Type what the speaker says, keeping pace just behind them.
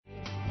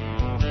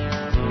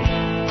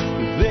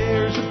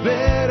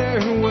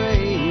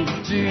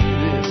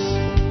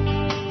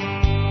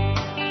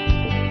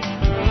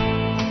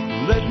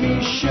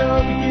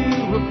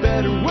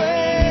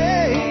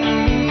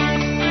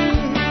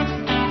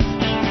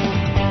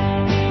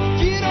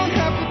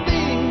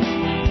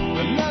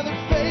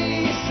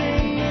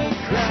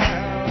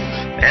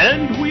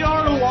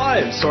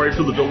Sorry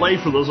for the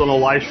delay. For those on the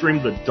live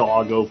stream, the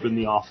dog opened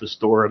the office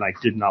door, and I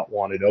did not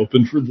want it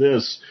open for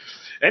this.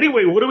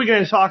 Anyway, what are we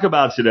going to talk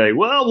about today?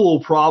 Well,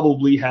 we'll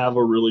probably have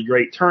a really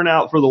great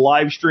turnout for the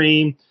live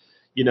stream.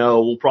 You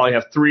know, we'll probably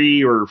have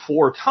 3 or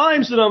 4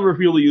 times the number of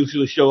people that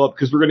usually show up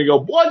because we're going to go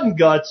blood and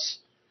guts,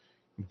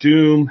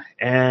 doom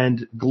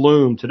and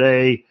gloom.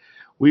 Today,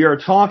 we are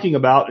talking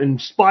about, in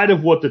spite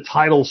of what the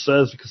title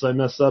says, because I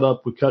messed that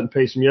up with cut and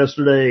paste from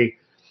yesterday,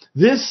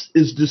 this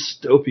is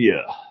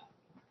Dystopia.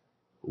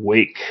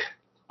 Wake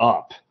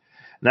up.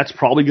 And that's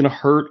probably going to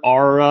hurt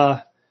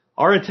our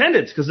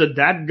attendance because the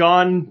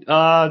dadgone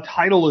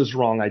title is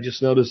wrong. I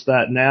just noticed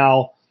that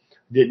now.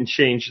 Didn't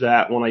change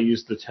that when I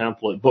used the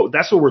template. But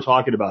that's what we're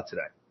talking about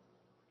today.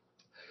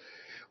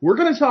 We're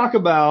going to talk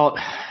about,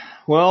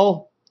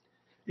 well,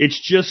 it's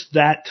just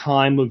that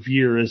time of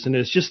year, isn't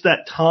it? It's just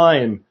that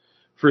time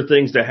for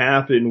things to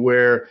happen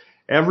where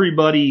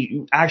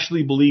everybody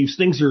actually believes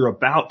things are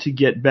about to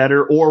get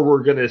better, or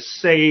we're going to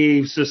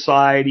save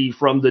society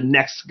from the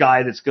next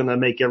guy that's going to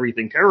make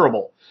everything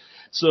terrible.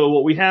 So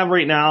what we have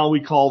right now,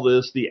 we call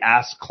this the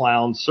Ass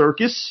Clown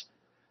Circus.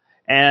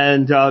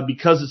 And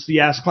because it's the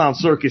Ass Clown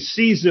Circus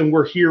season,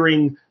 we're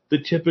hearing the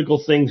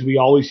typical things we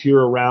always hear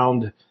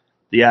around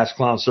the Ass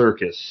Clown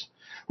Circus.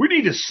 We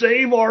need to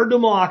save our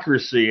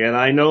democracy. And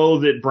I know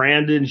that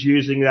Brandon's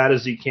using that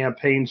as he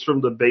campaigns from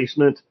the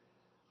basement.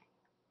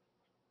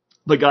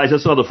 But guys,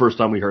 that's not the first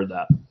time we heard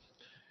that.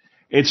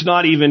 It's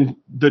not even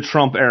the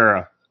Trump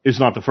era. It's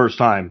not the first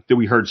time that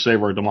we heard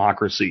save our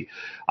democracy.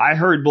 I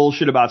heard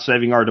bullshit about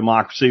saving our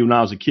democracy when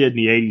I was a kid in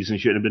the 80s and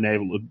shouldn't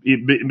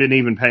have been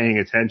even paying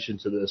attention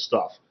to this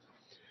stuff.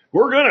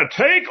 We're going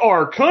to take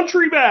our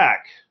country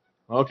back.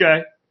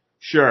 Okay,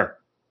 sure.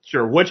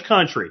 Which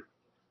country?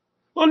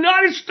 Well,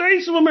 United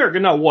States of America.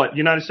 No, what?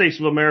 United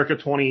States of America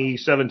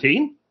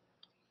 2017?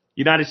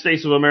 United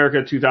States of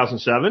America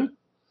 2007?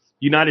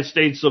 United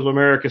States of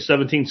America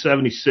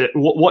 1776.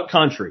 What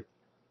country?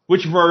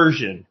 Which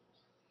version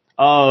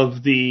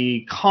of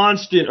the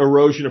constant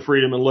erosion of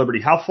freedom and liberty?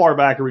 How far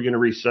back are we going to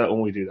reset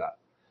when we do that?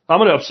 I'm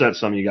going to upset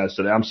some of you guys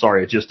today. I'm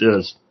sorry. It just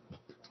is.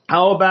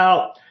 How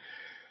about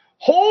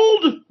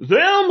hold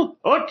them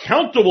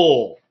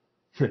accountable?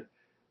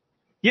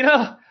 You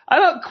know, I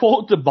don't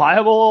quote the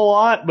Bible a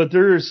lot, but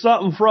there's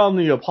something from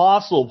the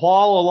Apostle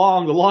Paul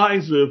along the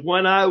lines of,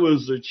 when I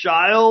was a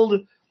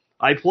child,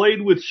 I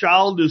played with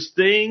childish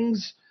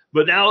things,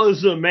 but now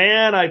as a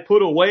man, I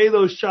put away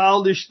those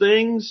childish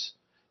things.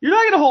 You're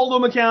not going to hold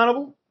them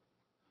accountable.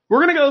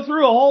 We're going to go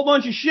through a whole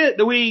bunch of shit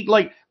that we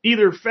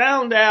either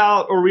found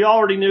out or we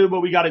already knew,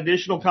 but we got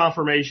additional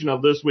confirmation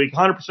of this week,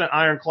 100%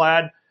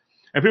 ironclad.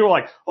 And people are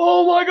like,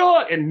 oh my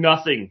God, and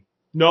nothing.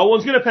 No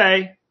one's going to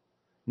pay.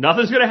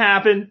 Nothing's going to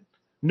happen.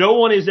 No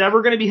one is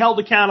ever going to be held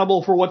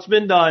accountable for what's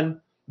been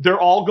done. They're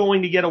all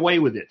going to get away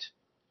with it.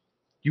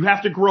 You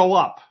have to grow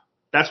up.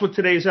 That's what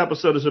today's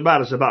episode is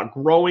about. It's about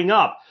growing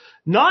up.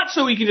 Not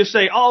so we can just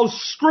say, oh,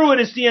 screw it,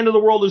 it's the end of the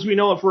world as we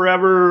know it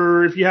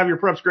forever. If you have your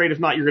preps, great. If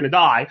not, you're going to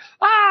die.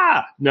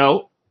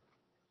 No.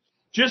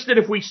 Just that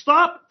if we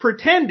stop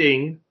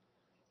pretending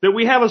that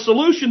we have a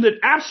solution that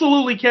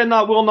absolutely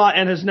cannot, will not,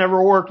 and has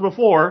never worked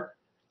before,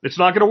 it's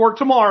not going to work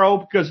tomorrow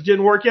because it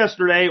didn't work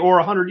yesterday or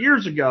 100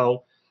 years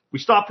ago. We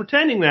stop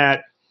pretending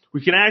that,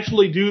 we can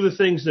actually do the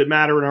things that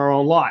matter in our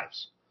own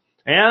lives.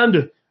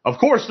 And, of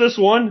course, this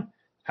one,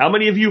 how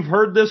many of you have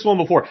heard this one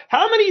before?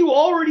 How many of you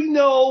already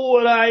know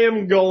what I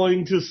am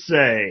going to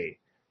say?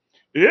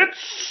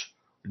 It's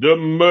the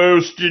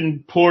most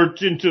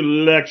important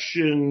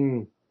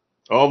election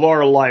of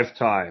our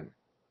lifetime.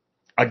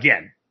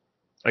 Again.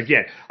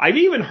 I've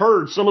even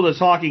heard some of the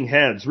talking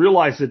heads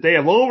realize that they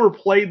have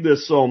overplayed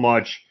this so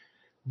much,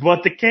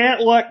 but they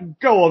can't let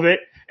go of it,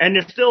 and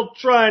they're still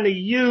trying to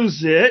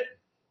use it,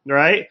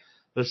 right?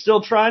 They're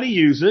still trying to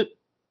use it.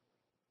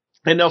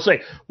 And they'll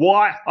say, well,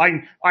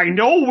 I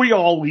know we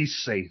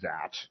always say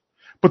that,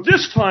 but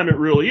this time it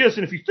really is.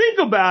 And if you think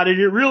about it,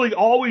 it really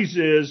always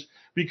is,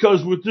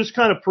 because with this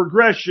kind of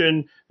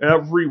progression,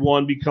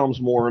 everyone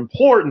becomes more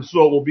important.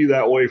 So it will be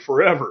that way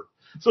forever.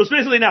 So it's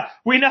basically, now,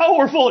 we know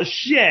we're full of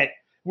shit.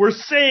 We're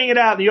saying it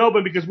out in the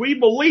open because we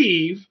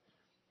believe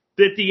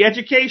that the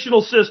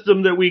educational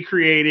system that we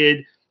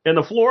created and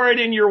the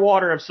fluoride in your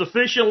water have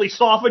sufficiently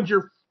softened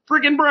your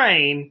friggin'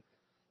 brain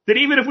that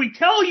even if we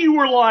tell you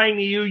we're lying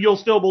to you, you'll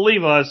still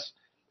believe us.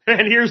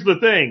 And here's the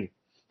thing.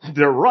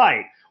 They're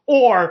right.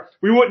 Or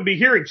we wouldn't be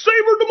hearing, save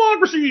our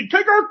democracy,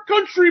 take our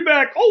country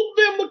back, hold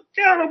them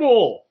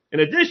accountable. In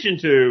addition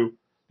to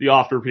the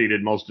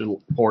oft-repeated most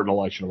important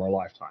election of our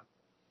lifetime.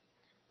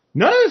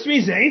 None of this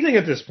means anything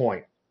at this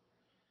point.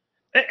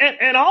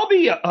 And I'll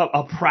be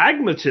a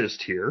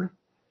pragmatist here.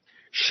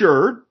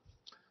 Sure,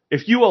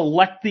 if you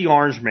elect the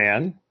orange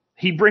man,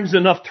 he brings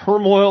enough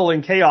turmoil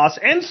and chaos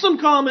and some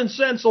common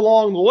sense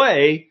along the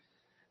way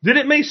that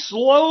it may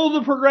slow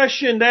the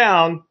progression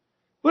down,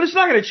 but it's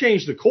not going to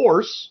change the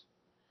course,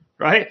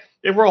 right?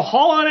 If we're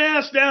hauling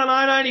ass down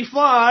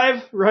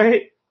I-95,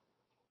 right?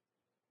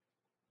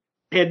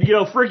 And,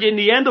 freaking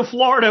the end of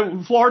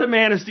Florida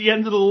man is the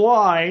end of the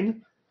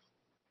line.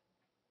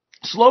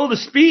 Slow the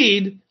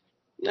speed,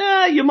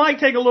 you might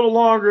take a little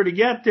longer to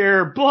get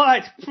there,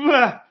 but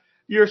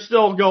you're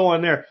still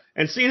going there.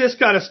 And see this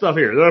kind of stuff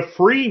here. The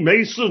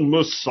Freemason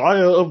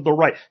Messiah of the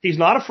right. He's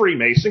not a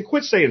Freemason.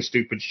 Quit saying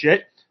stupid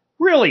shit.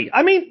 Really.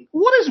 I mean,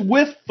 what is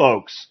with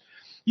folks?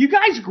 You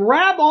guys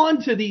grab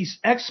onto these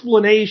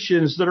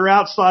explanations that are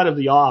outside of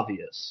the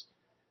obvious,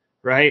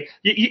 right?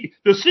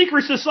 The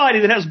secret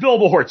society that has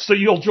billboards, so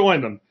you'll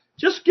join them.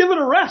 Just give it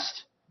a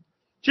rest.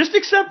 Just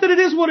accept that it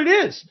is what it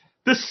is.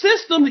 The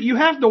system that you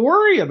have to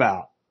worry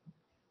about,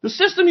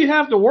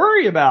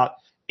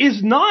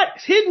 is not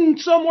hidden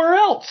somewhere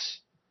else.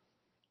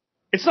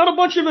 It's not a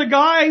bunch of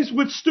guys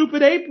with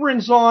stupid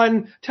aprons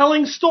on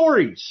telling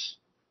stories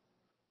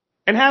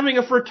and having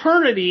a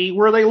fraternity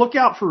where they look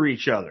out for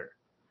each other.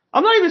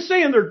 I'm not even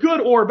saying they're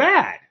good or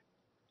bad,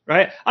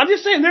 right? I'm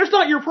just saying there's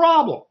not your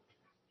problem.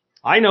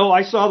 I know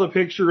I saw the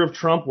picture of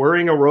Trump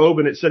wearing a robe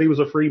and it said he was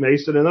a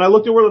Freemason, and then I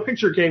looked at where the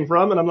picture came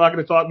from, and I'm not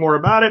going to talk more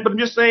about it, but I'm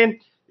just saying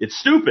it's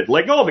stupid.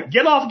 Let go of it.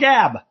 Get off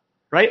Gab,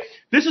 right?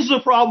 This is the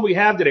problem we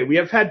have today. We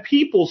have had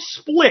people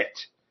split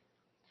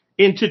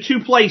into two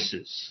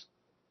places.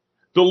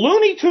 The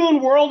Looney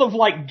Tune world of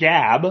like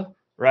Gab,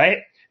 right?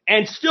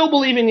 And still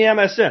believing the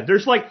MSN.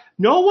 There's like,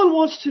 no one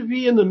wants to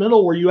be in the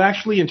middle where you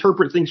actually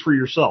interpret things for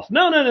yourself.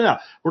 No.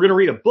 We're going to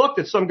read a book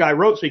that some guy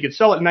wrote so he could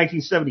sell it in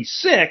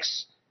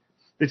 1976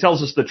 that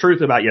tells us the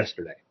truth about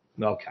yesterday.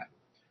 Okay.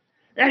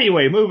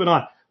 Anyway, moving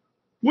on.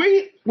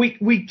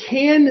 We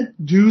can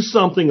do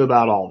something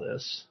about all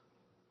this.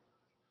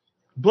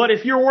 But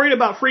if you're worried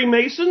about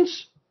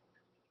Freemasons,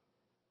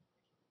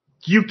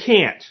 you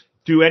can't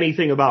do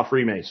anything about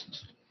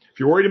Freemasons. If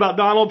you're worried about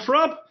Donald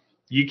Trump,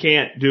 you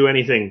can't do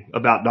anything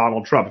about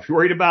Donald Trump. If you're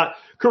worried about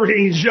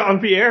Karine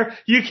Jean-Pierre,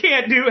 you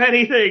can't do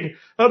anything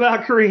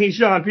about Karine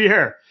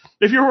Jean-Pierre.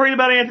 If you're worried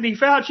about Anthony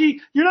Fauci,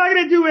 you're not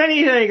going to do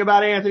anything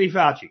about Anthony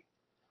Fauci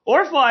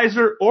or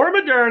Pfizer or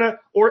Moderna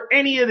or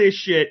any of this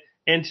shit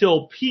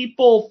until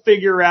people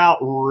figure out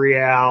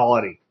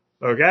reality.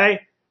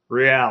 Okay?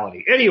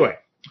 Reality. Anyway,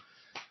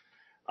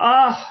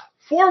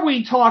 before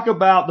we talk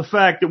about the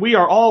fact that we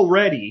are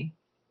already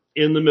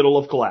in the middle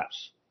of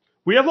collapse,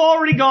 we have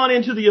already gone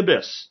into the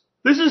abyss.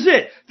 This is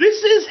it.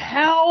 This is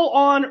hell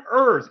on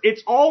earth.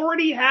 It's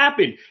already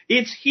happened.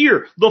 It's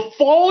here. The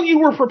fall you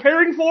were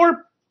preparing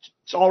for,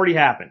 it's already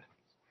happened.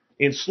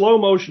 In slow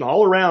motion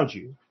all around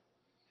you.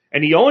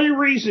 And the only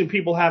reason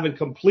people haven't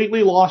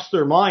completely lost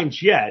their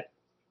minds yet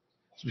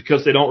is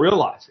because they don't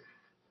realize it.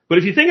 But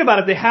if you think about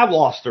it, they have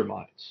lost their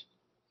minds.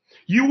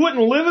 You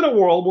wouldn't live in a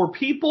world where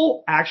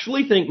people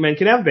actually think men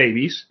can have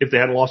babies if they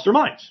hadn't lost their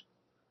minds.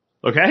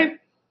 Okay?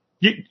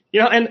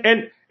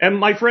 And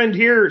my friend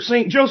here,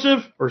 St.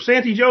 Joseph, or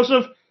Santi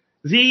Joseph,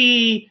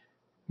 the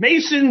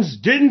Masons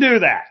didn't do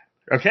that,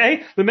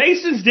 okay? The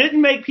Masons didn't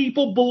make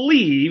people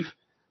believe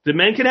that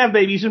men can have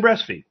babies and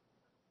breastfeed.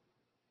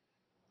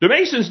 The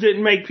Masons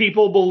didn't make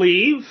people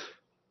believe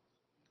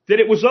that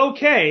it was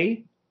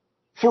okay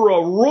for a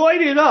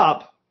roided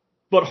up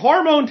but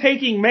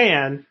hormone-taking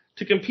man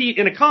to compete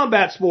in a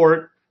combat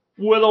sport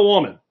with a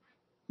woman.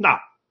 No.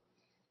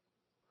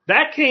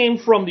 That came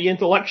from the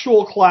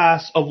intellectual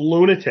class of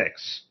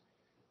lunatics.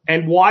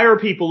 And why are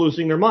people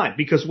losing their mind?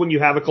 Because when you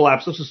have a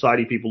collapse of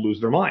society, people lose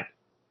their mind.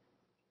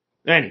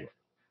 Anyway,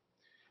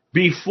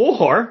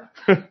 before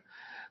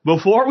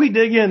we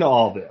dig into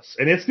all this,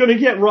 and it's going to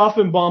get rough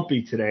and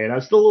bumpy today, and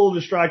I'm still a little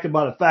distracted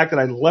by the fact that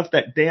I left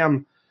that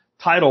damn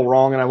title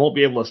wrong, and I won't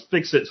be able to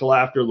fix it till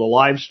after the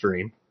live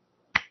stream.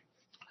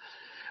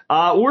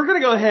 We're going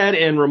to go ahead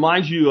and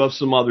remind you of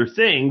some other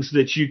things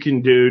that you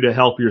can do to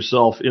help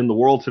yourself in the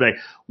world today.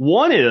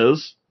 One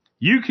is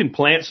you can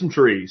plant some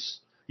trees.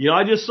 You know,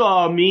 I just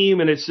saw a meme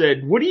and it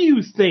said, what do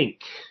you think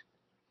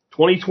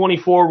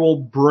 2024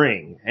 will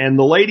bring? And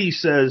the lady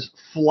says,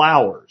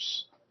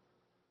 flowers.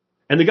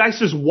 And the guy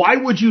says, why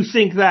would you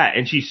think that?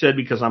 And she said,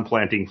 because I'm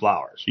planting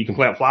flowers. You can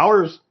plant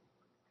flowers,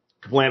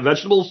 you can plant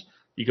vegetables,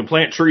 you can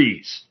plant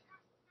trees.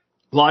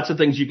 Lots of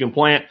things you can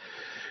plant.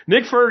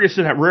 Nick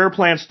Ferguson at Rare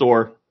Plant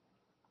Store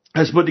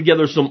has put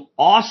together some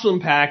awesome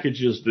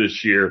packages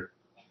this year.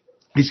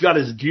 He's got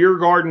his Deer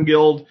Garden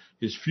Guild,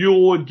 his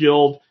Fuelwood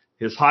Guild,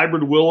 his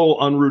hybrid willow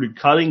unrooted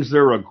cuttings.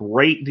 They're a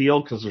great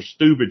deal because they're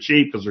stupid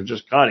cheap because they're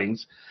just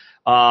cuttings.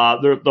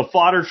 They're the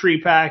fodder tree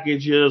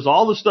packages,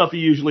 all the stuff he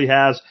usually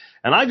has.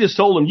 And I just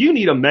told him, you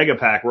need a mega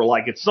pack where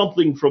like it's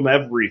something from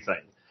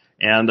everything.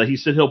 And he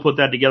said he'll put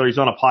that together. He's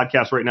on a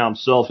podcast right now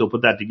himself. He'll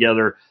put that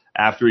together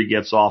after he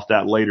gets off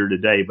that later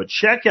today. But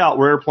check out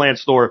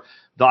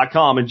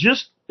rareplantstore.com and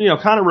just,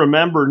 kind of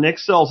remember Nick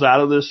sells out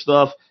of this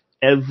stuff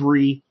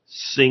every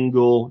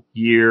single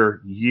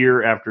year,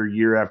 year after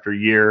year after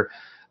year.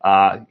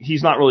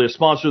 He's not really a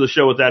sponsor of the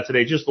show with that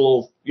today, just a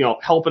little,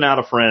 helping out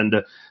a friend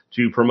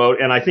to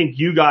promote. And I think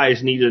you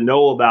guys need to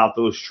know about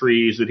those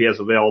trees that he has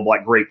available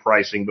at great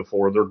pricing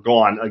before they're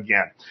gone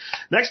again.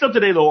 Next up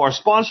today, though, our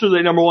sponsor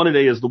today, number one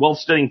today, is the Wealth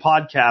Steading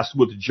Podcast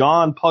with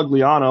John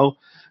Pugliano.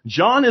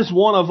 John is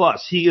one of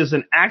us. He is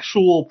an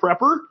actual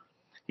prepper.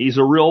 He's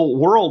a real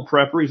world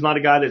prepper. He's not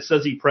a guy that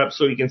says he preps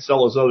so he can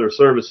sell his other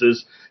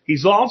services.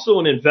 He's also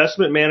an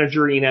investment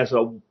manager, and he has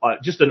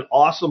just an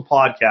awesome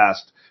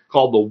podcast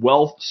called the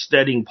Wealth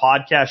Steading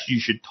Podcast. You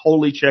should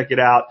totally check it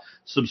out,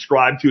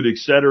 subscribe to it,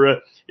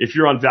 etc. If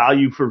you're on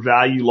value for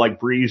value like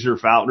Breeze or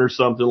Fountain or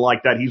something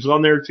like that, he's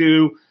on there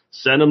too.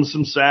 Send him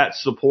some sats,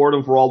 support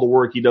him for all the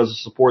work he does to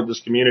support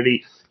this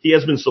community. He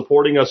has been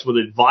supporting us with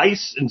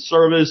advice and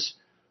service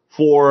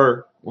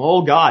for,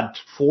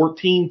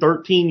 14,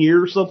 13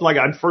 years, something like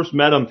that. I first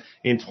met him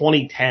in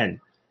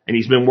 2010, and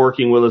he's been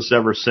working with us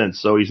ever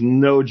since. So he's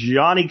no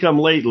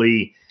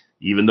Johnny-come-lately,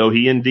 even though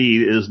he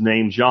indeed is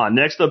named John.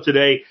 Next up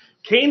today,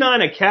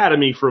 Canine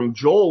Academy from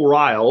Joel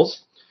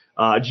Riles.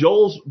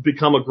 Joel's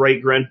become a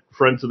great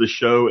friend to the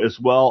show as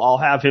well. I'll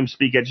have him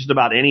speak at just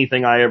about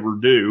anything I ever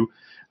do.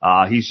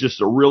 He's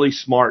just a really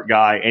smart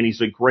guy, and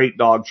he's a great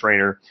dog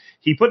trainer.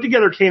 He put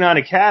together Canine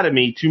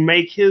Academy to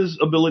make his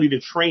ability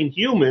to train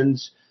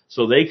humans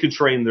so they could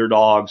train their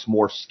dogs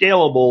more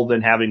scalable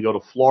than having to go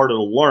to Florida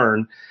to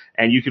learn.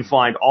 And you can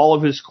find all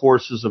of his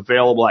courses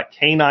available at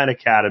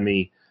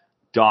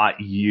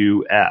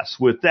canineacademy.us.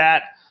 With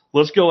that,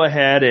 let's go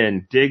ahead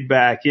and dig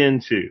back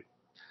into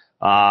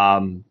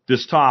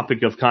this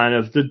topic of kind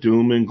of the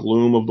doom and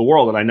gloom of the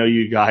world. And I know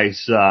you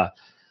guys,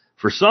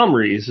 for some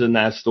reason,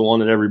 that's the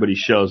one that everybody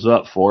shows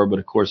up for. But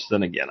of course,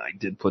 then again, I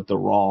did put the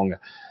wrong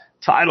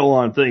title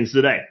on things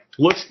today.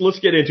 Let's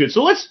get into it.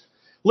 So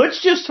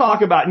let's just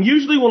talk about, and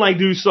usually when I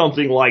do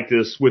something like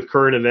this with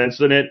current events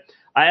in it,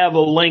 I have a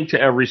link to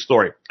every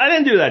story. I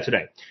didn't do that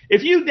today.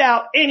 If you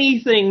doubt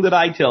anything that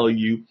I tell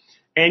you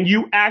and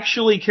you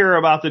actually care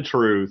about the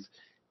truth,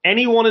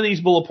 any one of these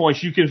bullet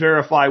points you can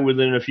verify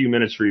within a few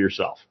minutes for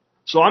yourself.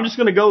 So I'm just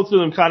going to go through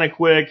them kind of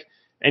quick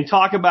and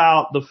talk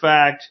about the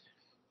fact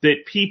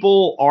that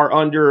people are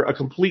under a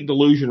complete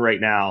delusion right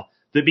now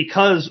that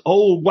because,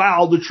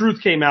 the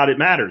truth came out, it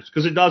matters,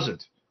 because it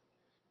doesn't.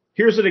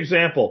 Here's an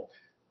example.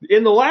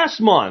 In the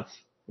last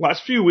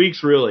few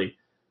weeks really,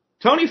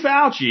 Tony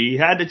Fauci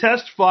had to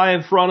testify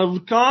in front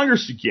of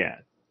Congress again.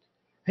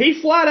 He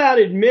flat out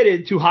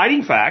admitted to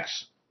hiding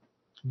facts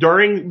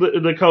during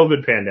the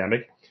COVID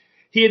pandemic.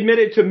 He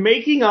admitted to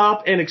making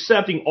up and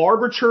accepting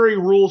arbitrary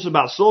rules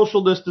about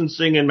social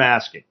distancing and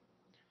masking.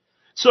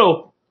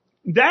 So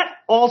that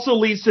also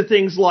leads to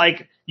things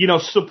like,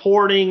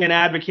 supporting and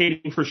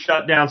advocating for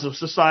shutdowns of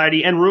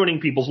society and ruining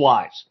people's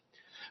lives.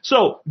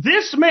 So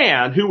this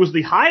man, who was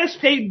the highest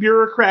paid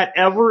bureaucrat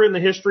ever in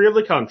the history of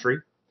the country,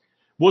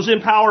 was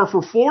in power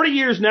for 40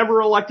 years, never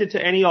elected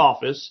to any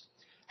office,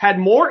 had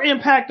more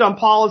impact on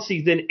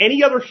policy than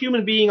any other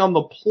human being on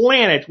the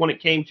planet when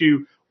it came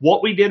to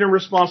what we did in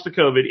response to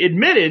COVID,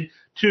 admitted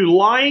to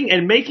lying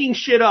and making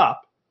shit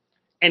up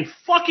and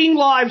fucking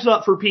lives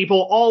up for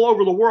people all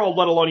over the world,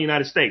 let alone the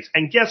United States.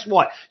 And guess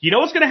what? You know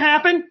what's going to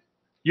happen?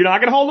 You're not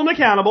going to hold him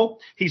accountable.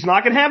 He's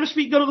not going to have his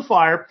feet go to the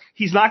fire.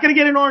 He's not going to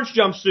get an orange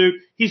jumpsuit.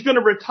 He's going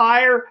to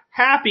retire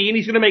happy, and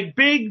he's going to make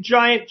big,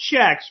 giant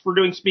checks for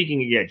doing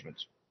speaking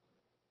engagements.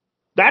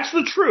 That's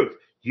the truth.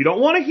 You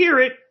don't want to hear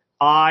it.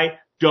 I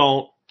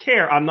don't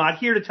care. I'm not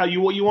here to tell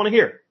you what you want to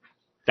hear.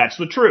 That's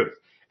the truth,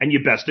 and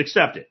you best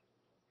accept it.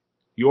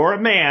 You're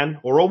a man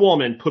or a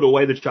woman. Put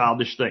away the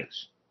childish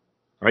things.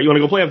 All right, you want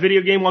to go play a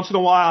video game once in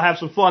a while, have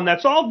some fun.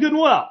 That's all good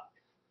and well.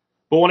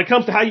 But when it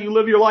comes to how you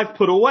live your life,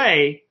 put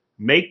away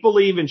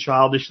make-believe and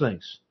childish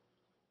things.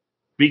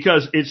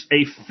 Because it's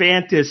a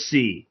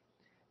fantasy.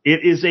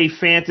 It is a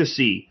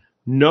fantasy.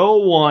 No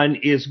one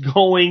is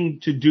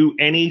going to do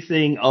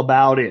anything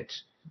about it.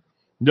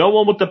 No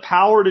one with the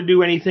power to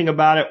do anything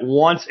about it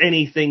wants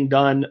anything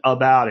done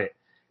about it.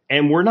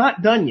 And we're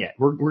not done yet.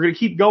 We're going to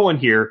keep going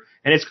here.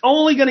 And it's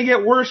only going to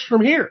get worse from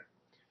here.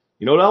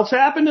 You know what else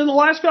happened in the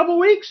last couple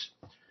of weeks?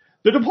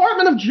 The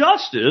Department of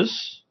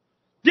Justice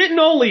didn't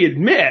only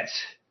admit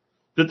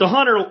that the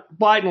Hunter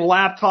Biden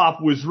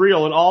laptop was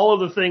real and all of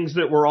the things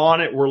that were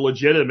on it were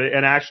legitimate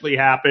and actually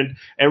happened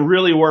and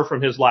really were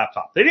from his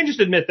laptop. They didn't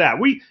just admit that.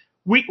 We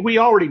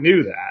already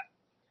knew that.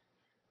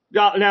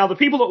 Now, the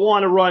people that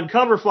want to run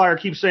cover fire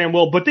keep saying,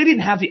 but they didn't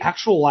have the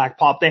actual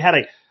laptop. They had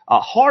a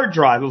hard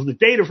drive of the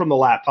data from the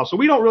laptop. So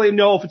we don't really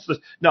know if it's this.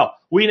 No,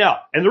 we know.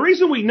 And the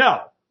reason we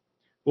know,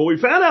 what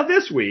we found out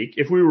this week,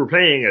 if we were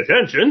paying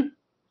attention,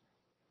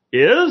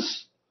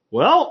 is,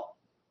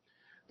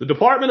 the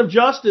Department of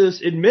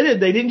Justice admitted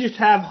they didn't just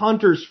have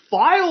Hunter's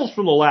files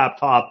from the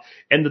laptop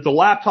and that the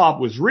laptop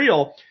was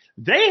real.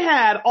 They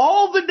had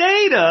all the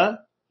data,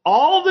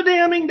 all the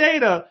damning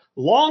data,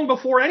 long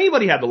before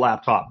anybody had the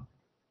laptop.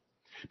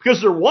 Because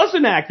there was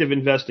an active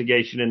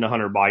investigation into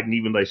Hunter Biden,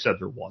 even though they said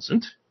there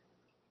wasn't.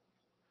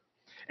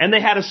 And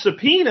they had a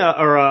subpoena,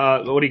 or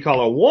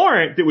a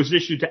warrant that was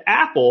issued to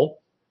Apple.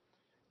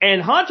 And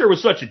Hunter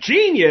was such a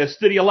genius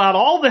that he allowed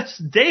all this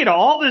data,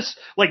 all this,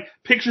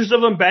 pictures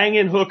of him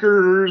banging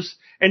hookers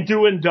and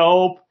doing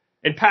dope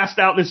and passed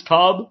out in his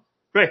tub.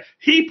 Right?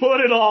 He put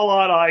it all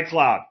on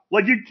iCloud.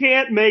 Like, you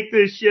can't make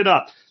this shit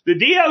up. The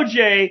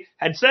DOJ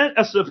had sent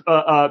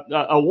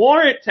a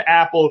warrant to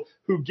Apple,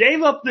 who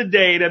gave up the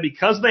data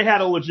because they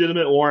had a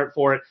legitimate warrant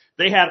for it.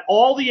 They had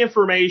all the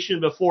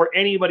information before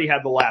anybody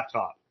had the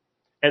laptop.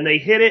 And they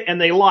hid it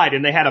and they lied.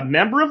 And they had a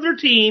member of their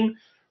team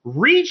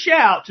reach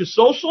out to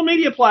social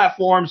media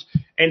platforms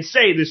and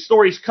say this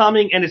story's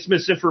coming and it's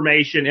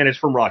misinformation and it's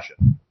from Russia.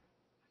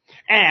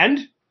 And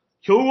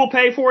who will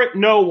pay for it?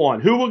 No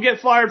one. Who will get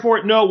fired for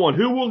it? No one.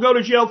 Who will go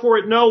to jail for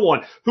it? No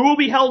one. Who will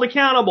be held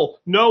accountable?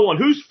 No one.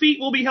 Whose feet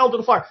will be held to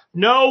the fire?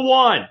 No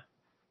one.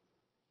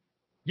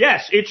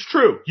 Yes, it's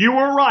true. You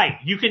were right.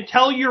 You can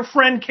tell your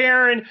friend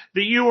Karen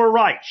that you were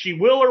right. She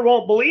will or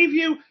won't believe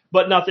you,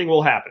 but nothing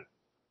will happen.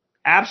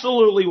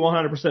 Absolutely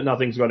 100%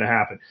 nothing's going to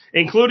happen,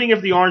 including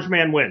if the orange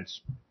man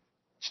wins.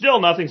 Still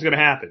nothing's going to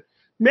happen.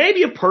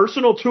 Maybe a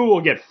personal tool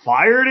will get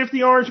fired if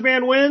the orange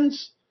man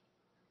wins,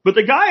 but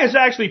the guy has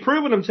actually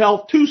proven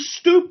himself too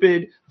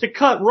stupid to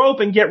cut rope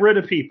and get rid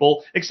of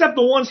people, except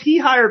the ones he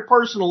hired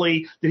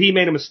personally that he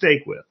made a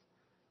mistake with.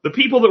 The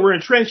people that were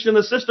entrenched in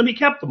the system, he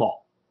kept them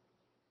all.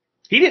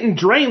 He didn't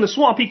drain the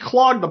swamp. He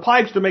clogged the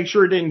pipes to make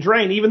sure it didn't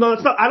drain, even though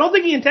I don't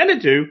think he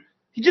intended to.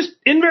 He just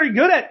isn't very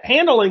good at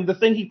handling the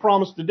thing he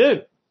promised to do.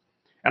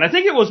 And I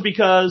think it was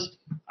because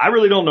I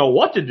really don't know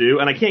what to do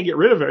and I can't get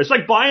rid of it. It's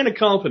like buying a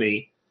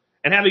company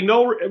and having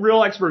no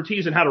real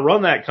expertise in how to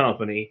run that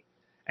company,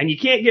 and you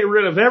can't get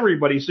rid of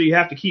everybody, so you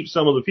have to keep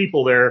some of the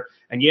people there,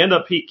 and you end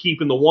up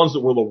keeping the ones that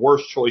were the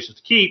worst choices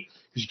to keep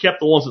because you kept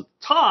the ones at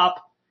the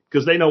top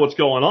because they know what's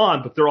going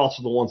on, but they're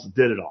also the ones that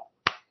did it all.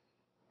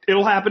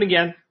 It'll happen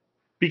again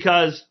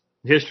because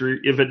history,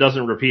 if it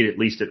doesn't repeat, at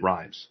least it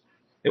rhymes.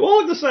 It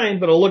won't look the same,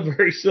 but it'll look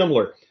very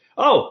similar.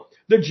 Oh,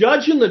 the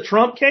judge in the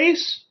Trump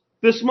case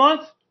this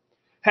month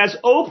has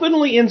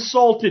openly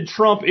insulted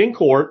Trump in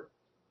court,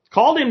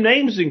 called him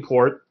names in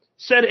court,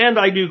 said, and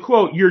I do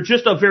quote, "You're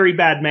just a very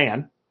bad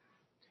man,"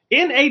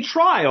 in a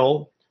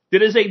trial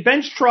that is a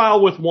bench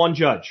trial with one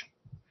judge.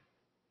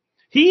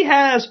 He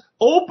has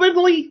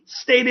openly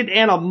stated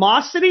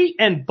animosity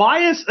and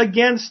bias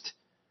against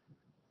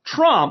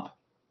Trump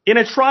in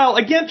a trial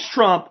against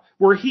Trump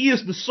where he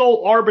is the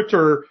sole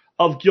arbiter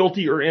of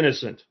guilty or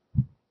innocent.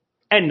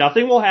 And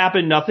nothing will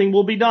happen. Nothing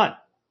will be done.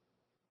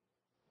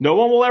 No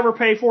one will ever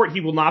pay for it. He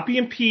will not be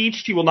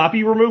impeached. He will not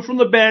be removed from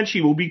the bench.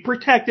 He will be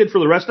protected for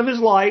the rest of his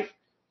life.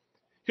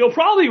 He'll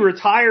probably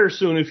retire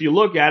soon if you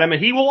look at him,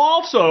 and he will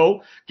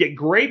also get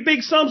great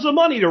big sums of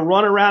money to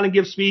run around and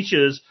give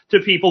speeches to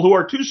people who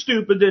are too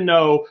stupid to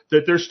know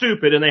that they're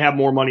stupid and they have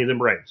more money than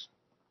brains.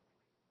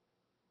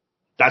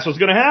 That's what's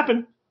going to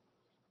happen.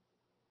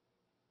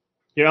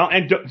 You know,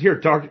 and here,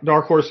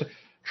 Dark Horse,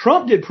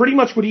 Trump did pretty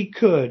much what he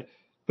could,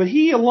 but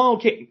he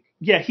alone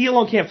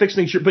can't fix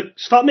things. But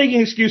stop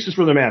making excuses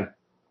for the man.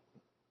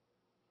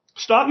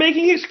 Stop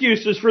making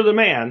excuses for the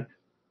man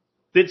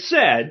that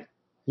said,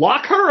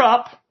 lock her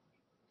up.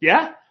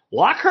 Yeah,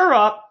 lock her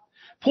up.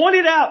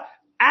 Pointed out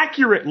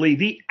accurately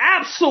the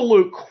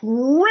absolute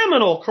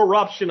criminal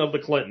corruption of the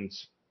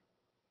Clintons.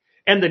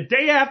 And the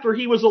day after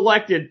he was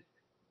elected,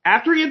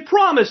 after he had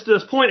promised to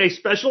appoint a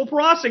special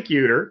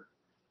prosecutor,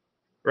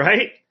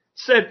 right,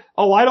 said,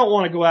 oh, I don't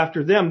want to go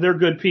after them. They're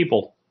good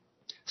people.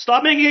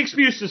 Stop making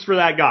excuses for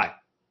that guy.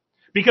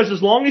 Because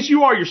as long as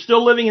you're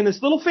still living in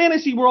this little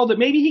fantasy world that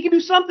maybe he can do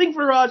something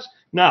for us.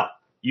 No,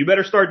 you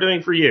better start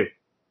doing for you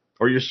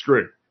or you're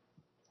screwed.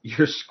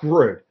 You're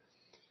screwed.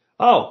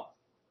 Oh,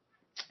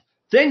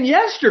 then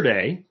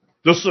yesterday,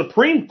 the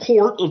Supreme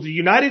Court of the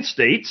United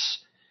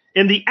States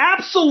and the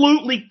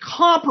absolutely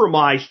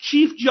compromised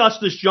Chief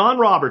Justice John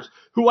Roberts,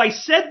 who I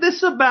said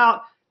this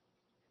about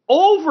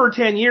over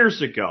 10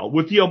 years ago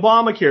with the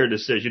Obamacare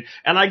decision,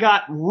 and I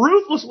got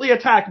ruthlessly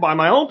attacked by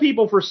my own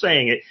people for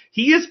saying it.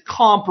 He is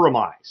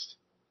compromised.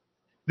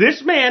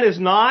 This man is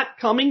not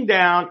coming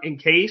down in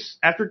case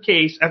after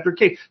case after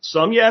case.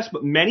 Some yes,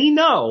 but many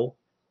no,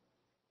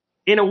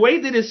 in a way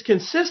that is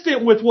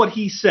consistent with what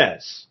he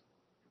says.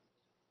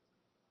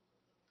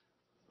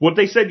 What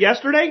they said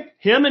yesterday,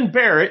 him and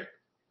Barrett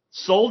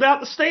sold out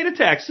the state of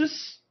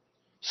Texas,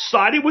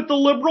 sided with the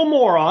liberal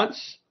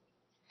morons,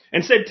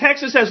 and said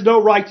Texas has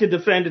no right to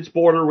defend its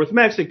border with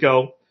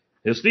Mexico.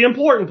 This is the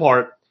important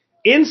part.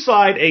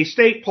 Inside a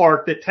state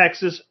park that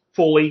Texas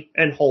fully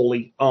and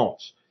wholly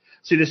owns.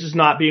 See, this is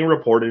not being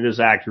reported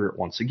as accurate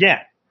once again.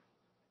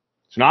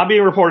 It's not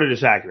being reported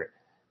as accurate.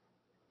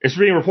 It's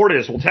being reported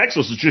as, well,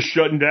 Texas is just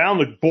shutting down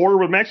the border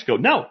with Mexico.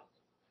 No,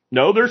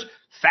 there's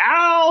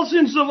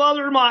thousands of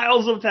other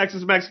miles of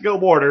Texas-Mexico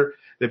border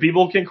that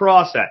people can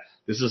cross at.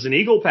 This is an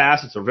Eagle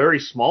Pass. It's a very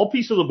small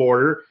piece of the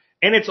border.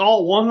 And it's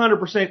all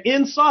 100%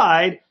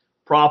 inside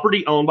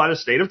property owned by the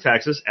state of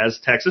Texas as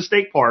Texas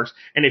state parks.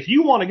 And if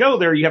you want to go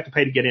there, you have to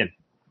pay to get in.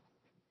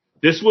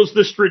 This was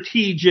the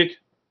strategic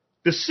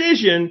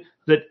decision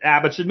that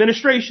Abbott's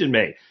administration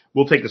made.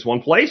 We'll take this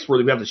one place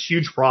where we have this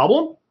huge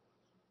problem.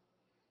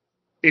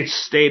 It's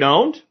state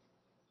owned.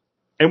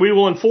 And we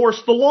will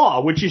enforce the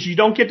law, which is you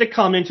don't get to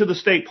come into the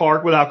state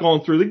park without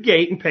going through the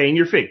gate and paying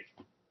your fee.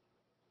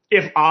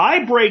 If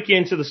I break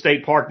into the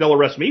state park, they'll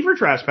arrest me for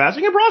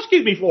trespassing and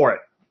prosecute me for it.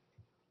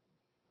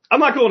 I'm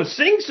not going to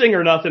sing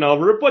or nothing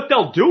over it, but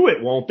they'll do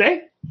it, won't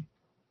they?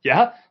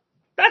 Yeah.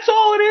 That's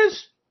all it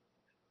is.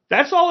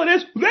 That's all it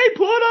is. They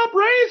put up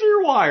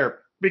razor wire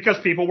because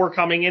people were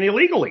coming in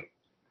illegally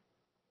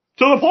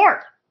to the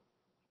park.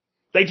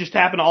 They just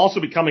happened to also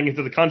be coming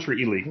into the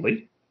country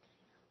illegally.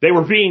 They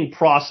were being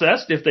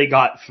processed if they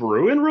got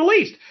through and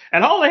released.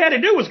 And all they had to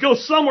do was go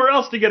somewhere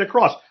else to get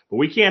across. But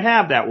we can't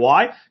have that.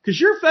 Why?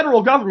 Because your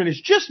federal government has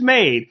just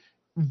made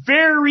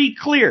very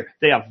clear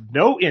they have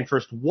no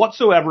interest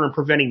whatsoever in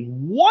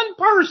preventing one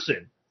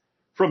person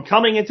from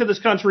coming into this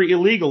country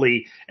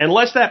illegally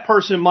unless that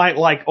person might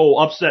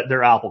upset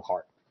their apple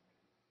cart.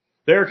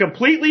 They're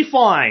completely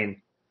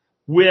fine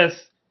with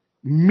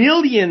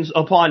millions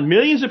upon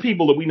millions of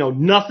people that we know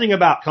nothing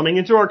about coming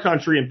into our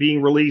country and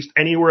being released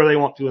anywhere they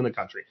want to in the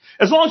country.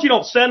 As long as you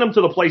don't send them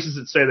to the places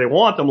that say they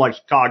want them, like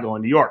Chicago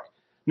and New York.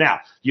 Now,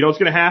 you know what's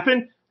going to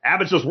happen?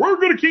 Abbott says, we're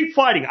going to keep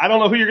fighting. I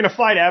don't know who you're going to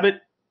fight, Abbott.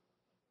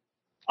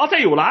 I'll tell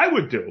you what I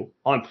would do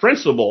on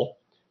principle.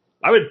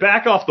 I would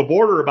back off the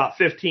border about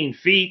 15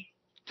 feet,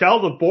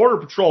 tell the Border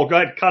Patrol, go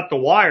ahead and cut the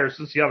wire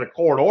since you have a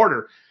court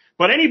order.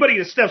 But anybody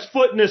that steps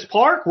foot in this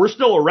park, we're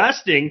still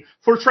arresting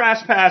for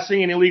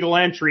trespassing and illegal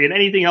entry and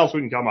anything else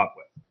we can come up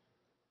with.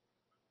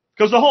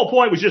 Because the whole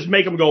point was just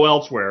make them go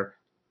elsewhere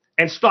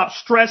and stop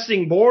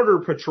stressing Border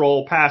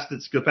Patrol past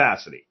its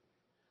capacity.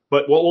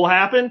 But what will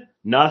happen?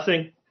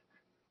 Nothing.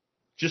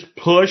 Just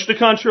push the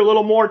country a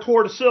little more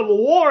toward a civil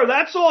war.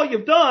 That's all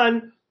you've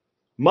done.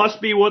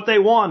 Must be what they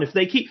want.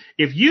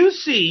 If you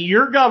see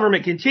your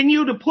government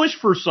continue to push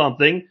for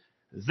something,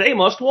 they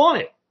must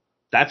want it.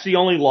 That's the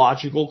only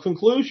logical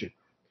conclusion.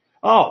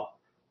 Oh,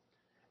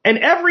 and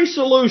every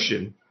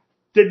solution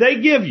that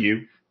they give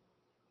you,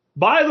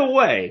 by the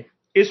way,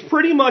 is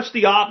pretty much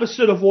the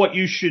opposite of what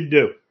you should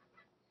do.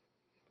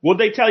 What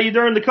they tell you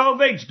during the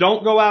COVIDs?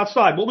 Don't go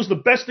outside. What was the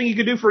best thing you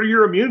could do for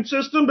your immune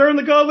system during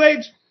the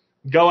COVIDs?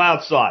 Go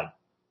outside.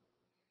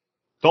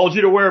 Told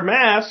you to wear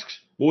masks.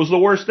 What was the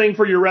worst thing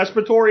for your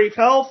respiratory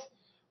health?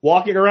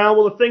 Walking around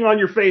with a thing on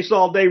your face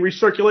all day,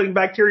 recirculating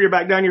bacteria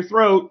back down your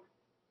throat.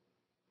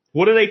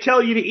 What do they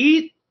tell you to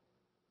eat?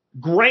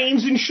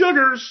 Grains and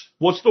sugars.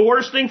 What's the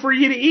worst thing for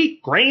you to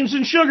eat? Grains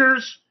and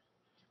sugars.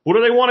 What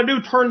do they want to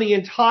do? Turn the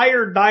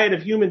entire diet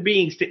of human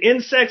beings to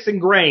insects and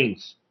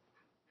grains.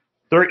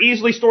 They're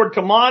easily stored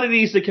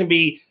commodities that can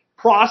be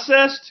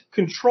processed,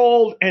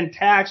 controlled, and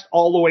taxed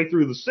all the way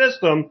through the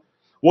system.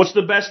 What's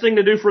the best thing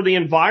to do for the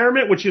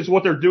environment, which is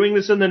what they're doing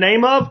this in the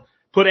name of?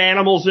 Put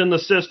animals in the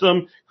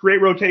system,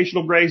 create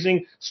rotational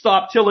grazing,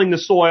 stop tilling the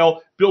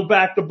soil, build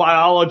back the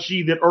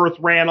biology that Earth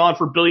ran on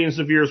for billions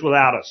of years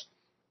without us.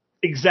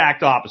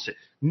 Exact opposite.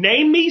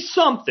 Name me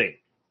something.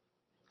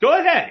 Go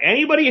ahead.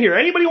 Anybody in here?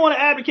 Anybody want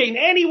to advocate in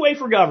any way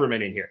for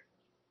government in here?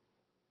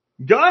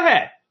 Go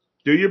ahead.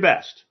 Do your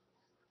best.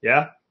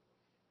 Yeah?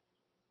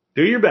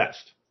 Do your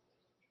best.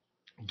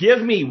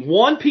 Give me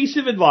one piece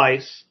of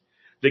advice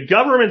the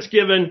government's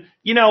given,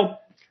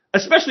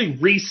 especially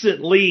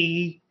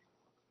recently.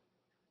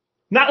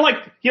 Not like,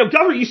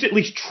 government used to at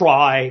least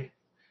try.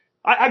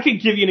 I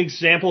could give you an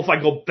example if I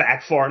go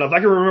back far enough. I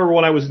can remember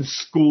when I was in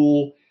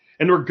school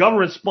and there were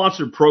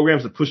government-sponsored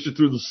programs that pushed it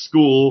through the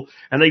school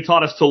and they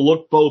taught us to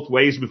look both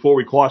ways before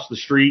we crossed the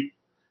street,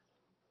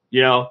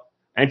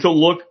 and to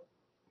look.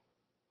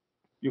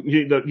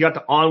 You got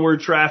the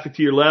onward traffic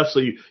to your left, so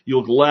you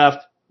look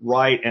left,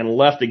 right, and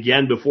left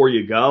again before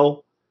you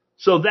go.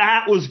 So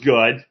that was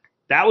good.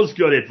 That was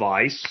good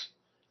advice,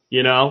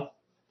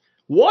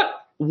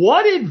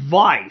 What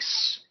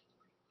advice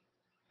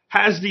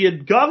has the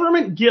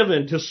government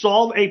given to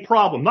solve a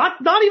problem?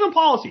 Not even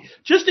policy,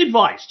 just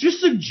advice, just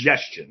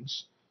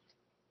suggestions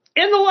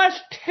in the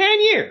last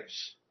 10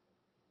 years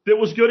that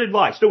was good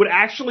advice that would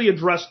actually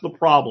address the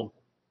problem?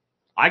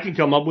 I can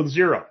come up with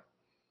zero.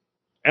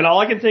 And all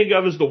I can think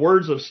of is the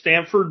words of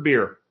Stanford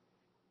Beer.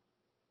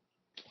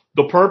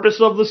 The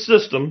purpose of the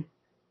system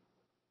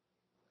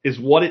is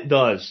what it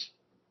does.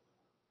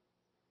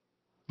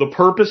 The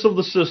purpose of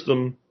the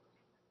system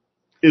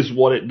is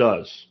what it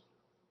does.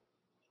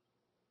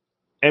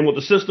 And what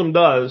the system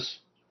does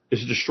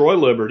is destroy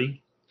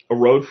liberty,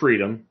 erode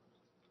freedom,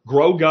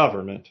 grow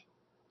government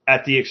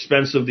at the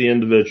expense of the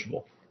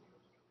individual.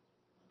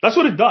 That's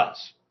what it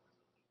does.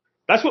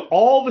 That's what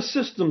all the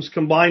systems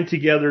combined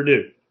together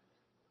do.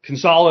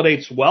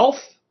 Consolidates wealth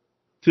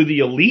to the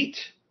elite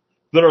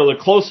that are the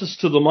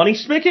closest to the money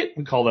spigot.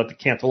 We call that the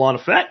Cantillon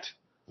effect.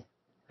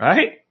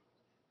 Right?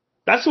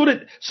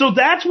 So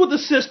that's what the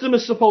system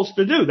is supposed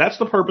to do. That's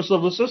the purpose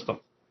of the system.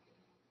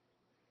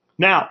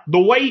 Now,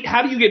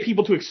 how do you get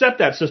people to accept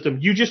that system?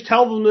 You just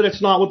tell them that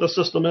it's not what the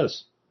system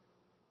is.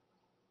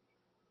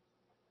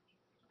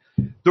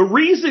 The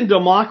reason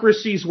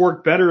democracies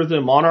work better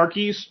than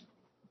monarchies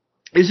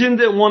isn't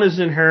that one is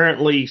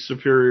inherently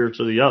superior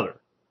to the other.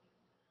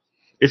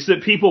 It's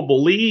that people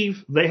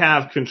believe they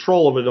have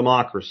control of a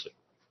democracy.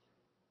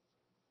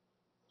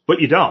 But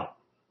you don't.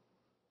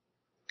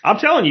 I'm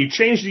telling you,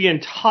 change the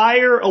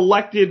entire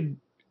elected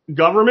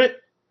government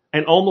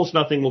and almost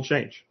nothing will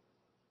change.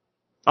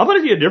 I'll put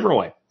it to you a different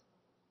way.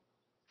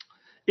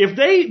 If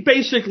they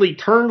basically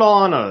turned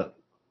on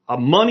a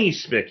money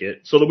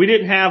spigot so that we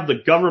didn't have the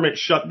government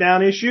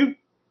shutdown issue,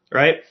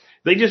 right?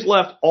 They just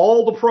left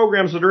all the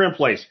programs that are in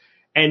place,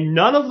 and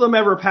none of them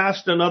ever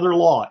passed another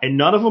law, and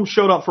none of them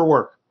showed up for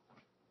work.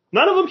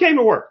 None of them came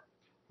to work.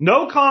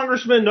 No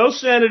congressmen, no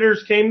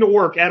senators came to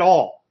work at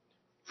all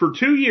for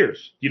 2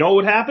 years. You know what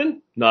would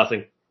happen?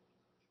 Nothing.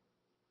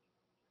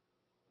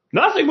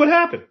 Nothing would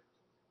happen.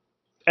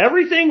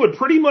 Everything would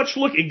pretty much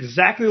look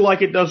exactly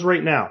like it does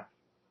right now.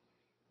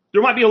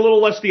 There might be a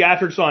little less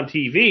theatrics on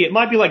TV. It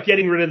might be like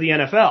getting rid of the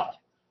NFL,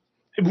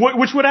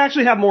 which would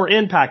actually have more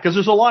impact because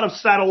there's a lot of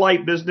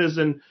satellite business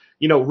and,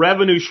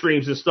 revenue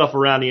streams and stuff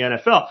around the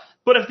NFL.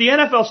 But if the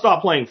NFL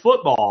stopped playing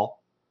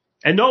football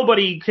and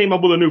nobody came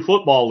up with a new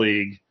football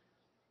league,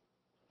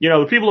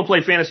 the people that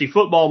play fantasy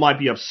football might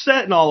be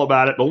upset and all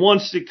about it. But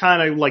once it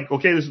kind of like,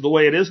 okay, this is the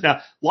way it is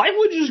now, life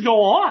would just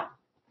go on.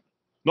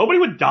 Nobody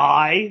would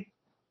die.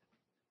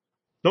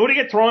 Nobody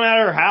get thrown out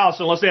of their house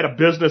unless they had a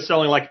business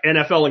selling like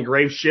NFL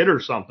engraved shit or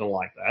something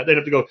like that. They'd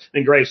have to go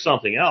engrave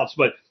something else,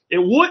 but it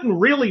wouldn't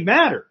really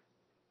matter.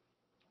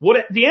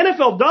 What the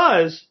NFL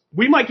does,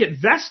 we might get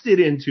vested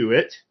into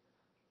it,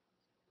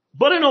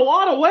 but in a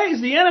lot of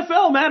ways, the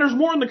NFL matters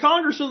more than the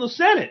Congress and the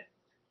Senate.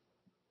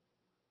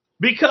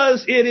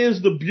 Because it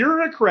is the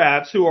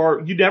bureaucrats who are,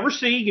 you never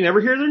see, you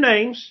never hear their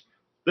names,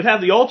 that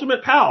have the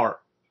ultimate power.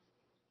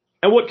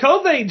 And what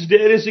COVID's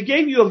did is it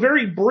gave you a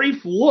very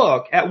brief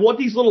look at what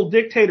these little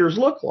dictators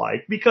look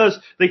like, because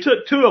they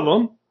took two of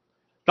them,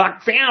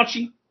 Dr.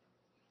 Fauci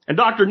and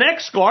Dr.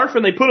 Neckscarf,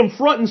 and they put them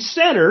front and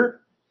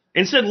center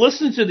and said,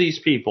 listen to these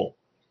people.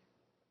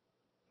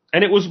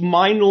 And it was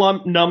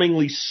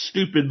mind-numbingly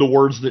stupid, the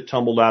words that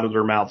tumbled out of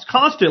their mouths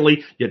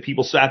constantly, yet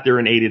people sat there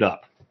and ate it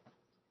up.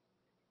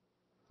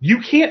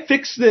 You can't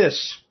fix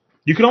this.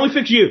 You can only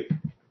fix you.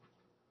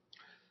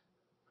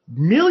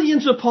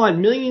 Millions upon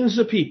millions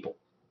of people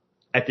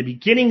at the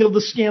beginning of the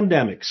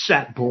scamdemic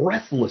sat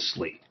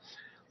breathlessly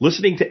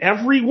listening to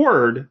every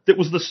word that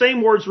was the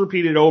same words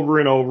repeated over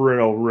and over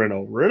and over and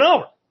over and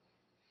over.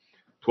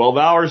 12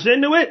 hours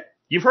into it,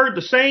 you've heard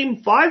the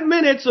same 5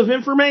 minutes of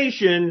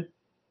information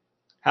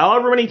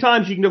however many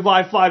times you can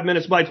divide 5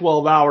 minutes by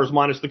 12 hours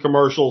minus the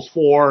commercials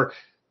for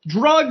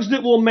drugs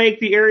that will make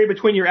the area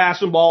between your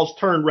ass and balls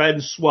turn red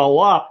and swell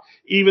up,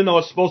 even though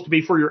it's supposed to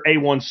be for your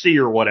A1C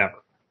or whatever.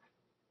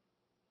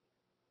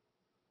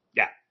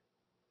 Yeah.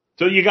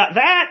 So you got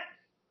that,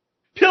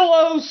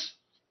 pillows,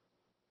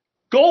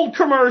 gold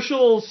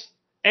commercials,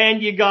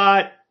 and you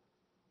got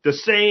the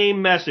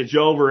same message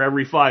over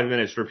every 5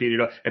 minutes repeated.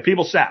 And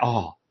people sat,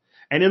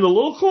 and in the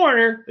little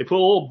corner, they put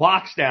a little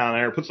box down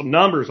there, put some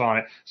numbers on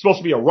it. It's supposed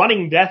to be a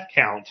running death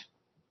count.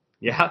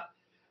 Yeah.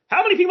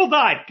 How many people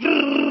died?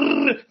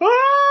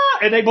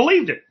 And they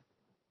believed it.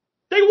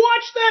 They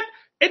watched that.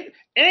 And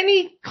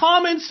any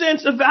common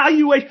sense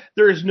evaluation,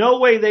 there is no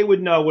way they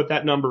would know what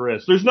that number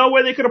is. There's no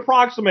way they could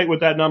approximate what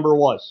that number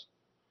was.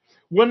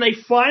 When they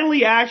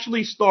finally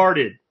actually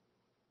started,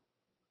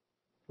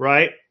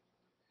 right?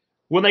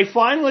 When they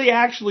finally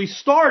actually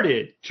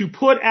started to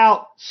put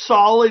out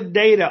solid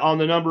data on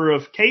the number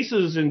of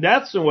cases and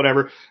deaths and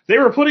whatever, they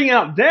were putting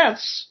out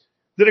deaths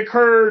that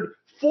occurred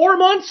 4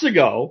 months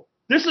ago.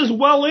 This is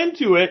well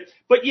into it,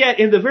 but yet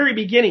in the very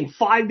beginning,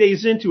 5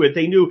 days into it,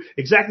 they knew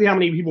exactly how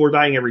many people were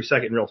dying every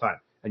second in real time.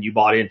 And you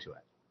bought into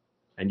it.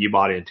 And you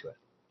bought into it.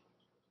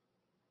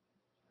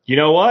 You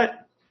know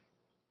what?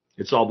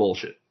 It's all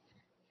bullshit.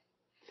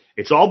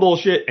 It's all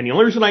bullshit. And the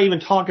only reason I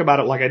even talk about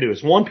it like I do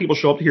is, one, people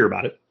show up to hear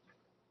about it.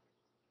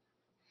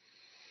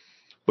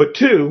 But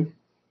two,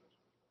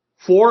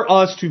 for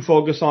us to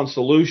focus on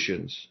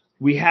solutions,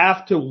 we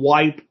have to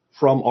wipe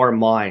from our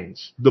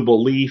minds the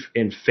belief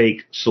in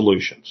fake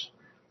solutions.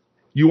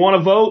 You want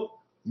to vote?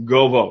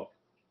 Go vote.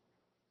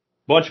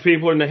 A bunch of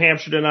people in New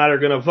Hampshire tonight are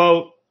going to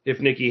vote. If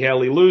Nikki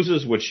Haley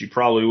loses, which she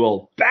probably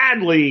will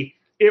badly,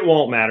 it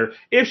won't matter.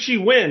 If she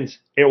wins,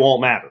 it won't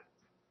matter.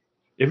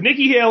 If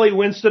Nikki Haley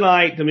wins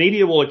tonight, the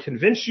media will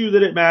convince you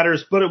that it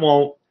matters, but it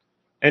won't.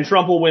 And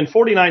Trump will win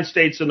 49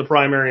 states in the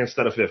primary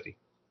instead of 50.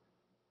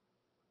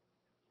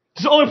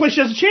 It's the only place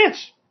she has a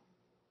chance.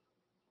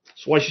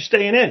 That's why she's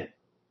staying in.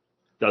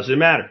 Doesn't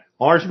matter.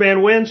 Orange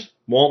man wins,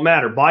 won't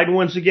matter. Biden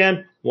wins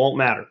again, won't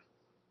matter.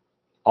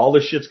 All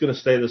this shit's going to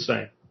stay the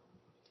same.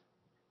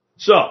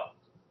 So,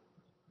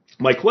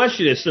 my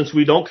question is, since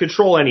we don't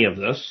control any of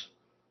this,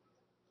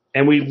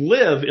 and we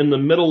live in the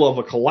middle of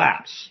a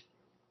collapse,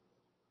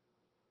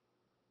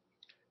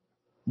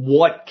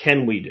 what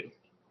can we do?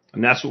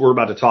 And that's what we're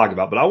about to talk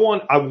about. But I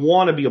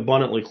want to be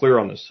abundantly clear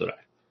on this today.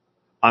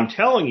 I'm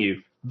telling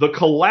you, the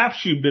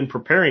collapse you've been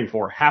preparing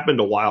for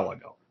happened a while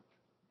ago.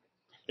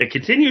 It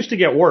continues to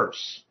get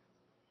worse.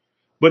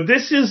 But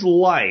this is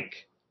like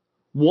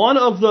one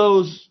of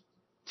those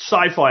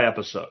sci-fi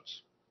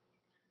episodes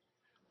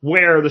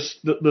where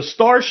the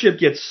starship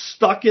gets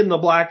stuck in the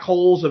black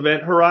hole's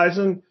event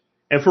horizon,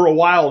 and for a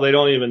while they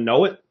don't even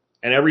know it,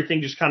 and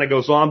everything just kind of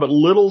goes on, but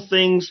little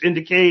things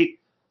indicate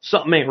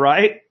something ain't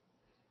right.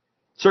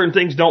 certain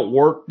things don't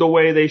work the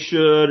way they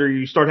should, or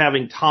you start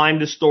having time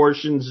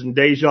distortions and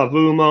deja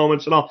vu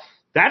moments and all.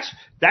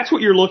 That's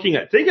what you're looking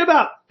at. Think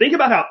about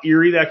how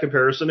eerie that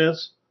comparison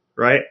is,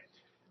 right?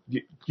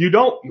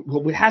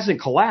 It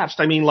hasn't collapsed.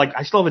 I mean, like,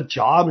 I still have a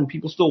job and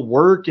people still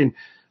work and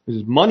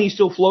money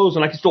still flows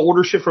and I can still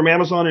order shit from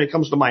Amazon and it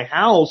comes to my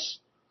house.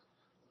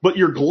 But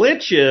your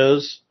glitch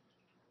is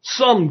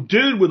some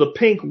dude with a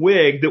pink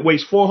wig that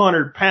weighs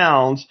 400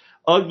 pounds,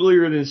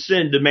 uglier than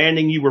sin,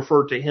 demanding you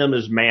refer to him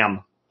as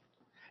ma'am.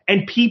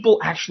 And people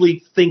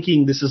actually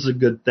thinking this is a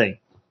good thing.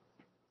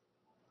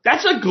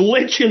 That's a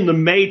glitch in the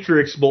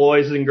matrix,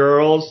 boys and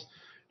girls.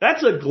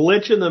 That's a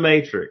glitch in the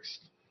matrix.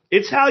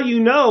 It's how you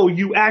know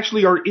you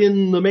actually are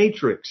in the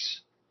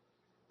matrix.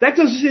 That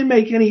doesn't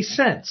make any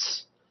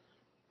sense.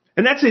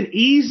 And that's an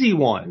easy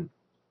one,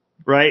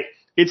 right?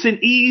 It's an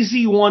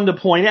easy one to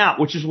point out,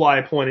 which is why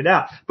I pointed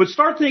out. But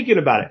start thinking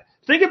about it.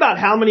 Think about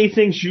how many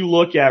things you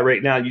look at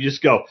right now and you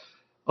just go,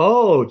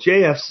 oh,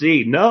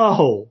 JFC,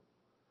 no,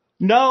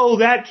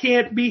 that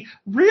can't be.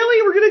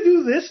 Really? We're going to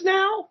do this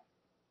now?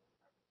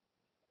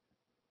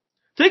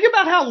 Think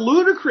about how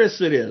ludicrous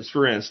it is,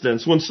 for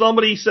instance, when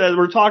somebody says,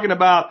 we're talking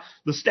about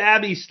the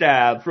stabby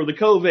stab for the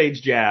COVID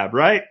jab,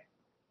 right?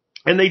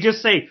 And they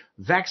just say,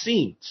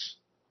 vaccines.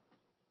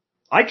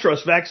 I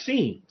trust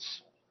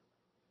vaccines.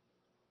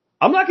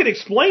 I'm not going to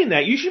explain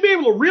that. You should be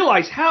able to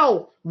realize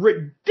how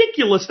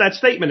ridiculous that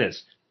statement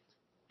is.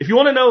 If you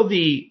want to know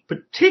the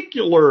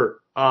particular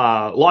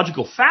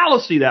logical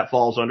fallacy that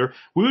falls under,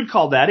 we would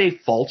call that a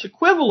false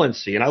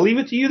equivalency. And I leave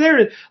it to you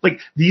there. Like,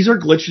 these are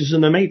glitches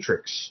in the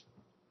matrix.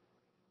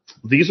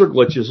 These are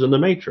glitches in the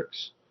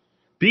matrix.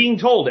 Being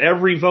told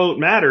every vote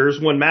matters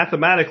when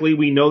mathematically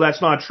we know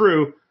that's not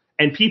true,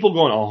 and people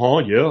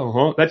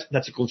going,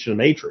 that's a glitch in the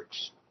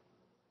matrix.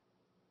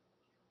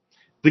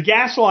 The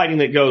gaslighting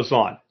that goes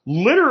on.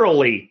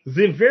 Literally,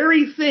 the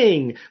very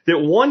thing that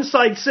one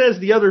side says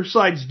the other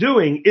side's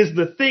doing is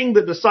the thing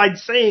that the side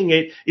saying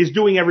it is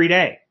doing every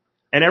day.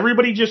 And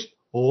everybody just,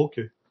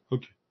 okay.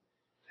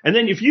 And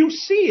then if you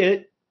see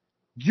it,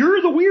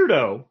 you're the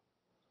weirdo.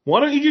 Why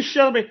don't you just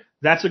shut up?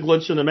 That's a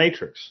glitch in the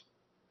matrix.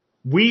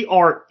 We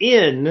are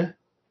in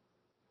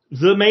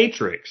the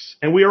matrix,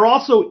 and we are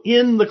also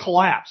in the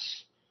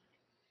collapse.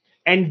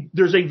 And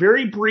there's a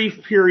very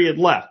brief period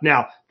left.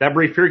 Now, that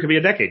brief period could be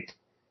a decade.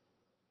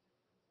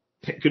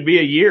 It could be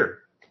a year.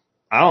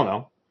 I don't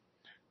know.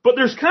 But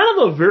there's kind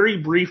of a very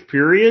brief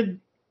period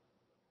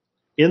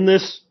in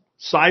this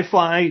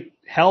sci-fi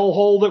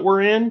hellhole that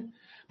we're in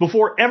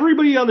before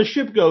everybody on the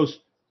ship goes,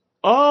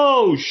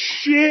 oh,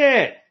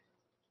 shit,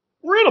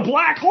 we're in a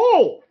black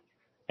hole.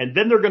 And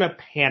then they're going to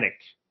panic.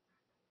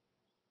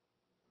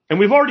 And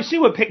we've already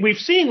seen we've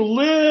seen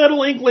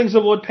little inklings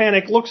of what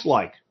panic looks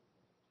like.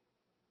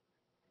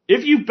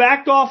 If you've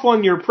backed off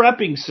on your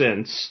prepping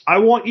since, I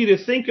want you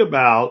to think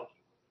about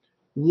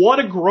what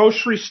a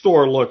grocery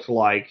store looked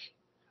like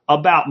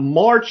about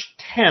March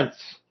 10th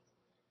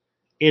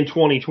in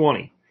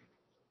 2020.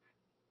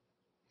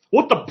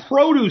 What the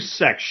produce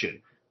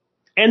section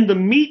and the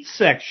meat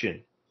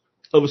section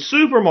of a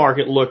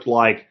supermarket looked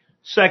like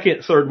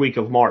second, third week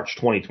of March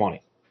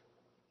 2020.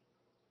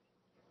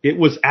 It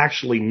was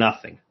actually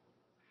nothing.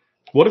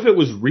 What if it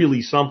was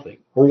really something?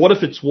 Or what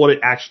if it's what it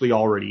actually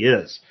already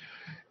is?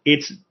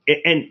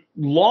 And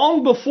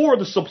long before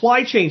the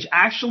supply chain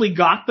actually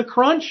got the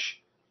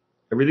crunch,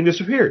 everything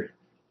disappeared.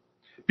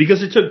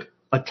 Because it took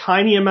a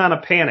tiny amount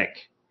of panic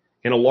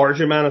in a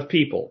large amount of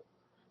people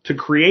to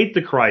create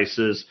the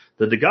crisis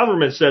that the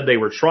government said they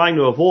were trying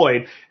to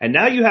avoid. And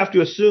now you have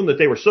to assume that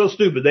they were so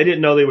stupid they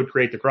didn't know they would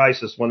create the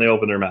crisis when they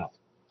opened their mouth.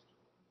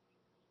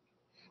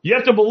 You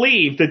have to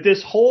believe that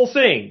this whole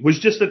thing was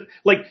just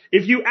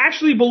if you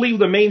actually believe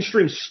the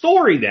mainstream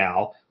story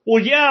now,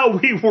 well, yeah,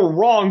 we were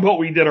wrong, but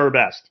we did our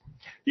best.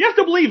 You have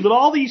to believe that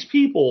all these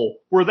people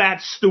were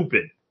that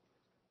stupid.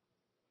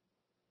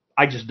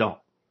 I just don't.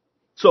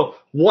 So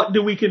what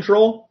do we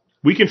control?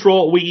 We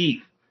control what we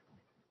eat.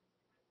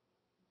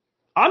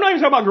 I'm not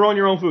even talking about growing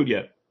your own food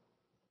yet.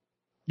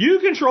 You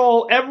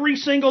control every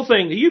single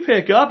thing that you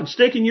pick up and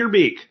stick in your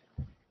beak.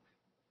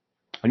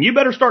 And you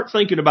better start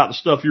thinking about the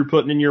stuff you're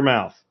putting in your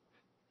mouth.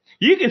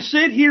 You can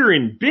sit here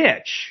and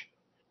bitch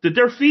that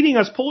they're feeding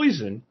us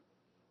poison,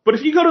 but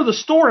if you go to the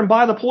store and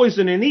buy the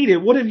poison and eat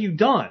it, what have you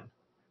done?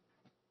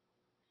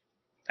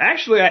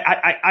 Actually,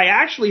 I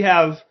actually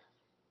have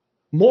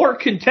more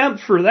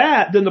contempt for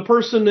that than the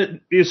person that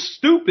is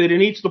stupid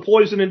and eats the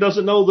poison and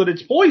doesn't know that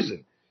it's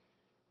poison.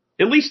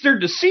 At least they're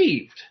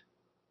deceived.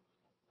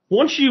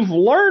 Once you've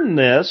learned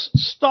this,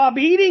 stop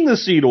eating the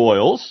seed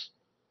oils.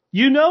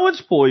 You know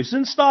it's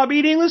poison. Stop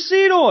eating the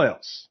seed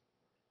oils.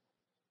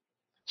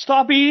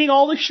 Stop eating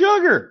all the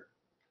sugar.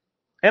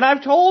 And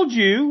I've told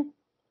you,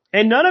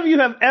 and none of you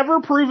have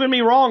ever proven me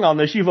wrong on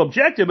this. You've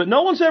objected, but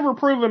no one's ever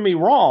proven me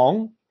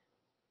wrong.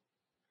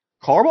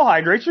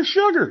 Carbohydrates are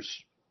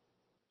sugars.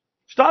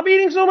 Stop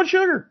eating so much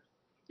sugar.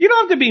 You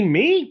don't have to be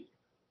me.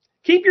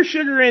 Keep your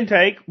sugar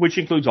intake, which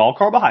includes all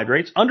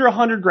carbohydrates, under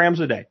 100 grams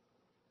a day.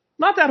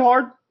 Not that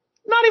hard.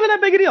 Not even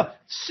that big a deal.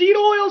 Seed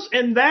oils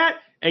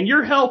and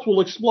your health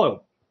will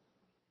explode.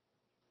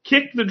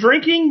 kick the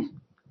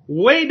drinking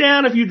way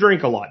down if you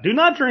drink a lot. Do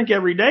not drink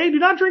every day. Do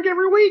not drink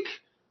every week.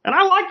 And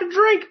I like to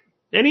drink.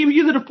 Any of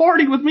you that have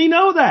partied with me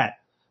know that.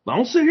 But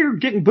don't sit here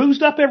getting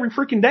boozed up every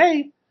freaking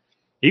day.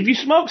 If you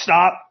smoke,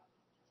 stop.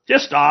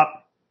 Just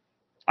stop.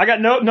 I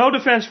got no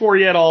defense for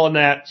you at all in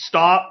that.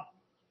 Stop.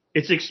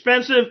 It's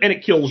expensive and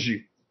it kills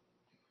you.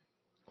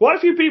 Quite a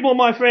few people in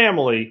my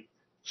family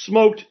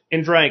smoked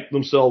and drank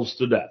themselves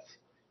to death.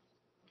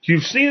 If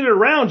you've seen it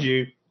around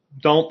you,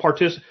 don't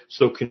participate.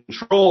 So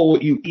control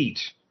what you eat.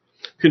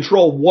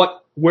 Control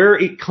where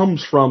it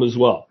comes from as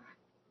well.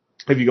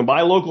 If you can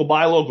buy local,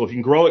 buy local. If you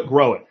can grow it,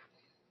 grow it.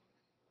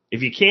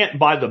 If you can't,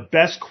 buy the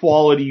best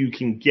quality you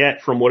can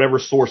get from whatever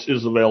source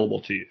is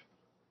available to you.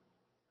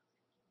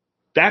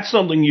 That's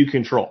something you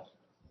control.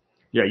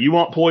 Yeah, you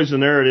want poison,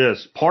 there it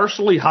is.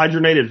 Partially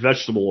hydrogenated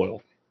vegetable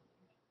oil.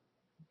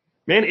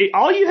 Man,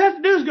 all you have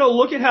to do is go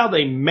look at how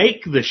they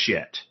make the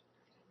shit.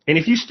 And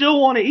if you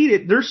still want to eat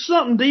it, there's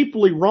something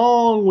deeply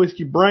wrong with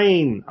your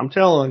brain. I'm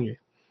telling you.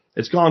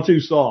 It's gone too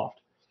soft.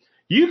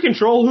 You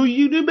control who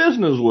you do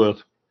business with.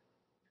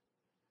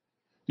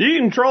 You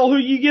control who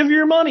you give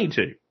your money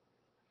to.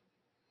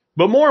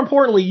 But more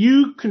importantly,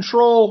 you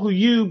control who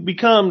you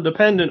become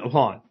dependent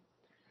upon.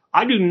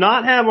 I do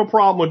not have a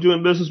problem with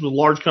doing business with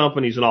large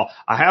companies and all.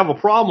 I have a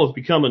problem with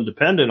becoming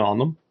dependent on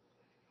them.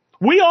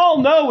 We all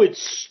know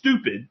it's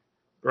stupid,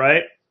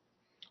 right?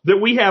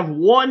 That we have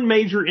one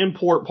major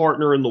import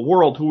partner in the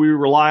world who we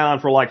rely on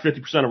for like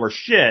 50% of our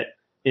shit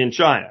in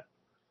China.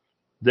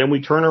 Then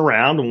we turn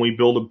around and we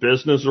build a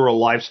business or a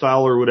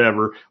lifestyle or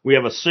whatever. We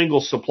have a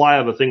single supply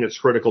of a thing that's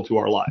critical to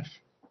our life.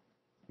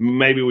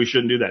 Maybe we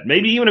shouldn't do that.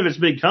 Maybe even if it's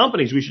big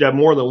companies, we should have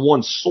more than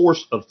one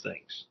source of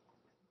things.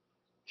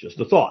 Just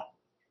a thought.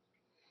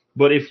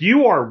 But if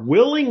you are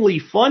willingly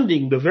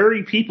funding the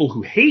very people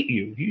who hate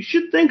you, you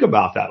should think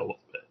about that a little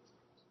bit.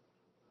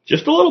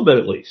 Just a little bit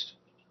at least.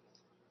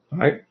 All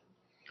right?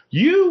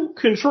 You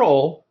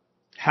control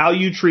how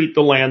you treat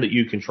the land that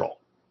you control.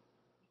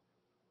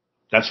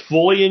 That's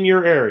fully in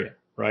your area,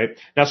 right?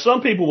 Now,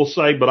 some people will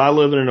say, but I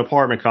live in an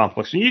apartment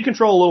complex, and you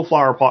control a little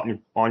flower pot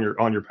on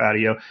your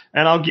patio,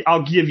 and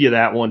I'll give you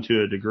that one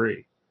to a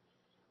degree.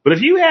 But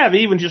if you have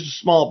even just a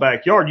small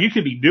backyard, you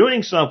could be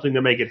doing something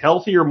to make it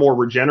healthier, more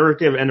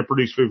regenerative, and to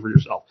produce food for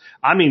yourself.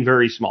 I mean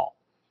very small.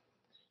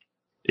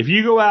 If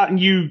you go out and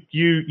you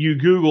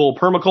Google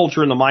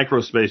permaculture in the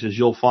microspaces,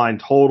 you'll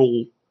find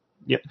total.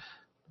 Yeah,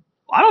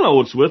 I don't know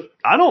what's with.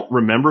 I don't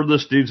remember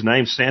this dude's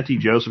name, Santi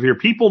Joseph here.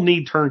 People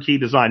need turnkey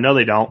design. No,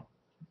 they don't.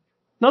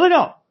 No, they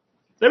don't.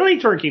 They don't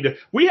need turnkey.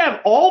 We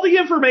have all the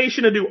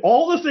information to do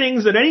all the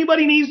things that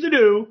anybody needs to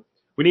do.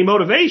 We need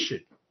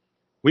motivation.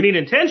 We need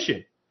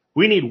intention.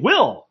 We need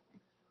will.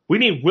 We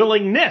need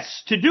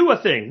willingness to do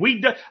a thing.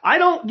 I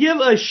don't give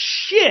a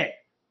shit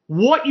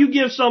what you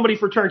give somebody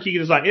for turnkey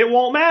design. It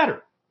won't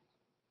matter.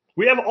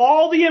 We have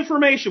all the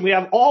information. We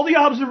have all the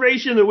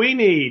observation that we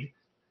need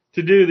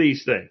to do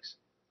these things.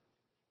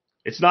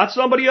 It's not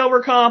somebody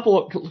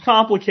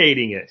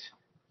overcomplicating it.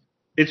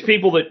 It's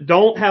people that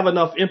don't have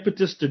enough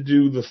impetus to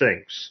do the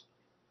things.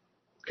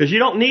 Because you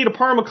don't need a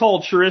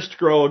permaculturist to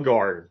grow a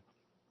garden.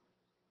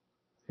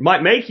 It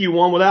might make you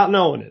one without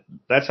knowing it.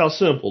 That's how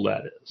simple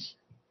that is.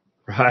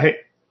 Right?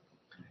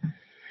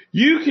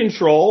 You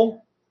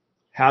control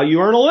how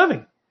you earn a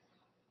living.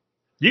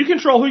 You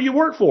control who you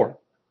work for.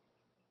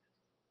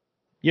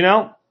 You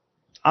know,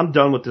 I'm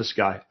done with this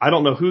guy. I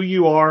don't know who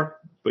you are,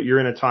 but you're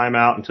in a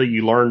timeout until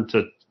you learn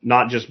to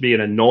not just be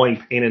an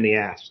annoying pain in the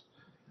ass.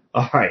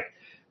 All right.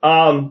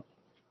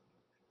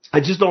 I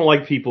just don't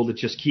like people that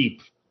just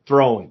keep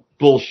throwing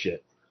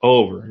bullshit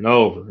over and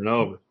over and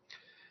over.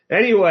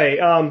 Anyway,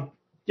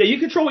 yeah, you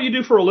control what you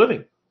do for a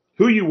living,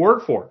 who you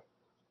work for,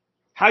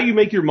 how you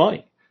make your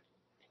money.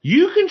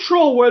 You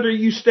control whether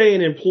you stay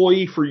an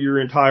employee for your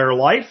entire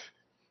life,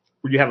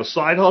 or you have a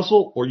side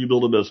hustle, or you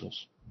build a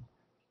business.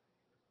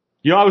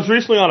 You know, I was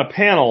recently on a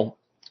panel,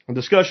 a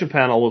discussion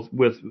panel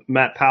with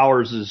Matt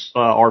Powers'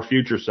 Our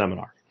Future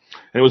seminar,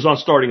 and it was on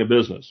starting a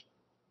business.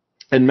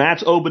 And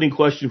Matt's opening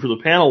question for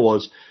the panel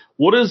was,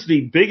 what is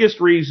the biggest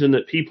reason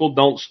that people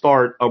don't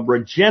start a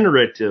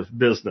regenerative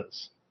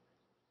business?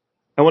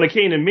 And when it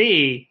came to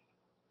me,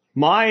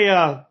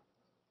 my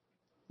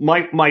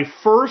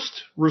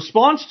first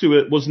response to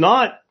it was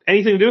not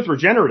anything to do with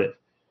regenerative.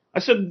 I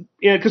said,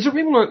 because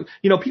people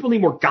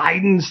need more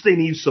guidance. They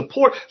need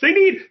support. They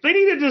need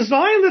a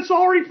design that's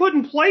already put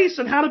in place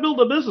and how to build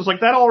a business.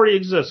 Like that already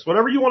exists.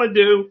 Whatever you want to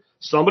do,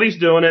 somebody's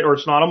doing it or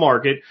it's not a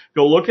market.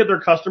 Go look at their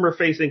customer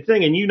facing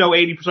thing and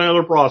 80% of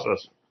their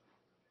process.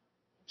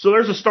 So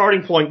there's a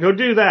starting point. Go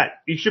do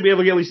that. You should be able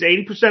to get at least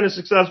 80% as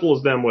successful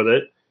as them with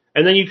it.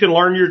 And then you can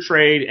learn your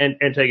trade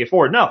and take it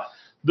forward. No,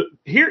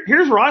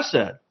 here's what I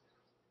said.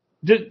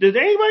 Did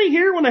anybody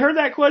here, when they heard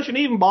that question,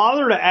 even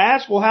bother to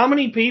ask, well, how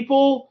many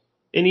people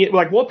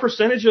what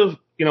percentage of,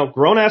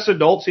 grown-ass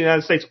adults in the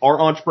United States are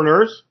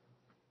entrepreneurs?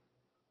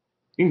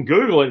 You can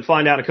Google it and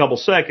find out in a couple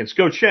seconds.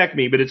 Go check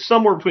me, but it's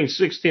somewhere between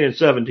 16 and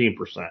 17%.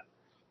 I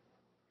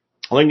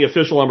think the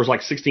official number is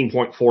like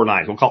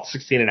 16.49. We'll call it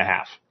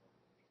 16.5.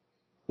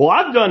 Well,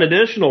 I've done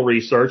additional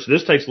research.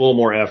 This takes a little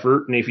more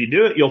effort. And if you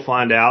do it, you'll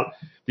find out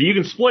that you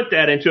can split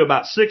that into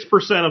about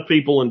 6% of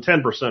people and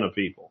 10% of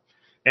people.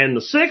 And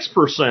the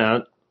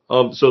 6%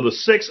 so the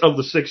 6 of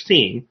the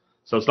 16,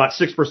 so it's not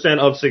 6%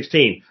 of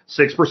 16,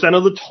 6%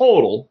 of the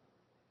total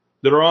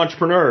that are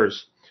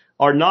entrepreneurs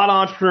are not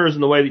entrepreneurs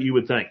in the way that you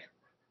would think.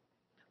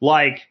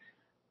 Like,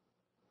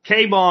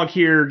 K-Bonk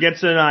here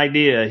gets an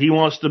idea. He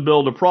wants to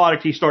build a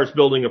product. He starts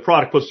building a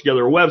product, puts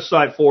together a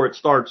website for it,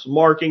 starts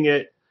marketing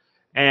it,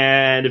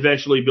 and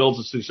eventually builds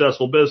a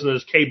successful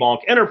business, K-Bonk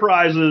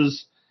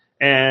Enterprises,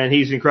 and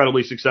he's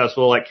incredibly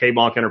successful at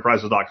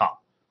kbonkenterprises.com.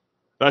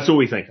 That's what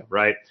we think of,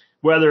 right?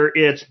 Whether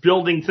it's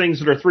building things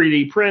that are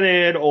 3D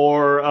printed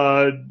or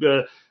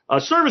a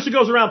service that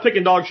goes around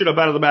picking dog shit up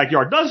out of the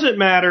backyard. Doesn't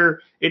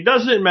matter. It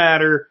doesn't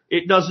matter.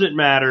 It doesn't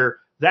matter.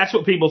 That's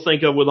what people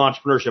think of with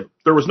entrepreneurship.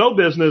 There was no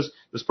business.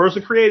 This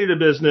person created a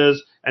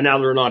business, and now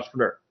they're an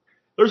entrepreneur.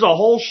 There's a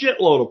whole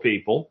shitload of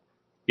people,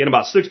 again,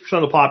 about 6%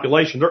 of the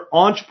population, they're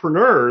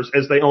entrepreneurs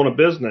as they own a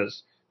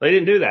business. They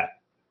didn't do that.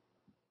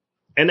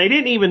 And they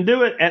didn't even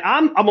do it. And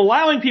I'm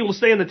allowing people to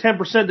stay in the 10%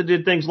 that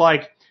did things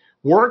like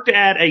worked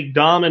at a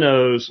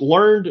Domino's,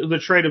 learned the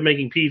trade of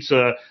making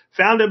pizza,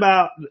 found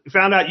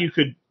out you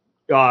could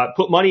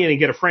put money in and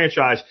get a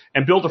franchise,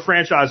 and built a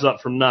franchise up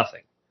from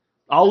nothing.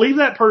 I'll leave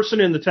that person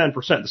in the 10%.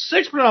 The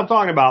 6% I'm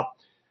talking about,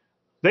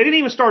 they didn't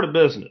even start a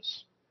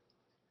business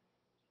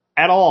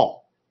at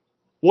all.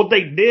 What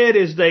they did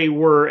is they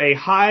were a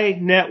high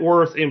net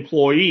worth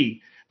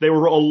employee. They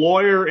were a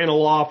lawyer in a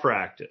law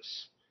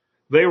practice.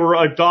 They were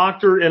a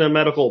doctor in a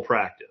medical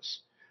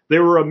practice. They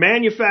were a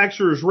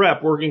manufacturer's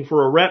rep working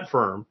for a rep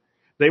firm.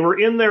 They were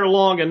in there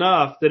long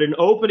enough that an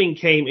opening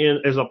came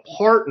in as a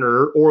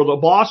partner, or the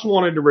boss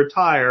wanted to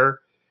retire,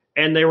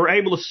 and they were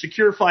able to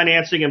secure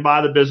financing and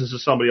buy the business that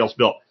somebody else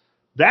built.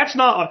 That's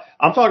not,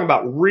 I'm talking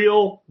about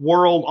real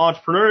world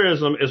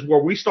entrepreneurialism is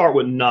where we start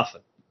with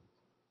nothing.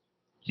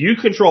 You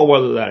control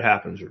whether that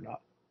happens or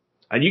not.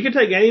 And you can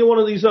take any one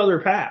of these other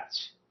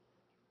paths.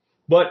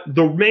 But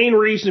the main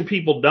reason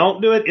people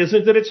don't do it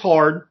isn't that it's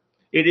hard.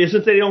 It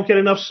isn't that they don't get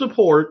enough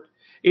support.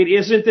 It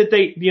isn't that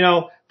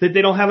that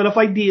they don't have enough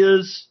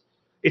ideas.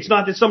 It's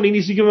not that somebody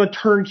needs to give them a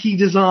turnkey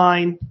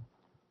design,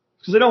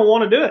 because they don't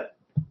want to do it.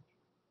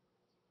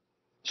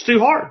 It's too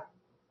hard.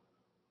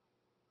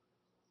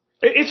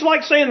 It's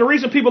like saying the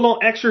reason people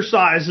don't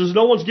exercise is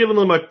no one's giving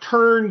them a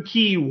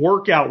turnkey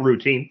workout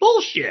routine.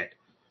 Bullshit.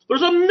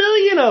 There's a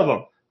million of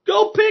them.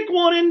 Go pick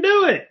one and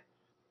do it.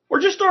 Or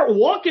just start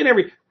walking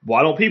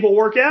Why don't people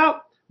work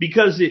out?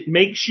 Because it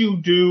makes you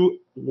do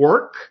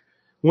work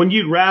when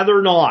you'd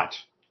rather not.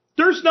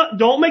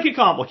 Don't make it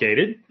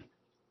complicated.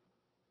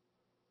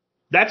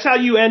 That's how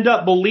you end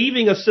up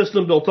believing a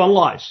system built on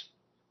lies.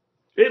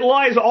 It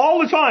lies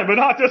all the time, but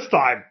not this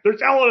time. They're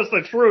telling us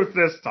the truth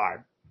this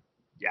time.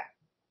 Yeah.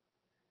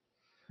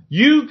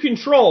 You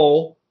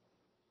control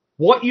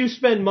what you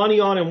spend money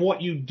on and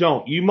what you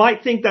don't. You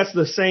might think that's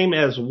the same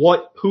as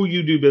who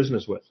you do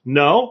business with.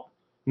 No.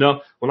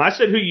 When I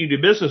said who you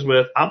do business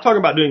with, I'm talking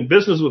about doing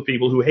business with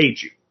people who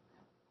hate you.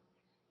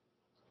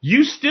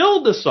 You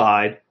still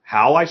decide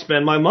how I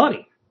spend my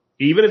money,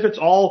 even if it's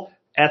all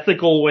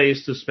ethical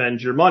ways to spend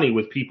your money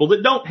with people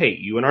that don't hate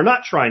you and are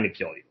not trying to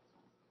kill you.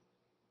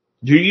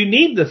 Do you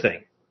need the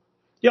thing?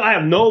 I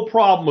have no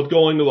problem with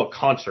going to a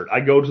concert. I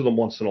go to them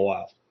once in a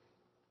while.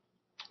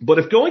 But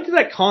if going to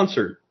that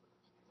concert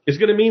is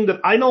going to mean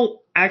that I don't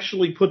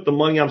actually put the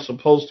money I'm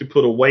supposed to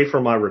put away for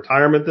my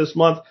retirement this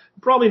month,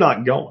 I'm probably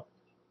not going.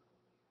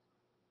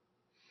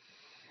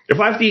 If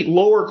I have to eat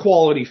lower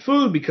quality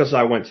food because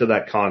I went to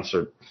that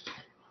concert,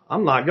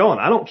 I'm not going.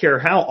 I don't care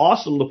how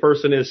awesome the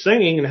person is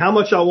singing and how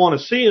much I want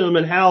to see them,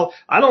 and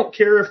I don't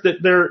care if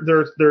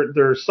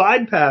their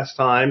side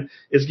pastime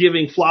is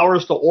giving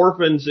flowers to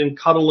orphans and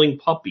cuddling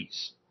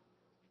puppies.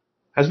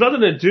 Has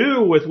nothing to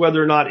do with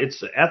whether or not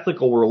it's an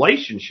ethical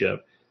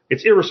relationship.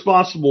 It's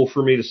irresponsible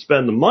for me to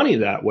spend the money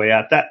that way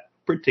at that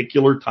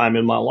particular time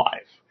in my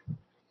life.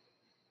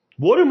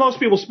 What do most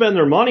people spend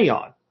their money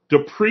on?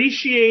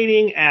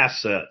 Depreciating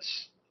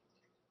assets.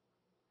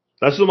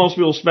 That's what most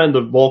people spend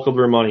the bulk of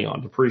their money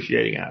on,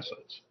 depreciating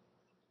assets.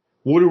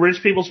 What do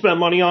rich people spend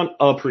money on?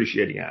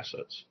 Appreciating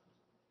assets.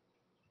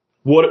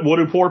 What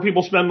do poor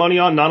people spend money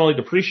on? Not only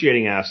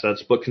depreciating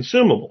assets, but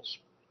consumables.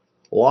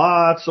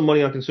 Lots of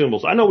money on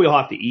consumables. I know we all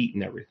have to eat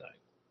and everything.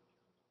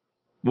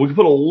 We can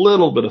put a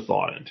little bit of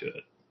thought into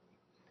it.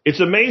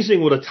 It's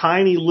amazing what a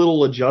tiny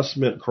little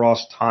adjustment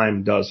across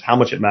time does, how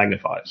much it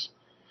magnifies.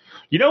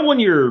 When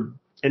your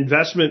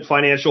investment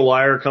financial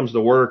liar comes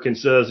to work and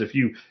says if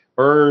you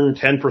earn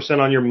 10%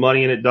 on your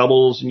money and it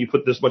doubles and you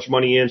put this much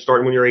money in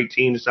starting when you're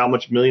 18, this is how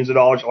much millions of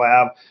dollars you'll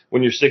have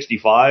when you're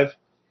 65.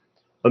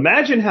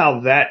 Imagine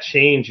how that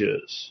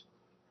changes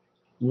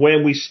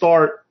when we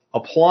start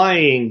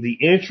applying the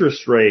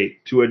interest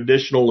rate to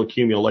additional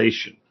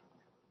accumulation.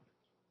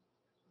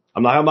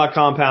 I'm not talking about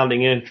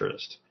compounding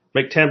interest.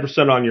 Make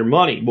 10% on your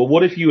money. But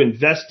what if you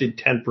invested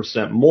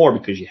 10% more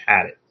because you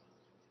had it?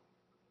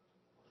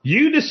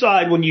 You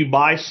decide when you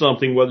buy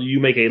something whether you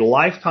make a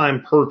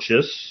lifetime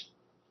purchase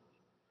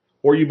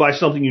or you buy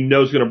something you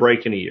know is going to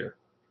break in a year.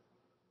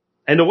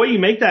 And the way you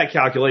make that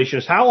calculation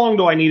is, how long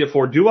do I need it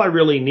for? Do I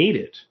really need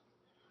it?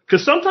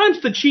 Because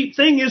sometimes the cheap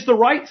thing is the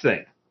right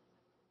thing.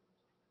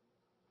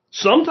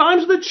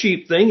 Sometimes the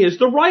cheap thing is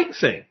the right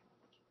thing.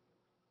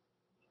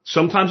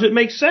 Sometimes it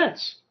makes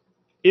sense.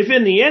 If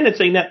in the end it's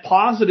a net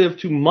positive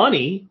to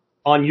money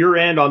on your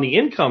end on the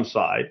income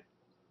side,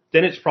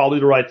 then it's probably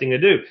the right thing to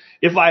do.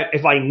 If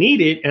I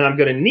need it, and I'm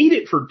going to need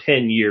it for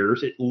 10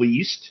 years at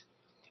least,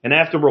 and I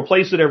have to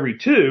replace it every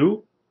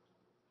 2,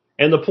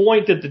 and the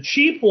point that the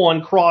cheap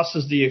one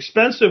crosses the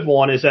expensive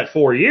one is at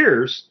 4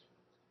 years,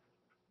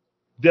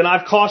 then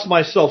I've cost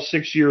myself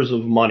 6 years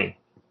of money.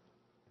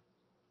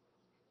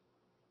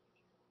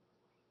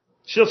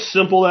 See how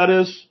simple that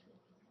is?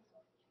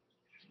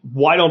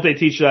 Why don't they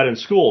teach that in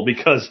school?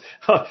 Because,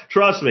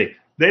 trust me,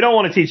 they don't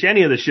want to teach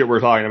any of the shit we're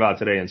talking about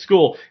today in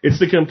school. It's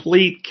the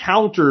complete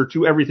counter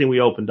to everything we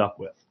opened up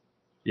with.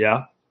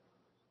 Yeah?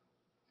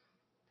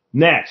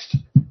 Next.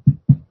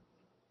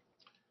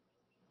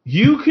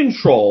 You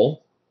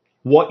control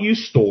what you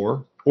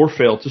store or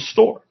fail to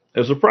store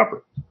as a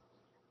prepper.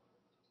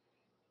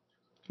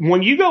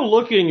 When you go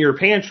look in your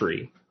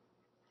pantry,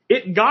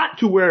 it got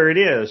to where it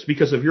is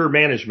because of your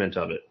management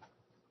of it.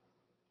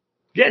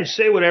 Again,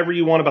 say whatever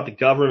you want about the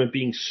government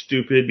being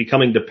stupid,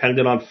 becoming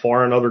dependent on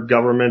foreign other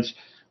governments,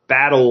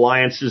 bad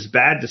alliances,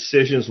 bad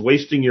decisions,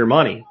 wasting your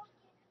money.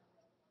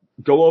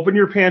 Go open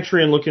your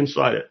pantry and look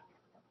inside it.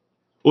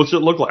 What's it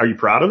look like? Are you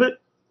proud of it?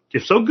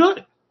 If so,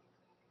 good.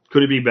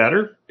 Could it be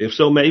better? If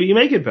so, maybe you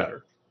make it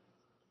better.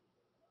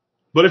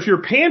 But if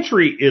your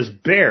pantry is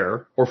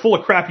bare or full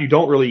of crap you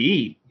don't really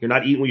eat, you're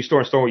not eating what you store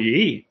and store what you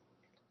eat,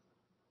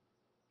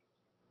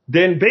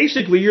 then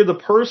basically you're the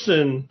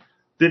person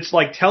that's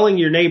like telling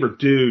your neighbor,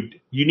 dude,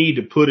 you need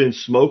to put in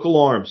smoke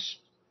alarms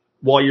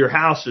while your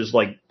house is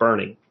like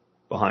burning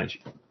behind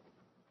you.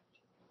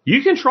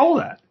 You control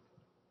that.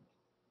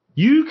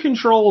 You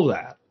control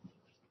that.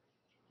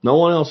 No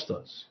one else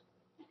does.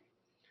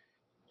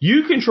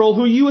 You control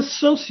who you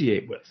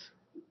associate with.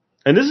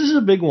 And this is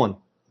a big one.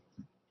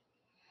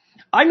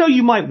 I know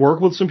you might work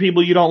with some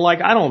people you don't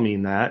like. I don't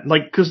mean that.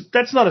 Like, cause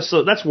that's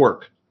that's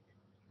work.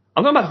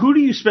 I'm talking about, who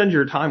do you spend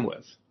your time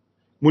with?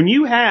 When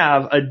you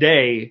have a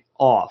day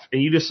off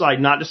and you decide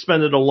not to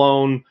spend it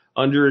alone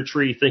under a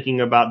tree thinking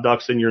about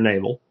ducks in your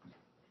navel,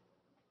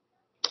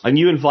 and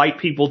you invite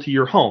people to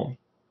your home,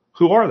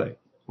 who are they?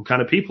 What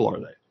kind of people are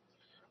they?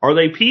 Are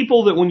they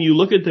people that when you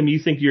look at them, you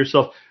think to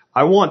yourself,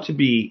 I want to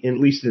be, at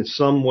least in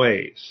some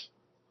ways,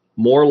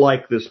 more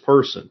like this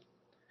person?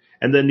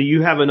 And then do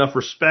you have enough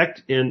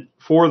respect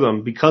for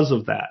them because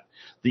of that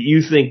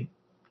you think,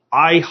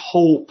 I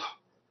hope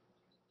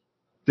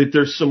that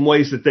there's some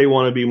ways that they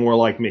want to be more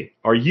like me?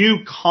 Are you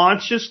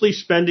consciously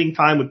spending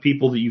time with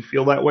people that you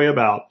feel that way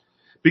about?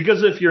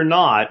 Because if you're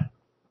not,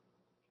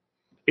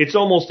 it's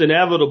almost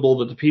inevitable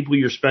that the people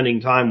you're spending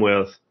time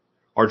with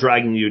are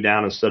dragging you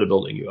down instead of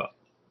building you up.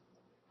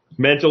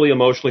 Mentally,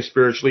 emotionally,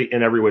 spiritually,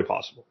 in every way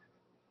possible.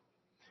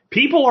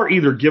 People are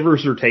either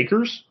givers or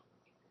takers.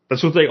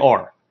 That's what they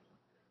are.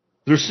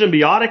 They're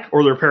symbiotic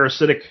or they're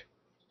parasitic.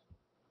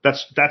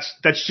 That's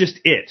just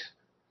it.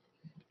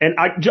 And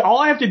all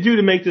I have to do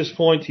to make this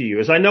point to you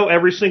is I know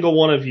every single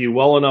one of you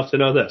well enough to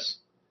know this,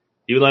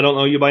 even though I don't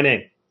know you by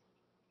name.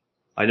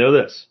 I know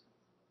this.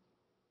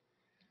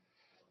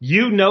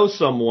 You know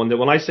someone that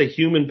when I say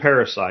human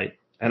parasite,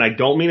 and I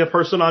don't mean a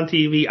person on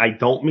TV, I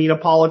don't mean a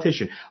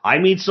politician, I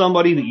mean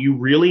somebody that you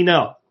really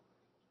know.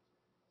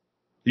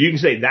 You can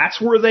say, that's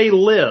where they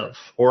live,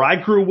 or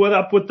I grew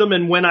up with them,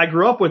 and when I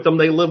grew up with them,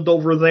 they lived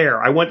over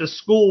there. I went to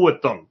school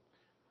with them.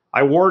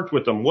 I worked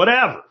with them,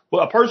 whatever.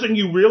 Well, a person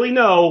you really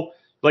know,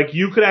 like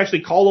you could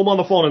actually call them on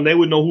the phone and they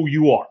would know who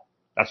you are.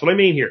 That's what I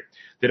mean here.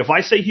 That if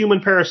I say human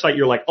parasite,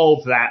 you're like,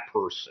 oh, that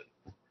person.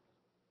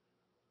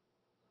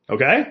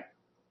 Okay?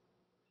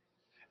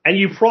 And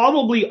you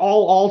probably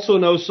all also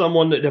know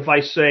someone that if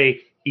I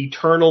say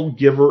eternal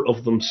giver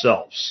of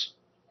themselves.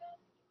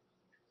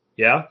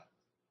 Yeah?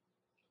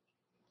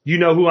 You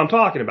know who I'm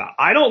talking about.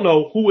 I don't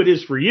know who it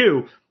is for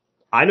you.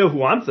 I know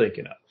who I'm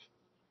thinking of.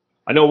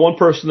 I know one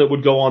person that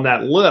would go on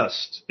that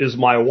list is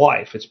my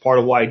wife. It's part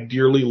of why I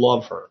dearly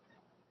love her.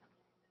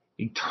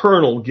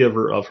 Eternal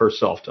giver of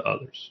herself to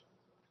others.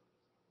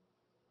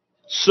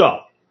 So,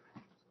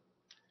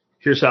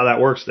 here's how that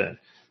works then.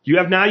 You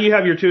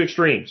have your two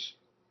extremes.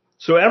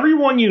 So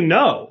everyone you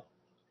know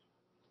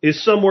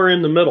is somewhere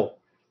in the middle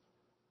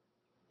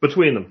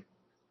between them.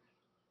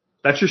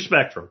 That's your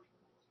spectrum.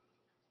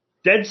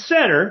 Dead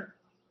center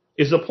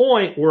is a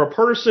point where a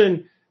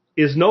person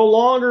is no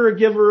longer a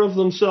giver of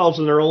themselves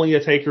and they're only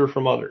a taker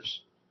from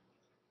others.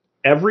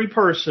 Every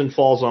person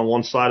falls on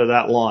one side of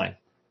that line.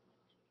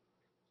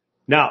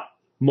 Now,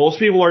 most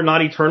people are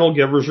not eternal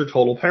givers or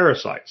total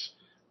parasites,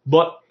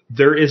 but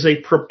there is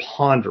a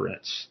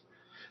preponderance.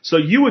 So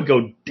you would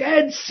go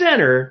dead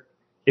center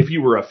if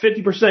you were a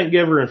 50%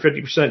 giver and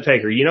 50%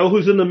 taker. You know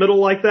who's in the middle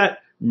like that?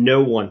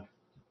 No one.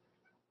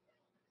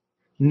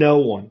 No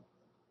one.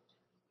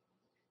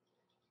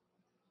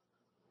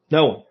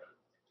 No one.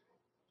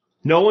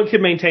 No one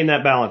can maintain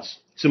that balance.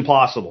 It's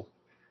impossible.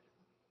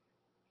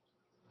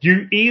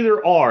 You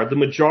either are, the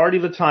majority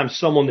of the time,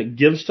 someone that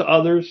gives to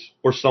others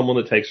or someone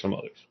that takes from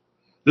others.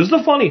 This is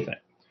the funny thing.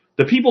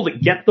 The people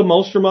that get the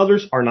most from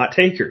others are not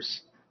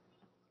takers.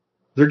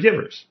 They're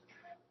givers.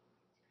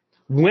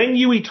 When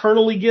you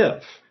eternally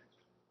give,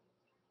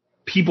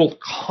 people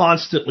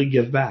constantly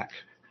give back.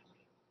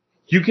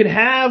 You can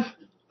have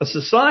a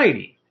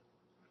society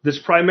that's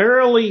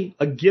primarily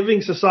a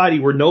giving society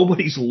where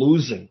nobody's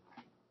losing,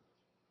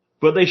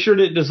 but they sure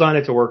didn't design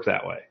it to work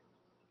that way.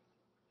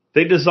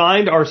 They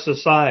designed our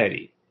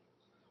society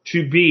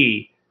to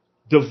be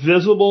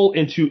divisible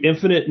into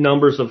infinite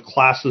numbers of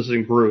classes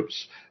and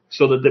groups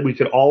so that we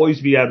could always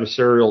be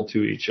adversarial to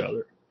each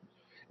other.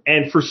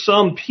 And for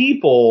some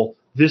people,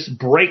 this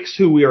breaks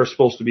who we are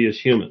supposed to be as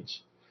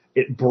humans.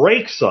 It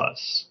breaks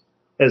us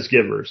as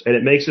givers, and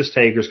it makes us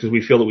takers because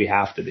we feel that we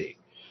have to be.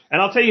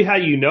 And I'll tell you how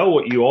you know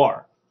what you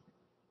are,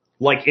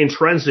 like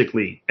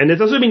intrinsically. And it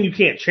doesn't mean you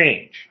can't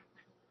change.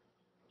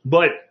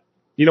 But,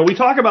 you know, we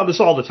talk about this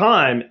all the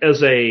time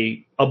as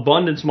a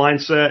abundance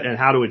mindset and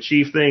how to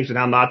achieve things and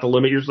how not to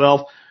limit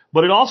yourself.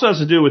 But it also has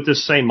to do with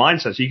this same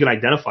mindset so you can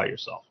identify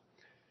yourself.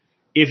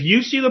 If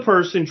you see the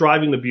person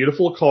driving the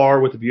beautiful car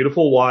with the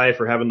beautiful wife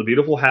or having the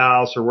beautiful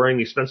house or wearing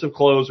the expensive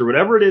clothes or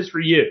whatever it is for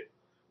you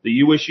that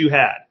you wish you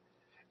had,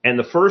 and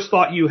the first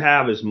thought you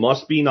have is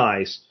must be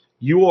nice,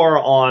 you are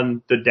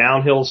on the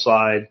downhill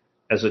side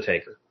as a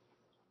taker.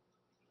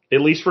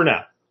 At least for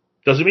now.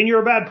 Doesn't mean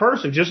you're a bad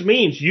person. Just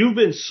means you've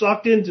been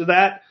sucked into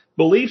that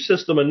belief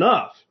system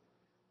enough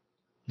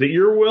that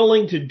you're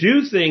willing to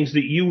do things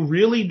that you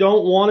really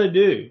don't want to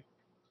do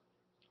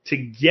to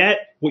get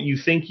what you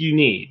think you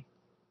need,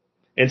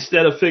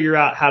 instead of figure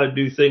out how to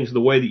do things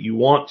the way that you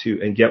want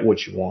to and get what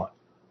you want.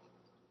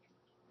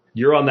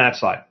 You're on that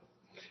side.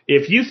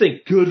 If you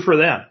think good for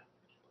them,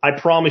 I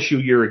promise you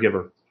you're a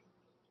giver.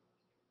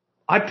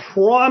 I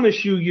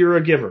promise you you're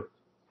a giver.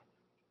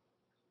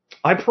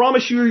 I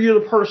promise you you're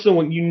the person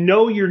when you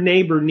know your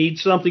neighbor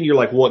needs something, you're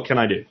like, what can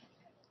I do?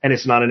 And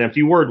it's not an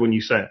empty word when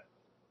you say it.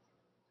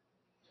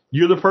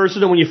 You're the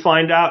person that when you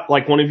find out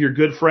like one of your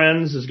good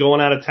friends is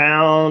going out of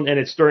town and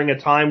it's during a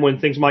time when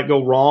things might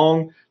go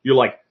wrong, you're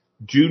like,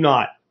 do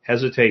not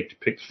hesitate to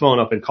pick the phone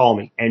up and call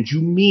me. And you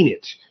mean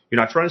it.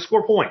 You're not trying to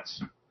score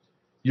points.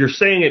 You're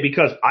saying it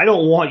because I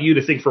don't want you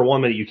to think for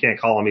 1 minute you can't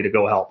call on me to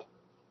go help.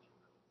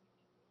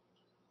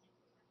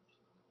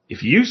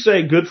 If you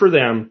say good for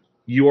them,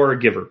 you are a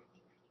giver.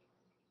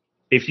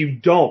 If you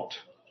don't,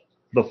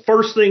 the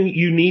first thing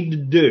you need to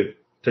do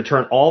to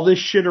turn all this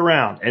shit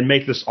around and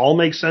make this all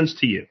make sense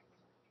to you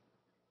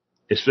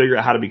is figure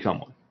out how to become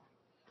one.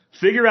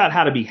 Figure out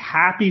how to be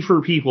happy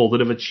for people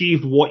that have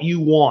achieved what you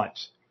want.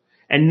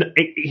 And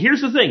here's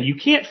the thing. You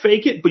can't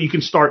fake it, but you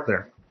can start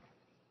there.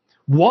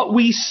 What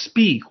we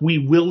speak, we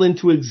will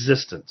into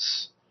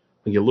existence.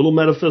 I get a little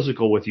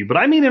metaphysical with you, but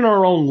I mean in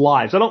our own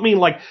lives. I don't mean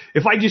like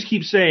if I just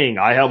keep saying,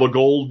 I have a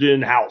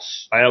golden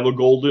house. I have a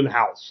golden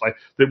house.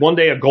 That one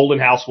day a golden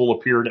house will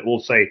appear and it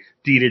will say,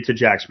 deeded to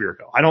Jack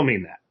Spirko. I don't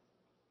mean that.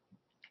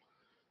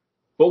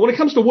 But when it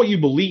comes to what you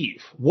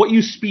believe, what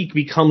you speak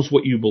becomes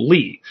what you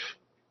believe.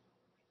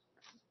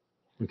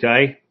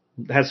 Okay?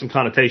 It has some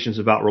connotations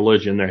about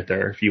religion right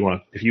there if you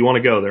want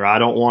to go there. I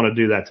don't want to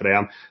do that today.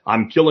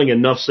 I'm killing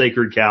enough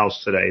sacred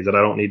cows today that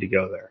I don't need to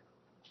go there.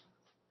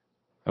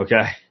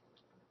 Okay?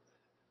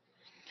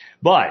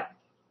 But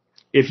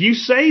if you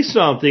say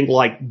something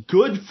like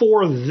good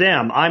for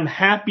them, I'm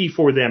happy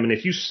for them, and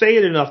if you say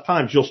it enough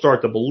times, you'll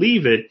start to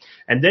believe it,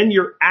 and then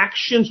your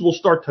actions will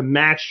start to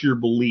match your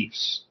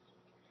beliefs.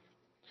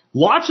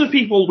 Lots of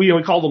people, we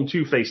call them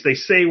two-faced. They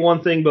say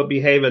one thing but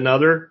behave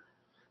another,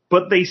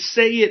 but they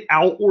say it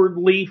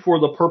outwardly for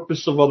the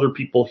purpose of other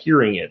people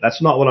hearing it.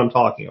 That's not what I'm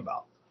talking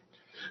about.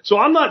 So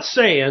I'm not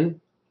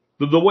saying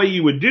that the way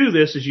you would do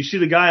this is you see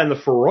the guy in the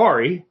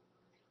Ferrari,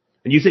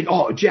 and you think,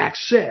 oh, Jack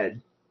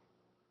said,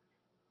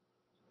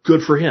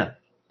 good for him.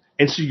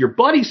 And so your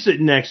buddy's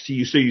sitting next to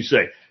you, so you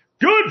say,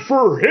 good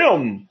for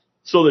him,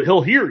 so that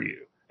he'll hear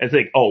you and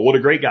think, oh, what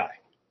a great guy.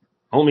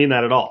 I don't mean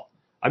that at all.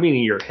 I mean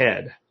in your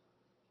head.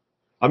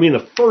 I mean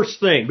the first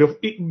thing,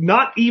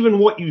 not even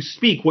what you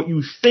speak, what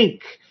you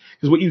think,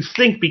 because what you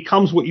think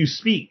becomes what you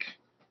speak.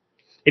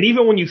 And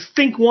even when you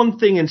think one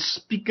thing and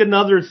speak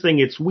another thing,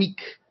 it's weak.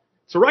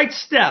 It's the right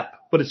step,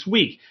 but it's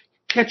weak.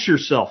 Catch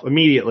yourself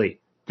immediately.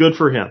 Good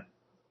for him.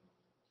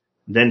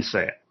 Then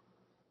say it.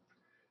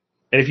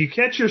 And if you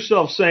catch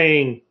yourself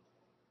saying,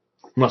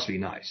 must be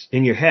nice,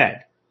 in your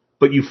head,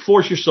 but you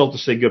force yourself to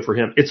say good for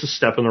him, it's a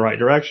step in the right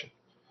direction.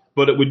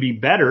 But it would be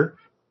better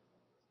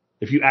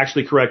if you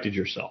actually corrected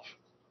yourself.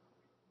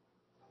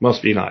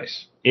 Must be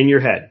nice. In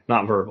your head,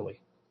 not verbally.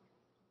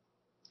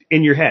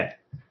 In your head.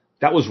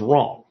 That was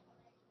wrong.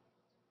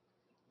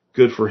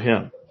 Good for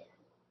him.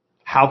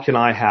 How can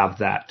I have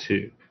that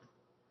too?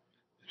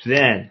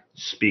 Then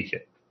speak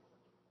it.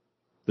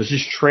 This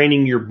is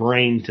training your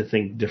brain to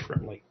think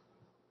differently.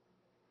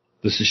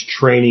 This is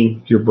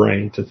training your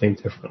brain to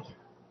think differently.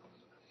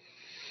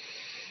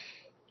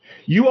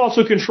 You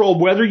also control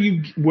where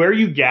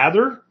you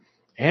gather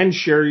and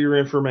share your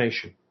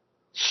information.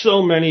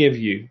 So many of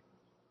you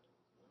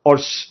are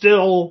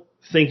still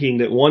thinking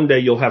that one day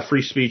you'll have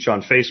free speech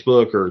on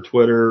Facebook or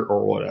Twitter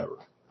or whatever.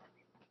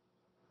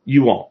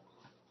 You won't.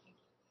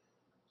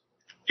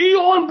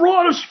 Elon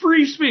brought us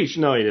free speech.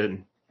 No, he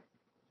didn't.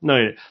 No,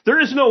 he didn't. There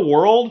is no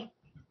world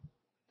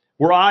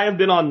where I have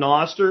been on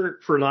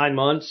Nostr for 9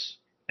 months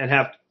and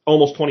have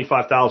almost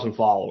 25,000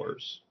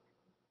 followers.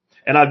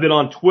 And I've been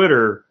on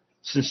Twitter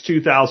since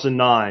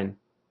 2009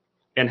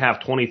 and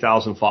have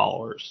 20,000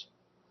 followers.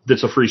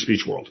 That's a free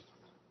speech world.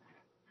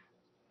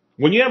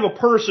 When you have a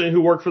person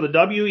who worked for the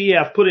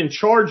WEF put in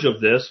charge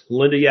of this,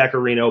 Linda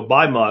Yaccarino,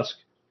 by Musk,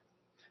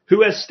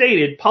 who has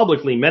stated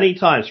publicly many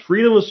times,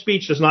 freedom of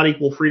speech does not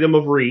equal freedom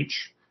of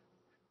reach.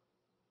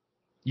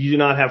 You do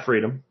not have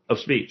freedom of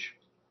speech.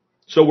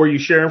 So where you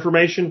share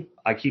information,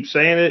 I keep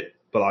saying it,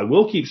 but I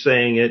will keep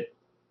saying it.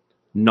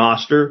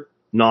 Nostr,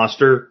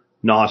 Nostr,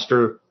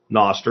 Nostr,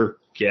 Nostr,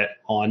 get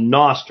on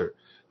Nostr.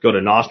 Go to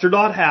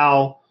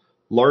nostr.how,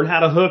 learn how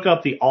to hook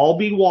up the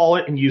Albi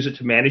wallet and use it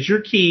to manage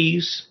your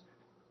keys,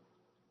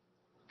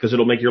 because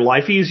it'll make your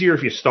life easier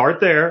if you start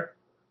there.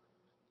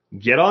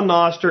 Get on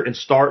Nostr and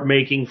start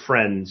making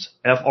friends.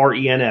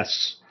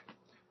 Friends.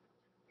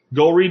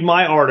 Go read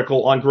my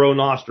article on Grow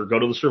Nostr. Go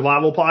to the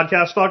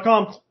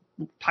survivalpodcast.com,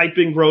 type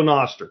in Grow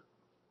Nostr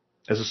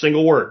as a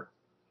single word.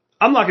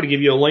 I'm not going to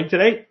give you a link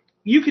today.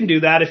 You can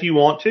do that if you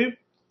want to.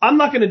 I'm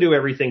not going to do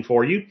everything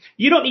for you.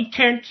 You don't need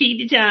turnkey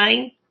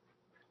design.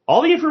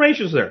 All the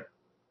information's there.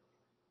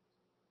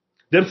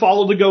 Then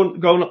follow the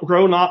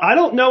Grow Nostr. I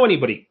don't know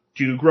anybody.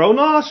 Do Grow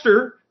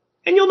Nostr,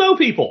 and you'll know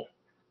people.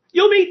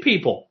 You'll meet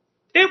people.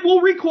 It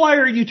will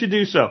require you to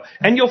do so.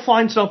 And you'll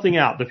find something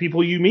out. The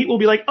people you meet will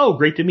be like, oh,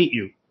 great to meet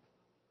you.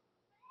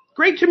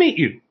 Great to meet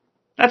you.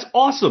 That's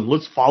awesome.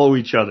 Let's follow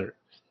each other.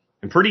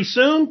 And pretty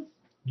soon,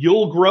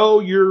 you'll grow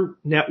your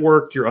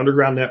network, your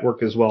underground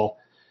network as well.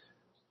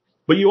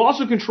 But you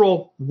also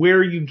control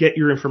where you get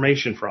your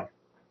information from.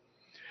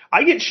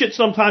 I get shit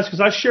sometimes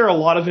because I share a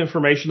lot of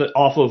information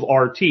off of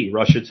RT,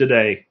 Russia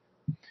Today.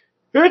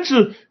 It's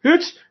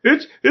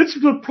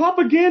the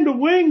propaganda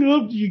wing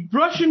of the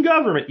Russian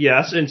government.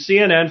 Yes, and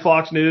CNN,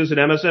 Fox News, and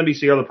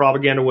MSNBC are the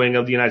propaganda wing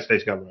of the United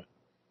States government.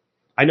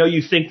 I know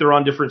you think they're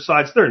on different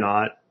sides. They're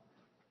not.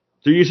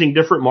 They're using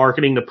different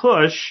marketing to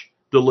push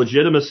the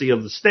legitimacy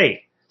of the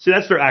state. See,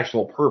 that's their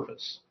actual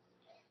purpose.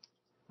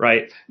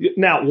 Right?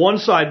 Now, one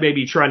side may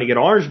be trying to get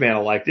Orange Man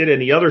elected,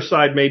 and the other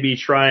side may be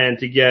trying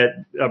to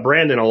get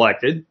Brandon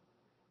elected.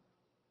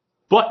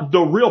 But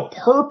the real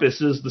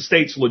purpose is the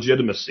state's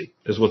legitimacy,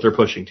 is what they're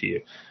pushing to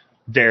you.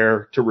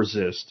 Dare to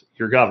resist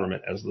your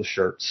government, as the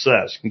shirt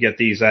says. You can get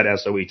these at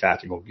SOE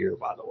Tactical Gear,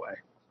 by the way.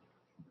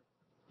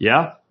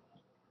 Yeah?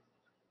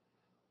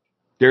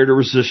 Dare to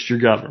resist your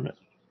government.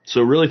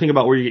 So really think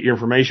about where you get your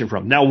information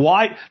from. Now,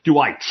 why do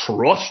I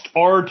trust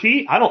RT?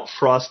 I don't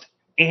trust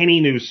any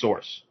news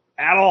source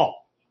at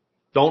all.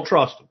 Don't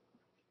trust them.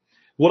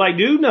 What I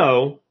do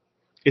know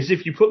is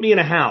if you put me in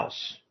a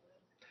house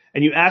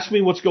and you ask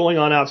me what's going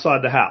on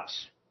outside the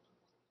house,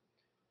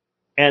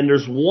 and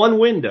there's one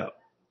window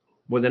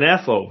with an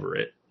F over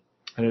it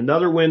and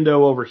another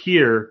window over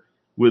here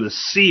with a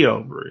C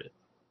over it,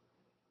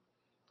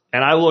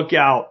 and I look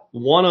out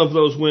one of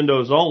those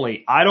windows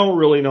only, I don't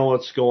really know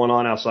what's going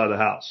on outside the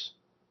house.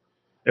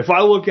 If I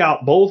look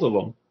out both of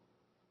them,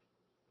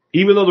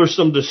 even though there's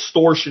some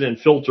distortion and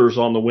filters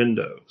on the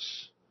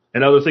windows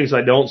and other things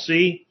I don't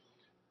see,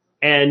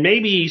 and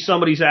maybe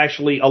somebody's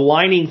actually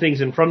aligning things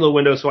in front of the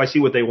window so I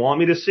see what they want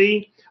me to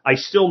see, I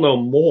still know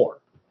more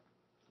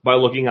by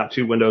looking out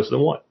two windows than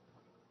one.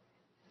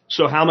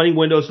 So how many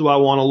windows do I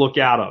want to look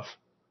out of?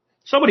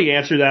 Somebody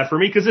answer that for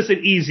me, because it's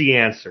an easy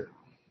answer.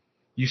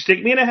 You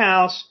stick me in a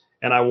house,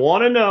 and I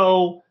want to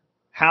know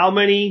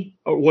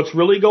what's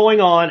really going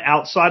on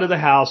outside of the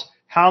house.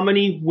 How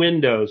many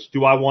windows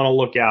do I want to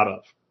look out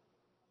of?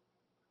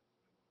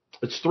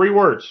 It's 3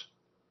 words.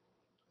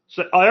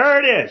 So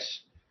there it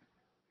is.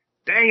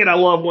 Dang it, I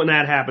love when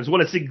that happens,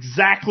 when it's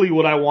exactly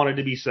what I wanted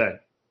to be said.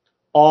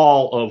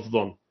 All of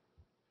them.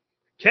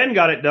 Ken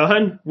got it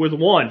done with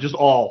 1, just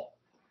all.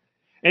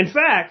 In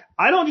fact,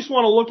 I don't just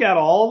want to look at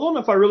all of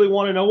them if I really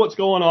want to know what's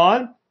going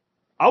on.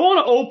 I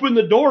want to open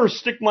the door,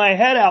 stick my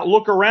head out,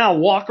 look around,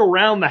 walk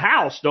around the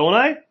house, don't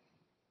I?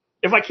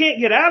 If I can't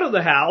get out of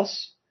the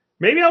house,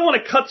 maybe I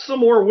want to cut some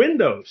more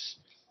windows.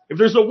 If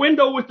there's a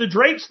window with the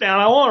drapes down,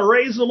 I want to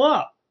raise them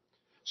up.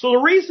 So the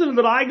reason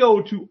that I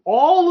go to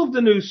all of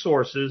the news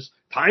sources,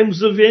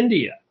 Times of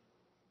India,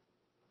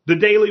 the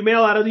Daily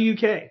Mail out of the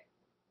UK,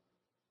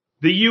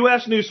 the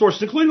U.S. news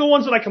sources, including the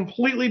ones that I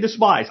completely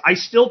despise, I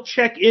still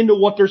check into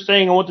what they're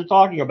saying and what they're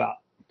talking about.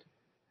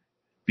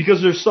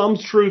 Because there's some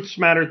truths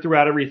mattered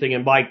throughout everything,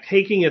 and by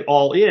taking it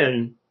all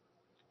in,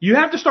 you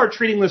have to start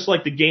treating this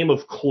like the game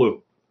of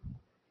Clue.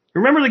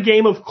 Remember the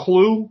game of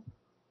Clue?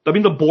 I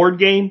mean the board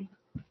game?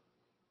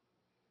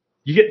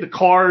 You get the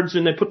cards,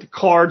 and they put the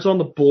cards on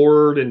the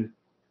board, and,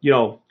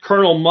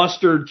 Colonel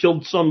Mustard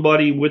killed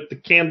somebody with the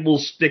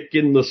candlestick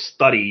in the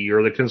study,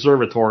 or the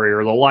conservatory,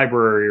 or the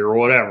library, or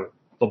whatever,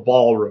 the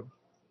ballroom.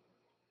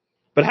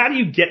 But how do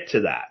you get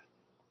to that?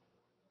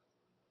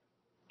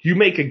 you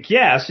make a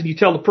guess and you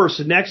tell the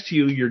person next to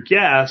you your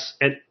guess,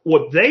 and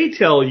what they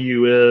tell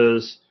you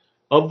is,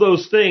 of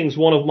those things,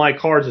 one of my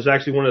cards is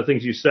actually one of the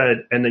things you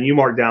said, and then you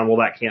mark down, well,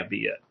 that can't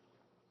be it.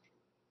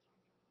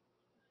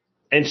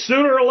 And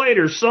sooner or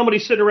later, somebody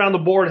sitting around the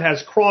board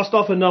has crossed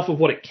off enough of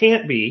what it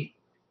can't be,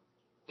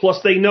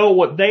 plus they know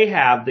what they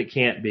have that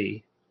can't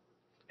be,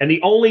 and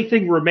the only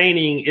thing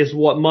remaining is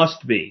what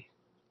must be,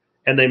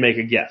 and they make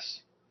a guess.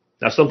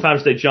 Now,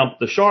 sometimes they jump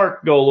the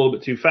shark, go a little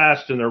bit too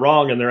fast, and they're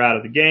wrong, and they're out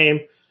of the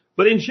game.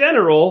 But in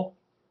general,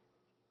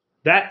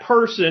 that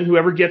person,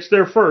 whoever gets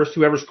there first,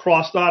 whoever's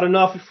crossed out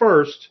enough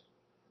first,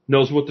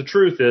 knows what the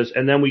truth is,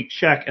 and then we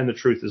check, and the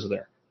truth is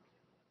there.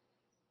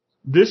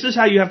 This is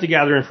how you have to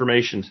gather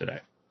information today.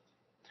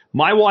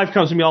 My wife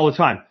comes to me all the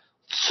time.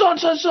 So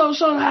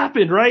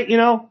happened, right? You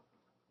know,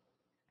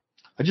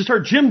 I just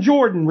heard Jim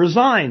Jordan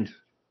resigned.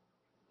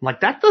 I'm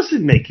like, that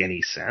doesn't make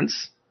any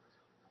sense.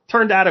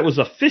 Turned out it was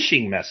a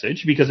phishing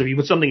message, because if you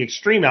put something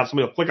extreme out,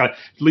 somebody will click on it.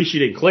 At least you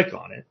didn't click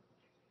on it.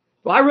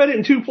 Well, I read it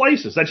in 2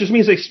 places. That just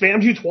means they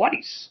spammed you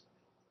twice.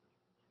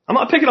 I'm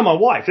not picking on my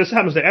wife. This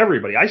happens to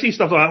everybody. I see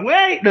stuff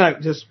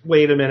like, just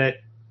wait a minute.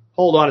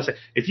 Hold on a second.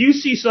 If you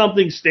see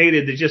something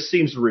stated that just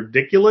seems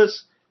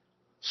ridiculous,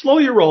 slow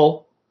your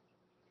roll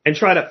and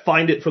try to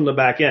find it from the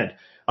back end.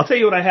 I'll tell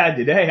you what I had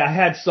today. I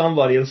had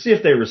somebody, let's see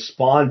if they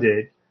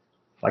responded.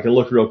 If I can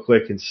look real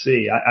quick and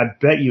see. I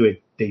bet you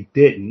they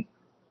didn't.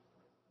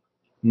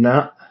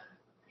 No,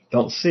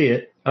 don't see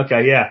it.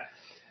 Okay, yeah.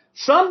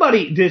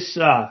 Somebody, this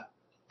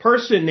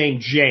person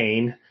named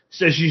Jane,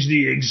 says she's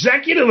the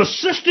executive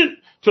assistant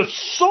to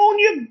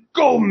Sonia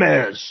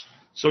Gomez.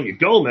 Sonia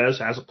Gomez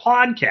has a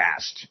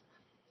podcast.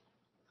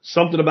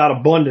 Something about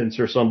abundance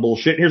or some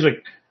bullshit. Here's a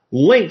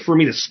link for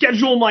me to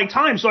schedule my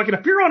time so I can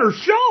appear on her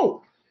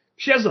show.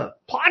 She has a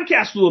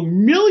podcast with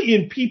 1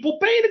 million people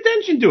paying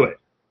attention to it.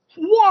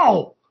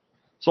 Whoa!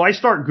 So I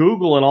start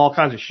Googling all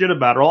kinds of shit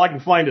about her. All I can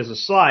find is a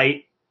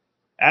site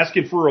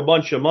asking for a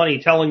bunch of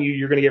money, telling you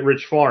you're going to get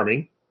rich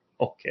farming.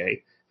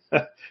 Okay.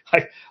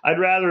 I'd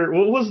rather,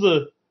 what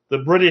was the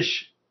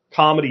British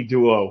comedy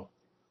duo?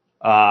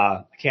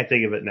 I can't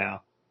think of it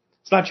now.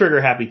 It's not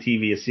Trigger Happy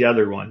TV. It's the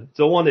other one. It's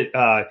the one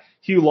that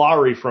Hugh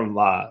Laurie from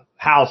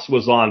House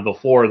was on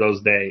before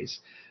those days.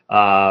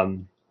 Where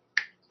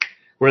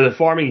the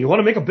farming, you want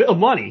to make a bit of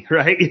money,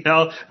 right? You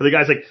know, the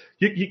guy's like,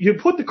 you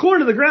put the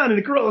corn in the ground and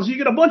it grows, you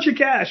get a bunch of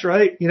cash,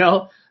 right? You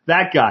know,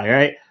 that guy,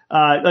 right?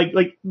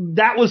 Like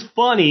that was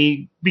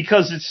funny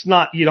because it's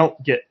not, you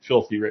don't get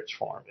filthy rich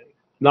farming.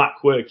 Not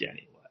quick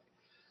anyway.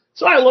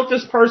 So I looked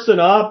this person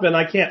up and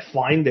I can't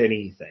find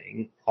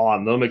anything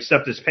on them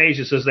except this page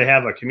that says they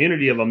have a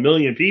community of 1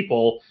 million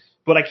people,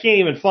 but I can't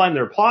even find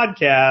their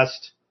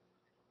podcast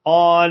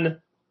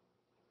on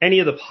any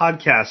of the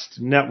podcast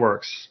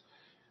networks.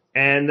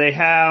 And they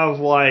have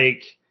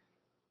like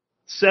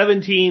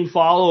 17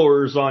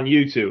 followers on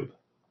YouTube.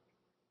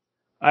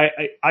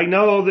 I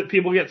know that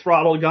people get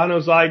throttled, God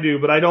knows I do,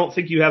 but I don't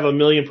think you have a 1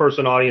 million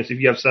person audience if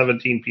you have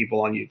 17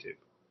 people on YouTube.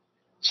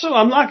 So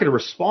I'm not going to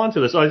respond to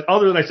this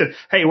other than I said,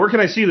 hey, where can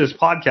I see this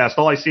podcast?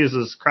 All I see is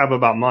this crap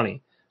about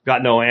money.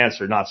 Got no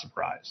answer, not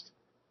surprised.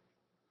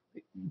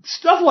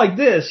 Stuff like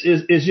this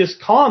is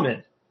just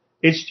common.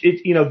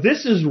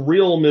 This is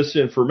real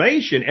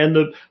misinformation, and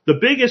the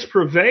biggest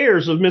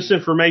purveyors of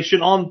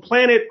misinformation on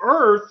planet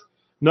Earth,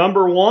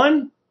 number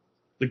 1,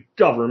 the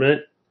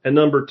government, and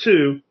number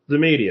 2, the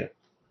media.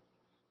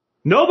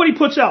 Nobody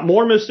puts out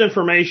more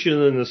misinformation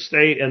than the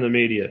state and the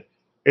media.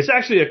 It's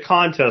actually a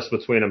contest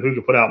between them who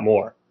can put out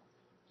more.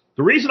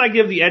 The reason I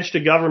give the edge to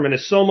government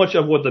is so much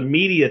of what the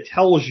media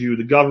tells you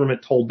the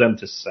government told them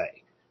to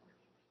say.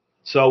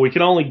 So we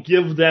can only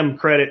give them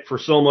credit for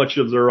so much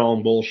of their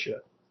own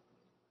bullshit.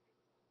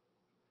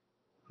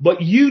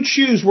 But you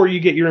choose where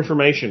you get your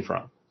information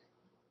from.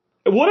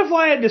 What if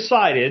I had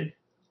decided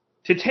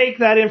to take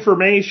that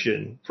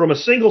information from a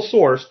single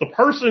source, the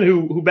person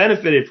who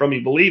benefited from me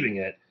believing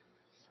it,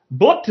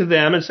 booked to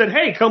them and said,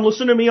 hey, come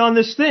listen to me on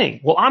this thing.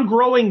 Well, I'm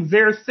growing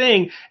their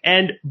thing,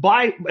 and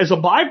as a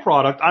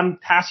byproduct, I'm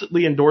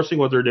tacitly endorsing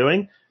what they're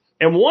doing.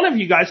 And one of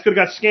you guys could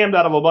have got scammed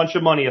out of a bunch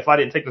of money if I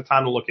didn't take the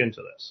time to look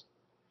into this.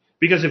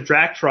 Because if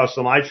Drac trusts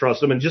them, I trust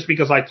them, and just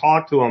because I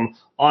talk to them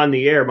on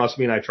the air must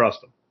mean I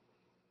trust them.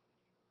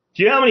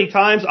 Do you know how many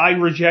times I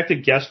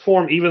rejected guest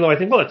form, even though I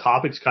think, well, the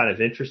topic's kind of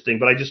interesting,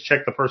 but I just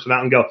check the person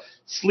out and go,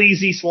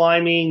 sleazy,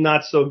 slimy,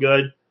 not so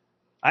good.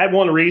 I had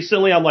one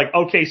recently. I'm like,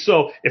 okay,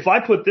 so if I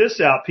put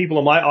this out, people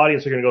in my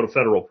audience are going to go to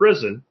federal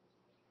prison.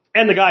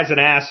 And the guy's an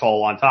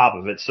asshole on top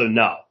of it, so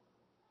no.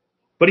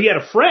 But he had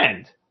a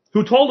friend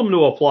who told him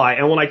to apply,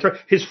 and when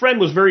his friend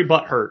was very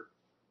butthurt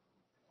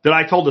that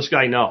I told this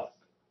guy no.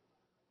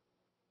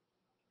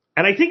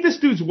 And I think this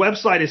dude's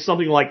website is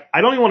something like,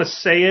 I don't even want to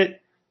say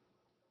it,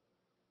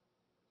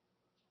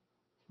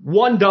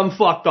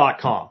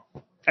 onedumbfuck.com.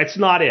 That's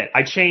not it.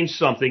 I changed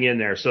something in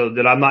there so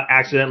that I'm not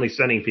accidentally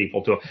sending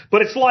people to him.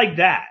 But it's like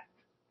that.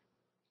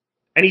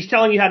 And he's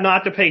telling you how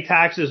not to pay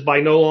taxes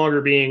by no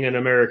longer being an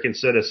American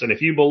citizen.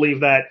 If you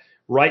believe that,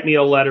 write me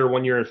a letter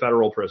when you're in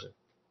federal prison.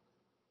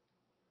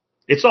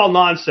 It's all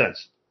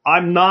nonsense.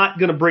 I'm not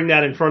going to bring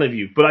that in front of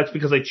you, but that's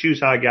because I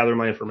choose how I gather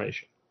my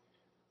information.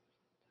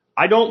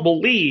 I don't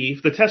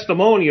believe the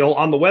testimonial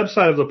on the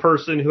website of the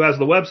person who has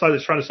the website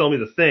that's trying to sell me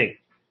the thing.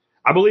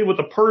 I believe what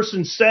the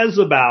person says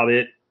about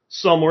it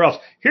somewhere else.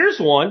 Here's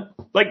one.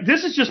 Like,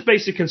 this is just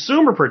basic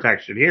consumer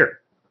protection here.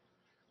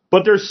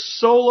 But there's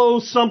Solo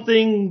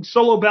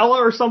Bella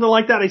or something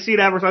like that. I see it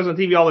advertised on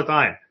TV all the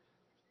time.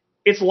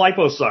 It's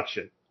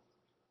liposuction.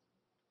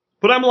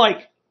 But I'm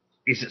like,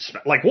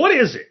 what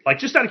is it? Like,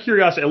 just out of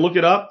curiosity, I look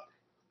it up.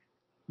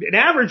 An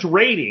average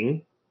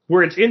rating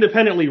where it's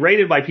independently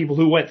rated by people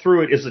who went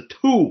through it is a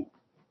 2,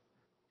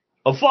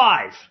 a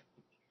 5.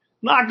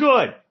 Not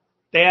good.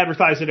 They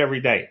advertise it every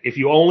day. If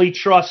you only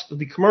trust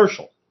the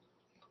commercial.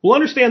 Well,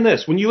 understand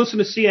this. When you listen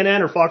to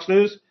CNN or Fox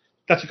News,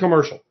 that's a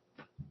commercial.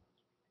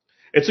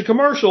 It's a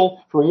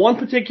commercial for one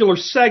particular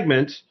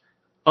segment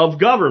of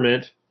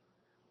government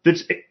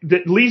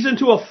that leads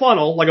into a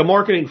funnel, like a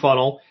marketing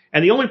funnel,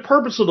 and the only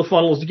purpose of the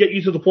funnel is to get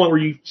you to the point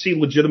where you see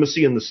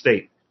legitimacy in the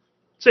state.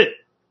 That's it.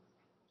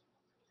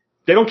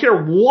 They don't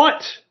care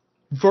what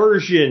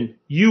version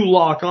you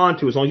lock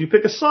onto, as long as you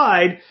pick a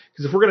side,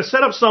 because if we're going to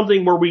set up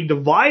something where we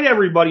divide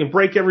everybody and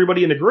break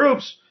everybody into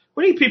groups,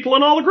 we need people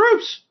in all the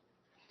groups.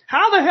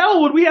 How the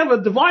hell would we have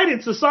a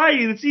divided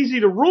society that's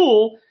easy to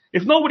rule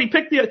if nobody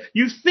picked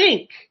you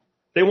think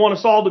they want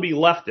us all to be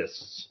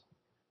leftists.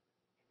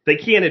 They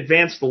can't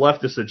advance the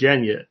leftist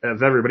agenda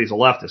if everybody's a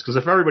leftist, because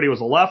if everybody was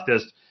a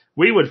leftist,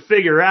 we would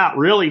figure out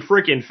really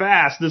freaking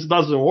fast this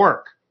doesn't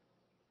work.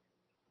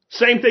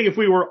 Same thing if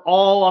we were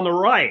all on the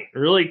right,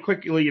 really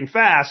quickly and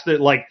fast,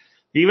 that like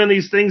even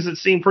these things that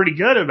seem pretty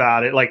good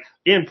about it, like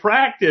in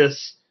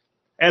practice,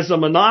 as a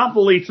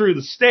monopoly through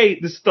the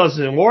state, this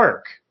doesn't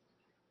work.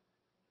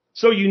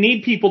 So you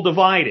need people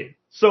divided.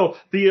 So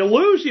the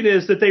illusion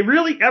is that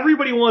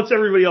everybody wants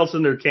everybody else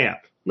in their camp.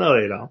 No,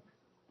 they don't.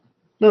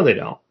 No, they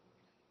don't.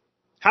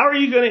 How are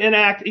you going to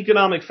enact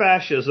economic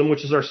fascism,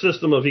 which is our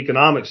system of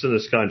economics in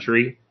this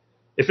country,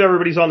 if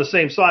everybody's on the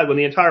same side, when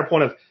the entire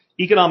point of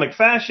economic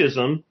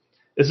fascism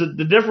is that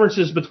the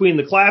differences between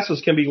the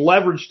classes can be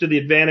leveraged to the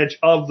advantage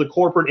of the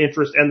corporate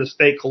interest and the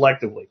state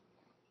collectively,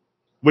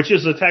 which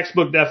is the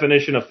textbook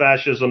definition of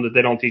fascism that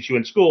they don't teach you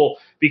in school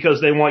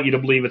because they want you to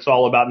believe it's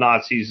all about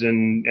Nazis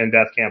and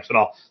death camps and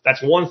all.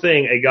 That's one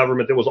thing a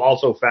government that was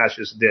also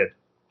fascist did.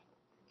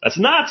 That's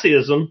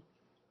Nazism.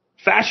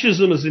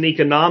 Fascism is an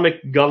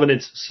economic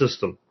governance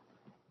system.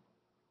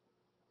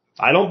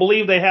 I don't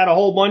believe they had a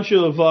whole bunch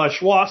of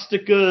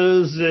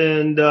swastikas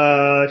and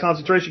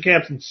concentration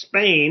camps in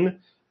Spain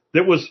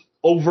that was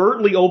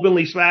overtly,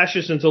 openly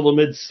fascist until the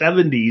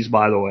mid-70s,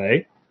 by the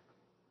way.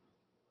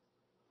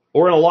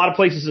 Or in a lot of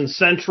places in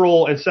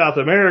Central and South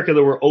America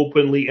that were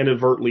openly and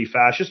overtly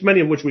fascist,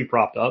 many of which we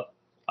propped up.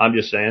 I'm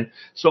just saying.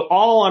 So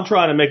all I'm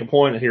trying to make a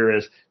point here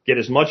is get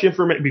as much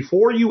information,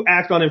 before you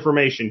act on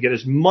information, get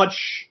as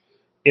much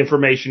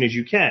information as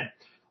you can.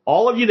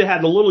 All of you that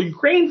had the little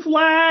Ukraine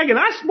flag and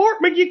I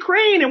support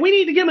Ukraine and we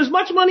need to give them as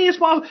much money as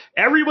possible.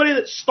 Everybody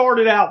that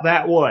started out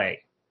that way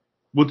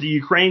with the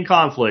Ukraine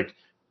conflict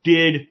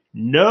did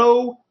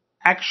no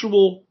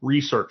actual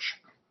research.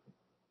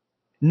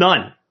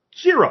 None.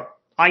 Zero.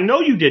 I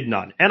know you did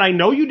none. And I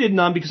know you did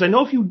none because I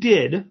know if you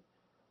did,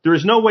 there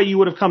is no way you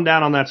would have come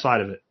down on that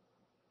side of it.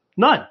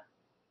 None.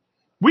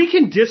 We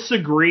can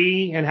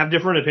disagree and have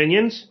different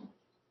opinions,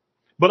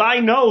 but I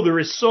know there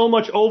is so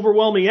much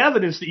overwhelming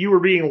evidence that you were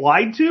being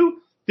lied to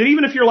that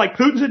even if you're like,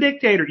 Putin's a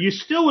dictator, you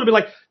still would be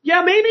like,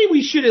 yeah, maybe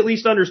we should at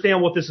least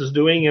understand what this is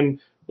doing and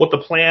what the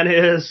plan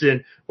is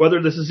and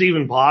whether this is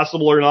even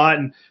possible or not.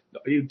 And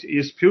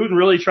is Putin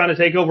really trying to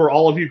take over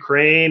all of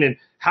Ukraine? And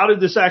how did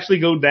this actually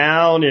go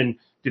down? And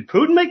did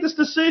Putin make this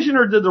decision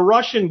or did the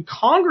Russian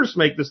Congress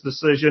make this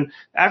decision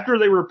after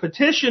they were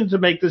petitioned to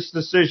make this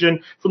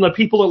decision from the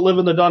people that live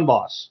in the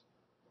Donbass?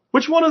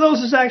 Which one of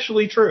those is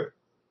actually true?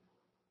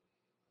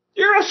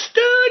 You're a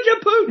stooge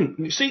of Putin.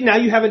 You see, now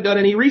you haven't done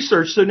any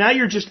research, so now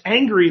you're just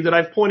angry that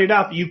I've pointed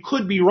out that you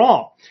could be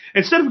wrong.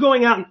 Instead of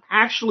going out and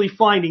actually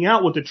finding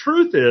out what the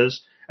truth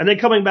is, and then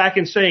coming back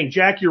and saying,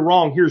 Jack, you're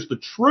wrong, here's the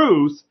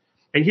truth,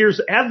 and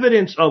here's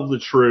evidence of the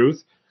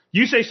truth,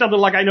 you say something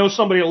like, I know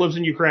somebody that lives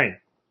in Ukraine.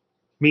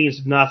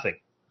 Means nothing.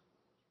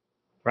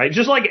 Right?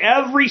 Just like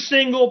every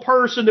single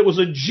person that was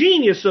a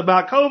genius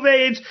about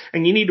COVID,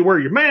 and you need to wear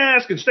your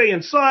mask and stay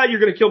inside, you're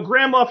going to kill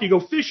grandma if you go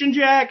fishing,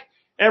 Jack.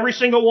 Every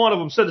single one of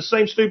them said the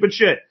same stupid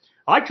shit.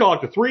 I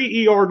talk to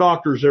 3 ER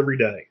doctors every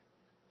day.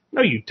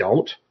 No, you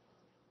don't.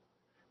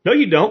 No,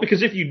 you don't,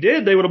 because if you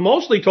did, they would have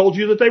mostly told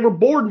you that they were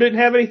bored and didn't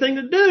have anything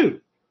to do.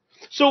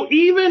 So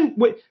even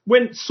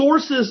when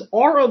sources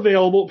are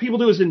available, what people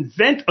do is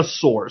invent a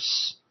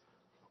source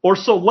or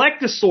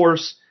select a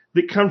source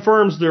that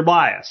confirms their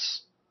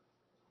bias,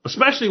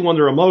 especially when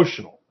they're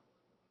emotional.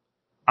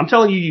 I'm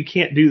telling you, you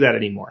can't do that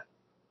anymore.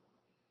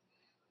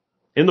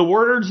 In the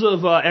words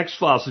of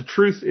X-Files, the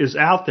truth is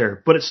out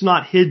there, but it's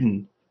not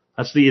hidden.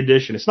 That's the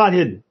addition. It's not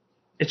hidden.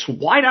 It's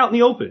wide out in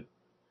the open.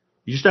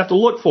 You just have to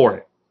look for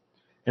it.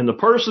 And the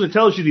person that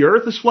tells you the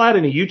earth is flat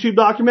in a YouTube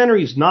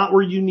documentary is not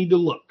where you need to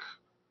look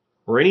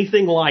or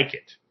anything like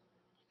it.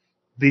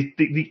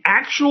 The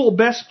actual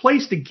best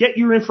place to get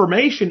your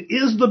information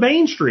is the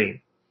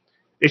mainstream.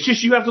 It's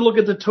just you have to look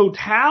at the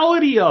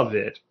totality of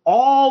it,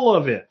 all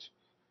of it.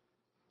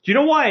 Do you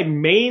know why I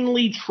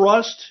mainly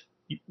trust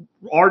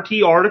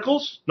RT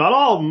articles? Not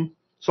all of them.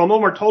 Some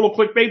of them are total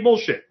clickbait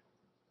bullshit.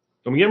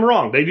 Don't get me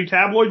wrong. They do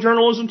tabloid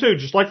journalism too,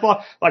 just like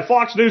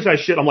Fox News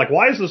has shit. I'm like,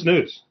 why is this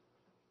news?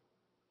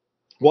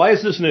 Why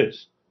is this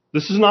news?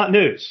 This is not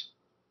news.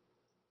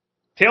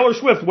 Taylor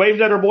Swift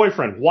waved at her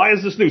boyfriend. Why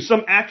is this news?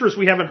 Some actress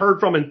we haven't heard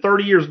from in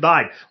 30 years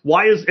died.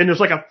 And there's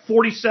like a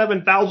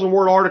 47,000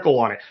 word article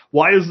on it.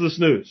 Why is this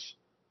news?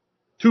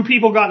 2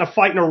 people got in a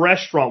fight in a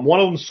restaurant. One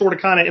of them sort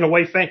of kind of in a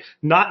way famous.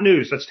 Not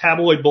news. That's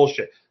tabloid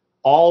bullshit.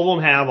 All of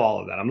them have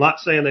all of that. I'm not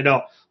saying they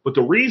don't. But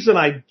the reason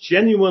I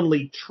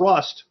genuinely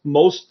trust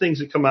most things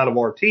that come out of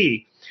RT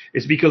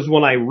is because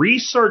when I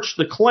research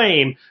the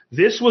claim,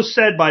 this was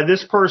said by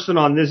this person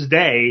on this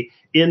day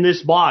in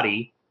this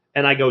body,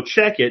 and I go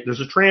check it,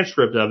 there's a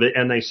transcript of it,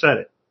 and they said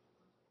it.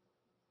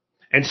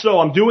 And so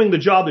I'm doing the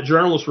job that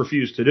journalists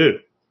refuse to do.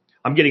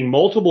 I'm getting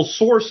multiple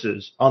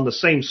sources on the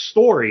same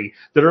story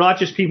that are not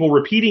just people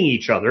repeating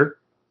each other.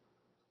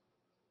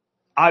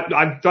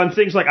 I've done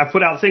things like I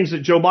put out things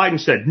that Joe Biden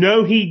said.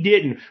 No, he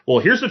didn't. Well,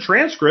 here's a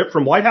transcript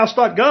from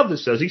whitehouse.gov that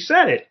says he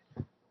said it.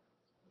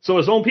 So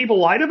his own people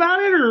lied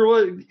about it? Or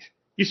what?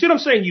 You see what I'm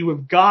saying? You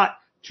have got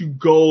to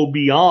go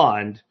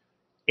beyond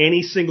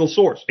any single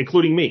source,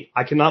 including me.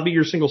 I cannot be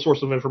your single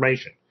source of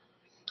information.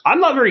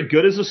 I'm not very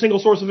good as a single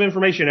source of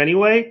information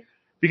anyway,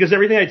 because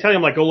everything I tell you,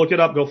 I'm like, go look it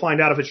up, go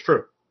find out if it's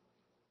true.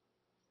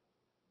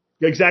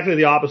 Exactly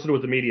the opposite of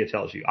what the media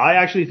tells you. I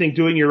actually think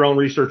doing your own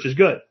research is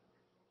good.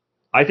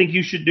 I think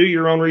you should do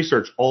your own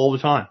research all the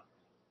time.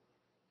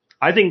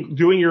 I think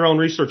doing your own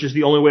research is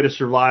the only way to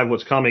survive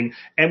what's coming.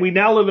 And we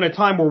now live in a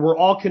time where we're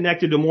all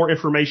connected to more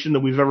information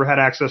than we've ever had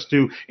access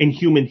to in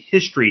human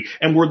history.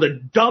 And we're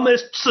the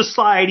dumbest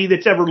society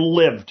that's ever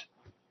lived.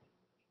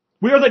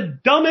 We are the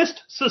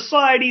dumbest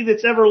society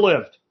that's ever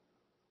lived.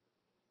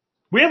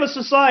 We have a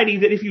society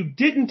that if you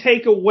didn't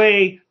take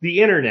away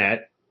the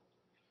internet,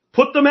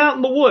 put them out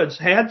in the woods,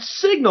 had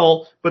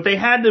signal, but they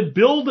had to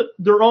build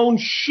their own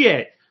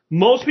shit,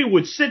 most people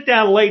would sit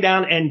down, lay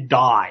down, and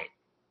die.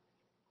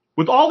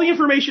 With all the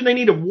information they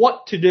need of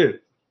what to do.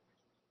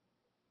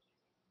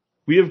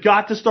 We have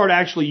got to start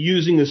actually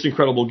using this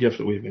incredible gift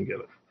that we've been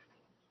given.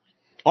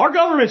 Our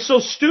government's so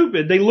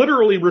stupid, they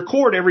literally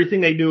record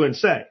everything they do and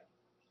say.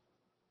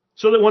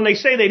 So that when they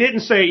say they didn't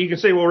say it, you can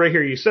say, well, right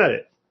here, you said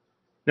it.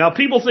 Now,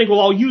 people think,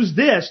 well, I'll use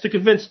this to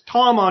convince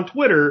Tom on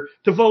Twitter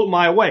to vote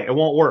my way. It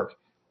won't work.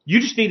 You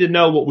just need to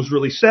know what was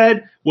really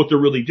said, what they're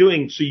really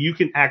doing, so you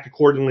can act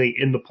accordingly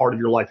in the part of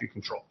your life you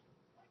control.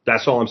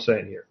 That's all I'm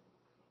saying here.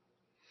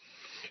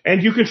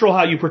 And you control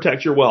how you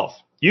protect your wealth.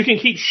 You can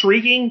keep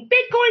shrieking,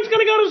 Bitcoin's going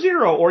to go to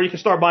zero, or you can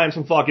start buying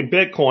some fucking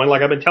Bitcoin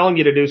like I've been telling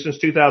you to do since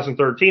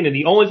 2013, and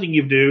the only thing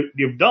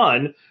you've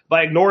done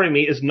by ignoring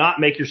me is not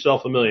make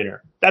yourself a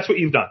millionaire. That's what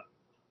you've done.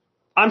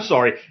 I'm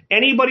sorry.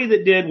 Anybody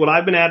that did what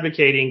I've been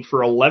advocating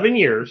for 11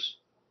 years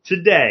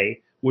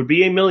today would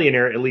be a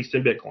millionaire, at least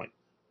in Bitcoin.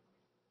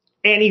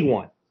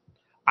 Anyone.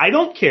 I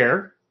don't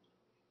care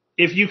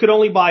if you could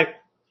only buy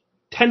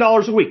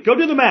 $10 a week. Go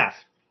do the math.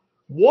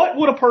 What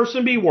would a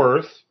person be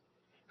worth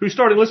who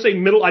started, let's say I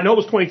know it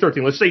was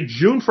 2013, let's say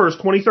June 1st,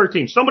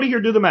 2013. Somebody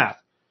here do the math.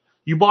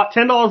 You bought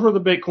 $10 worth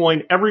of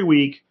Bitcoin every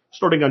week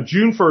starting on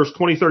June 1st,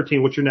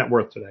 2013. What's your net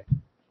worth today?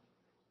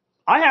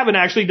 I haven't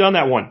actually done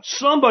that one.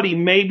 Somebody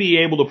may be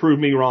able to prove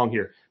me wrong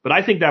here, but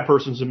I think that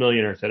person's a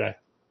millionaire today.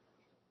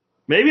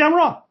 Maybe I'm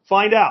wrong.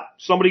 Find out.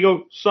 Somebody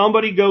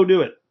go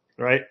do it,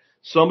 right?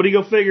 Somebody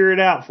go figure it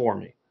out for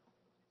me.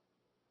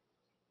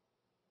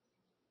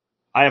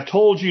 I have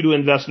told you to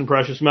invest in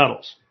precious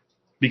metals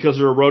because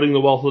they're eroding the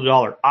wealth of the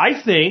dollar. I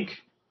think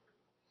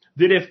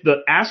that if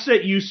the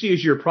asset you see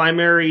as your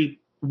primary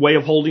way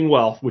of holding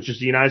wealth, which is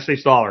the United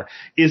States dollar,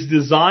 is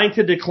designed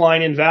to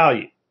decline in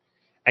value,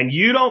 and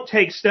you don't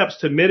take steps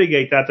to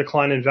mitigate that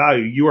decline in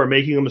value, you are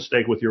making a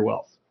mistake with your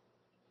wealth.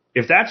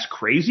 If that's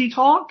crazy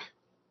talk,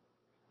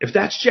 if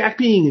that's Jack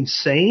being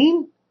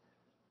insane,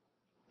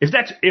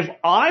 if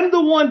I'm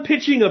the one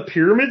pitching a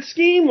pyramid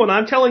scheme when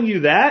I'm telling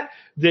you that,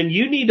 then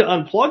you need to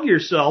unplug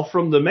yourself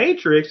from the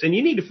matrix and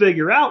you need to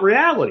figure out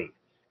reality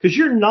because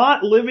you're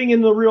not living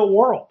in the real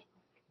world.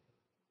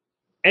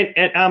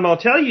 And I'm going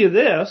to tell you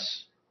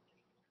this,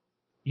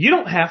 you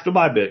don't have to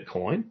buy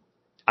Bitcoin.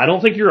 I don't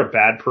think you're a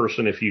bad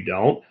person if you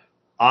don't.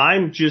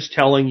 I'm just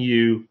telling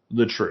you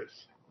the truth.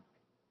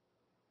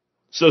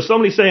 So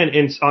somebody's saying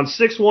on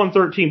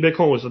 6/1/13,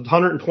 Bitcoin was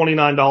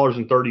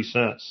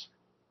 $129.30.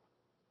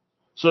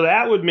 So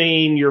that would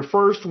mean your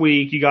first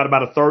week, you got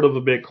about a third of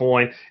a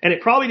Bitcoin, and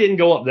it probably didn't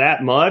go up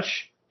that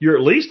much. You're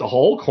at least a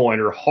whole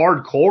coiner,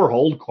 hardcore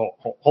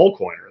whole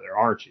coiner there,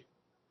 aren't you?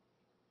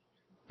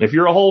 If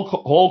you're a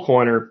whole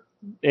coiner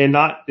and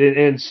not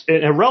in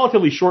a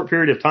relatively short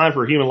period of time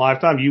for a human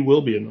lifetime, you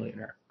will be a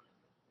millionaire.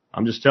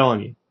 I'm just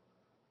telling you.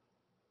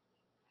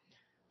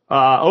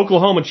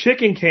 Oklahoma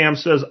Chicken Cam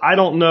says, I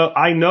don't know.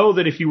 I know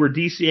that if you were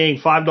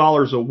DCAing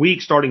 $5 a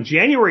week starting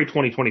January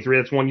 2023,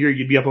 that's 1 year,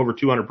 you'd be up over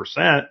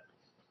 200%.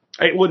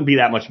 It wouldn't be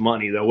that much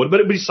money, though, but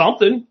it'd be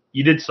something.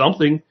 You did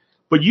something.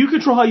 But you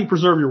control how you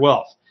preserve your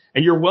wealth.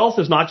 And your wealth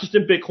is not just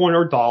in Bitcoin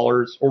or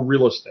dollars or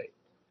real estate.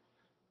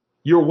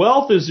 Your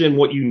wealth is in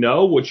what you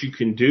know, what you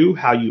can do,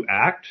 how you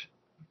act.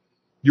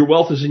 Your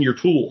wealth is in your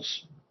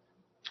tools,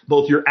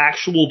 both your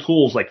actual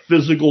tools, like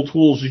physical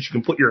tools that you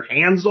can put your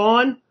hands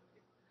on,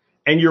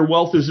 and your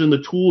wealth is in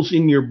the tools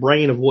in your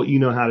brain of what you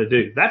know how to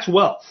do. That's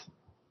wealth.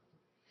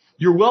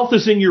 Your wealth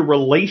is in your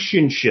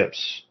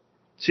relationships.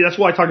 See, that's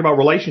why I talk about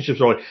relationships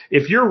earlier.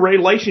 If your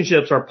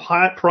relationships are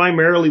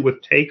primarily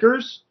with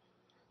takers,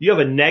 you have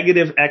a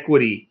negative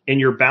equity in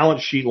your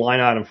balance sheet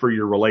line item for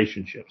your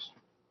relationships.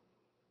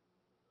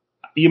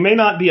 You may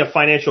not be a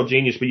financial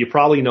genius, but you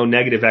probably know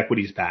negative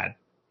equity is bad.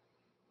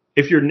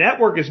 If your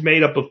network is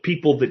made up of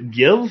people that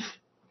give,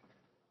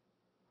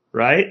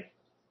 right?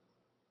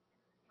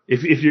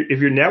 If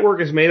your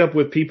network is made up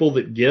with people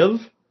that give,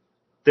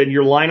 then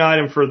your line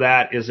item for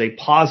that is a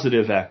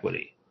positive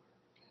equity.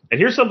 And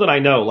here's something I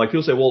know. Like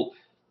people say, well,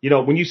 you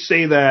know, when you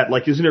say that,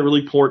 like, isn't it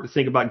really important to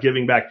think about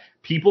giving back?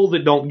 People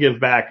that don't give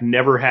back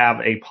never have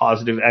a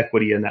positive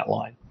equity in that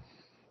line.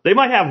 They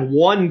might have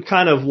one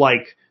kind of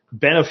like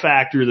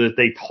benefactor that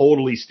they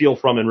totally steal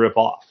from and rip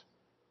off,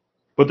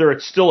 but they're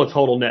still a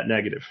total net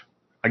negative.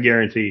 I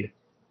guarantee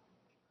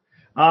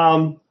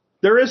you.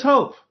 There is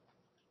hope,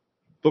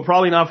 but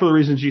probably not for the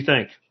reasons you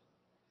think.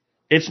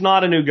 It's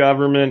not a new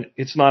government.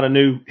 It's not a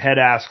new head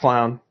ass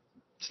clown.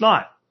 It's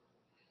not.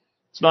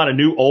 It's not a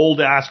new old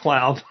ass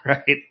clown,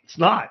 right? It's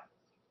not.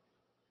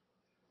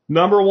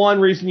 Number one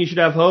reason you should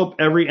have hope,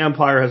 every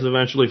empire has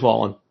eventually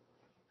fallen.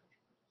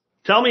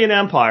 Tell me an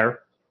empire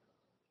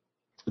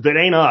that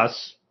ain't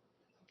us,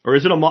 or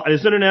is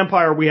it an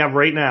empire we have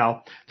right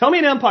now? Tell me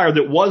an empire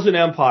that was an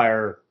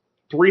empire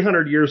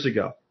 300 years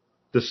ago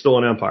that's still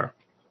an empire.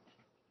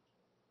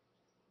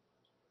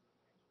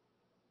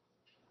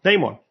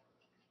 Name one.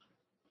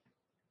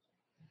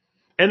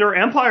 And there are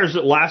empires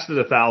that lasted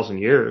 1,000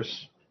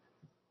 years.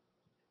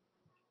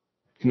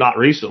 Not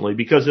recently,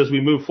 because as we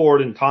move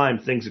forward in time,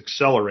 things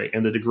accelerate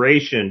and the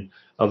degradation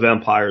of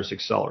empires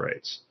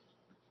accelerates.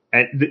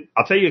 And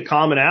I'll tell you a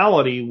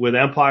commonality with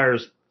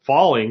empires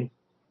falling,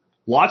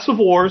 lots of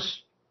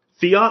wars,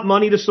 fiat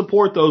money to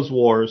support those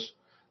wars,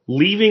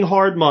 leaving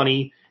hard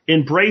money,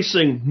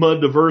 embracing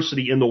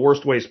diversity in the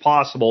worst ways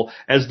possible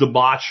as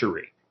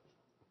debauchery.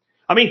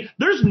 I mean,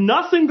 there's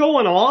nothing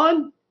going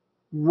on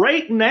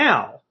right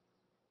now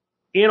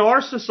in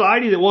our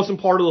society that wasn't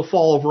part of the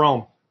fall of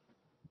Rome.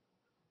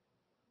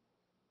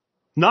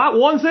 Not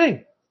one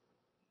thing.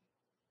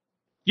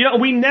 You know,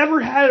 we never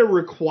had a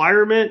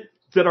requirement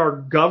that our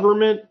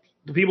government,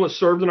 the people that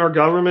served in our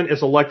government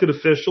as elected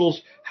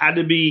officials, had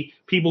to be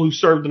people who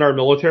served in our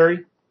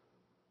military.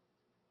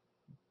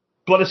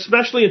 But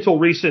especially until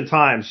recent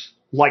times,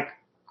 like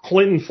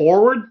Clinton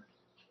forward,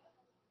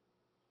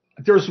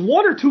 there's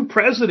one or two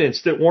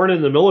presidents that weren't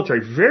in the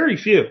military. Very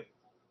few.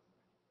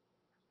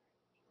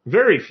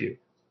 Very few.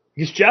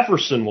 Because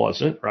Jefferson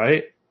wasn't,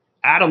 right?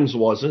 Adams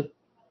wasn't.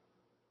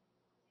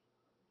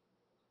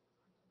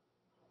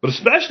 But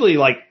especially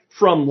like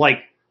from like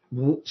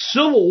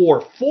Civil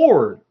War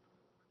forward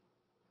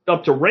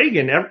up to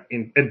Reagan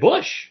and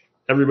Bush,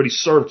 everybody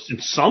served in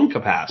some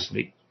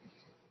capacity.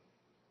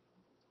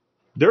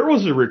 There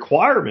was a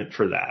requirement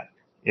for that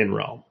in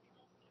Rome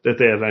that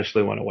they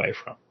eventually went away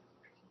from.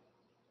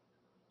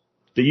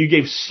 That you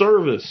gave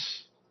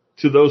service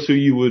to those who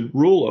you would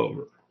rule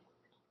over.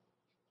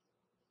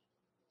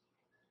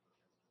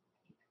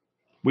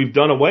 We've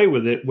done away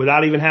with it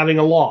without even having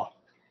a law.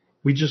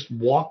 We just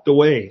walked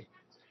away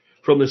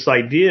from this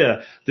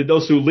idea that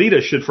those who lead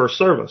us should first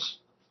serve us.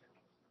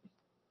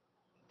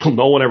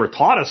 No one ever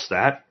taught us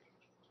that.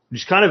 We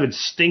just kind of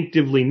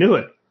instinctively knew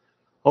it.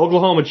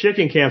 Oklahoma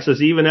Chicken Camp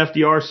says even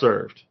FDR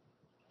served.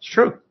 It's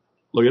true.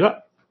 Look it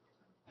up.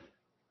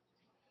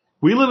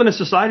 We live in a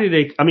society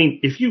today. I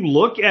mean, if you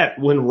look at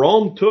when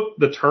Rome took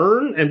the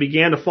turn and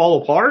began to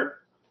fall apart,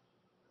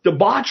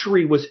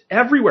 debauchery was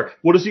everywhere.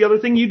 What is the other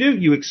thing you do?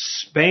 You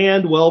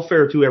expand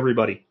welfare to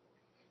everybody.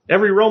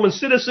 Every Roman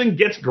citizen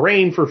gets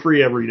grain for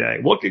free every day.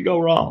 What could go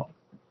wrong?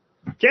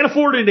 Can't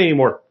afford it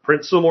anymore.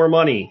 Print some more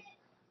money.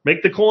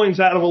 Make the coins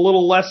out of a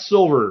little less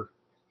silver.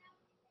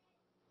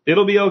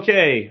 It'll be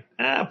okay.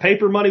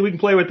 Paper money, we can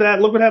play with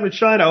that. Look what happened in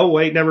China. Oh,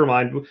 wait, never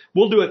mind.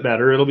 We'll do it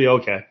better. It'll be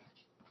okay.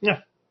 Yeah.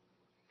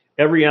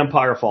 Every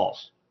empire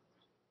falls.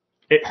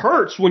 It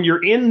hurts when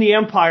you're in the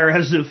empire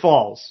as it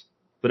falls,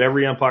 but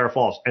every empire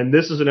falls. And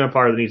this is an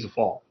empire that needs to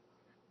fall.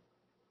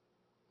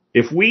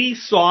 If we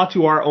saw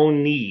to our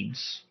own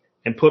needs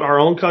and put our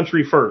own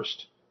country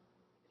first,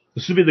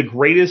 this would be the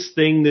greatest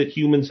thing that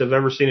humans have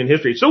ever seen in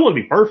history. It still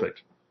wouldn't be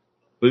perfect,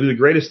 but it would be the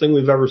greatest thing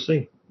we've ever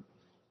seen.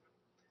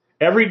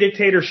 Every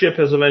dictatorship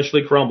has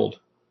eventually crumbled.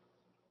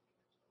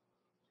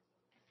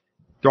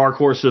 Dark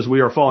Horse says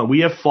we are fallen. We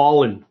have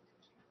fallen.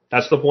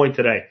 That's the point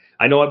today.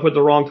 I know I put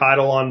the wrong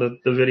title on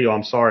the video.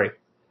 I'm sorry.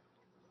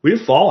 We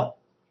have fallen.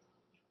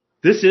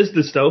 This is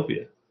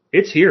dystopia.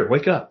 It's here.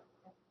 Wake up.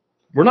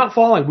 We're not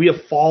falling. We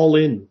have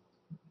fallen.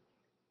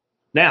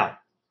 Now,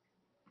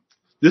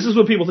 this is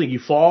what people think. You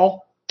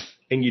fall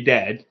and you're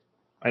dead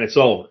and it's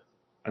over.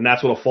 And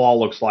that's what a fall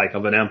looks like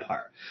of an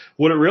empire.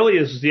 What it really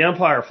is the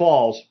empire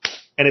falls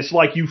and it's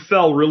like you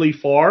fell really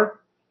far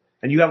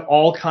and you have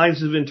all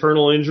kinds of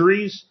internal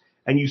injuries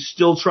and you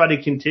still try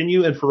to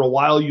continue. And for a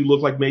while you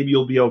look like maybe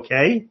you'll be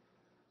okay.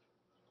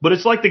 But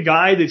it's like the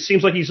guy that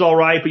seems like he's all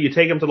right, but you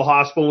take him to the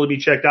hospital to be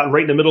checked out, and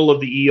right in the middle of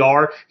the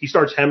ER, he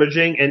starts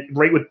hemorrhaging, and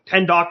right with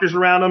 10 doctors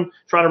around him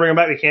trying to bring him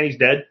back, they can't, he's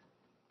dead.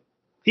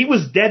 He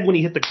was dead when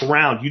he hit the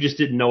ground. You just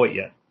didn't know it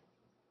yet.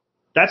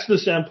 That's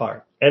this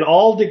empire. And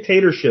all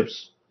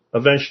dictatorships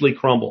eventually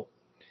crumble.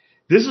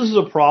 This is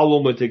a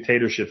problem with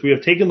dictatorships. We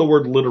have taken the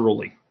word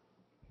literally.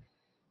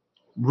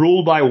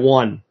 Ruled by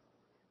one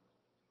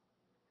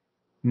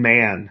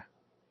man.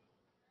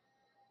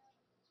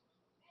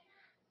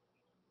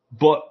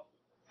 But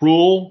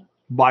rule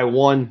by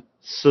one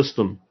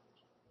system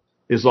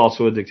is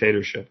also a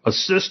dictatorship. A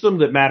system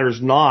that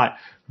matters not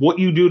what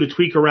you do to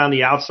tweak around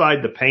the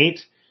outside, the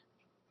paint,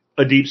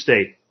 a deep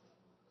state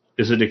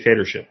is a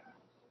dictatorship.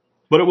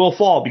 But it will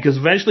fall because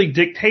eventually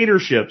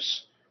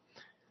dictatorships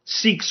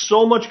seek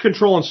so much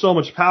control and so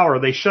much power,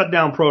 they shut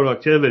down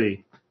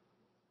productivity.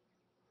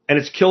 And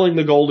it's killing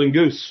the golden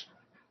goose.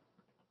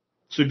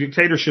 So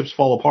dictatorships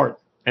fall apart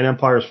and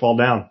empires fall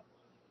down.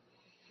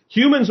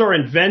 Humans are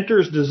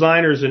inventors,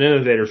 designers, and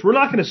innovators. We're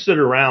not going to sit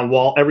around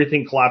while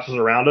everything collapses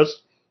around us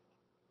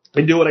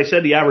and do what I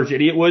said the average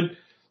idiot would,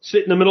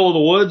 sit in the middle of the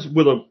woods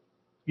with a,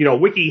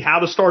 wiki how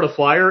to start a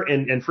fire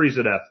and freeze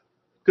to death.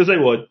 Because they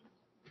would.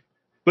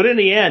 But in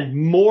the end,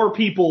 more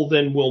people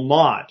than will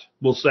not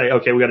will say,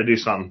 okay, we got to do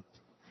something.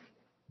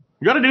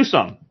 We got to do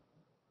something.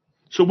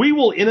 So we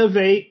will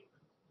innovate,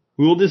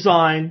 we will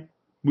design,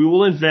 we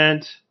will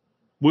invent,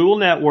 we will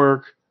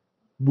network,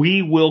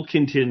 we will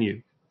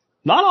continue.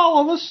 Not all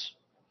of us.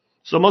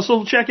 Some of us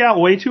will check out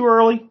way too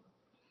early.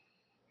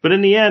 But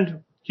in the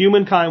end,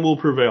 humankind will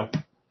prevail.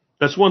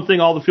 That's one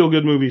thing all the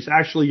feel-good movies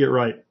actually get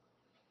right.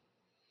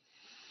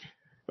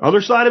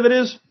 Other side of it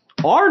is,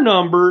 our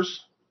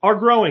numbers are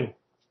growing.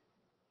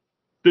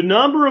 The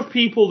number of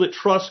people that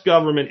trust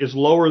government is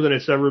lower than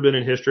it's ever been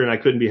in history, and I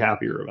couldn't be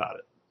happier about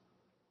it.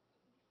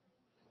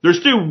 There's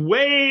still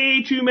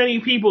way too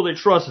many people that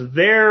trust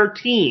their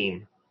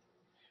team.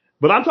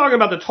 But I'm talking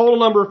about the total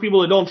number of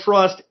people that don't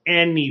trust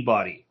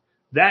anybody.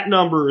 That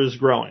number is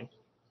growing.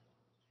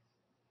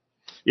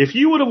 If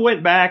you would have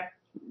went back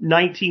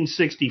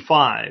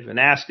 1965 and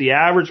asked the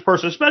average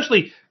person,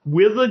 especially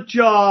with a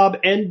job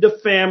and a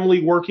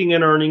family working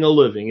and earning a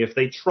living, if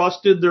they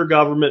trusted their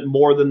government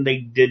more than they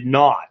did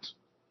not,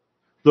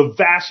 the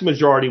vast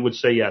majority would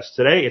say yes.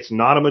 Today, it's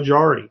not a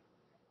majority.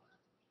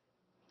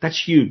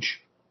 That's huge.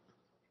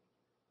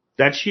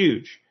 That's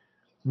huge.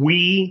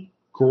 We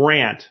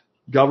grant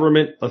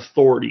government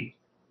authority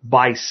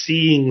by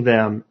seeing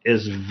them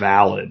as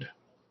valid.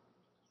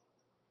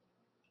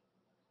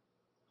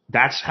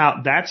 That's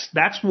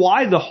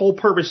why the whole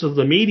purpose of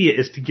the media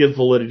is to give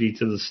validity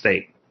to the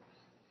state.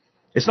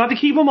 It's not to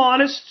keep them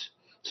honest.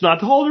 It's not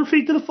to hold their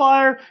feet to the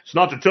fire. It's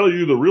not to tell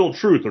you the real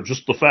truth or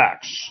just the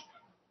facts.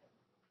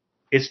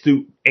 It's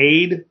to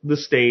aid the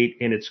state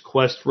in its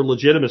quest for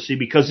legitimacy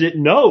because it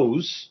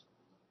knows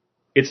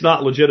it's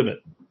not legitimate.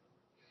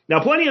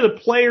 Now, plenty of the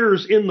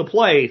players in the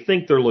play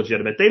think they're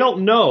legitimate. They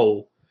don't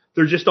know.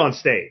 They're just on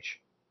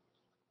stage.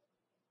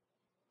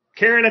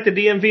 Karen at the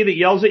DMV that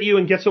yells at you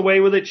and gets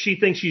away with it, she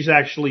thinks she's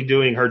actually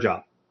doing her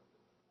job.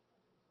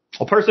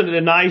 A person that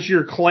denies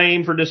your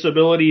claim for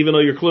disability even though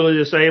you're clearly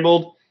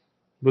disabled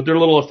with their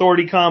little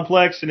authority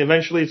complex and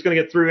eventually it's going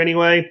to get through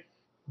anyway,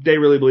 they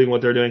really believe in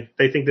what they're doing.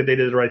 They think that they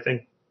did the right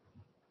thing.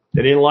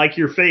 They didn't like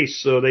your face,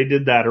 so they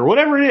did that, or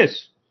whatever it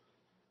is.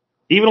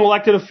 Even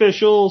elected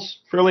officials,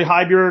 fairly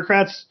high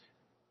bureaucrats,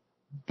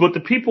 but the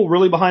people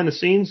really behind the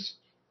scenes,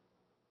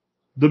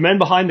 the men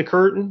behind the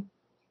curtain,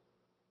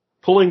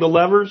 pulling the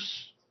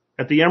levers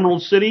at the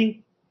Emerald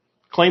City,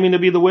 claiming to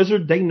be the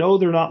wizard, they know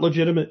they're not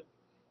legitimate.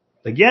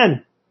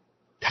 Again,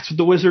 that's what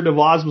the Wizard of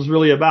Oz was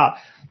really about.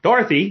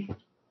 Dorothy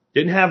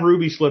didn't have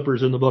ruby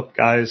slippers in the book,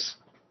 guys.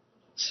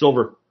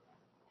 Silver.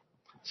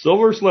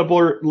 Silver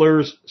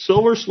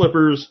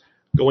slippers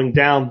going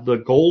down the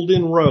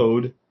golden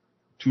road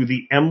to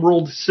the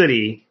Emerald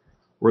City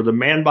where the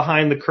man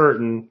behind the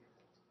curtain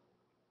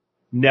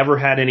never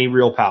had any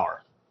real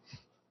power.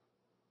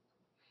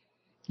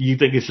 You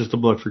think it's just a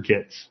book for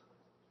kids.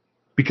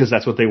 Because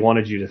that's what they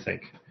wanted you to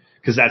think.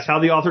 Because that's how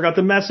the author got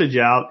the message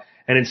out.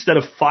 And instead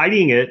of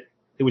fighting it,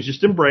 it was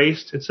just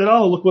embraced and said,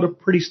 oh, look what a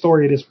pretty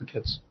story it is for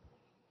kids.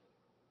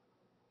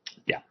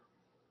 Yeah.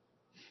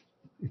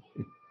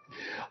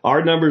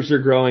 Our numbers are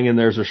growing and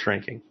theirs are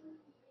shrinking.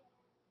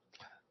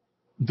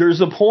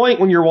 There's a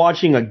point when you're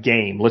watching a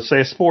game, let's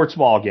say a sports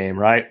ball game,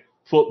 right?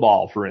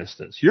 Football, for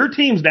instance. Your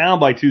team's down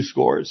by 2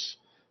 scores.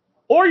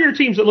 Or your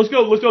team's, let's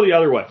go the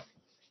other way.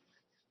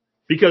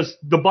 Because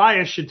the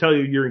bias should tell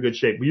you you're in good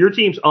shape. But your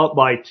team's up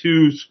by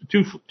two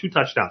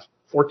touchdowns,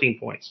 14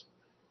 points.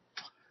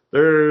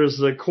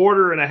 There's a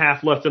quarter and a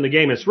half left in the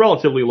game. It's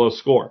relatively low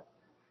score.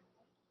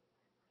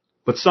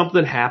 But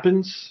something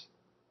happens.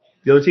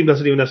 The other team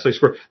doesn't even necessarily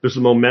score. There's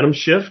a momentum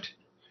shift,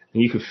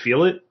 and you can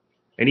feel it.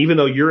 And even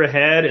though you're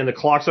ahead and the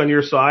clock's on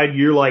your side,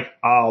 you're like,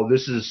 oh,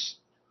 this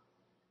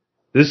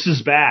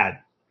is bad.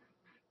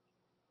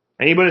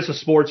 Anybody that's a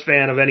sports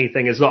fan of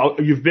anything,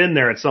 you've been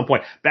there at some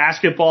point.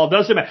 Basketball,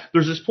 doesn't matter.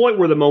 There's this point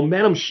where the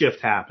momentum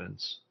shift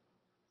happens.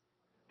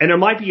 And there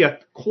might be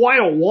quite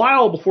a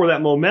while before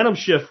that momentum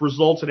shift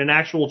results in an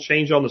actual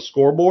change on the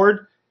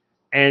scoreboard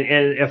and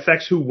it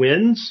affects who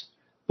wins.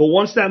 But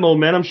once that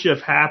momentum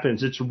shift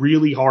happens, it's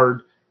really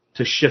hard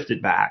to shift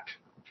it back.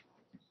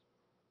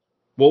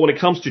 Well, when it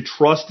comes to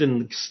trust in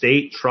the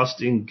state,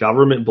 trust in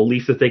government,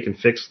 belief that they can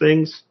fix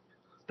things,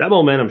 that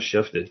momentum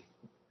shifted.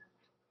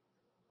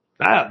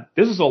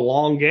 This is a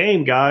long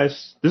game,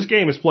 guys. This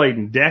game is played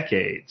in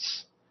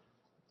decades.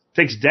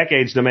 It takes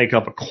decades to make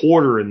up a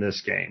quarter in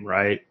this game,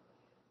 right?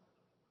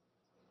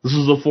 This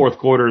is the fourth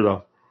quarter,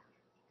 though.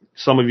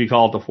 Some of you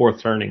call it the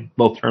fourth turning.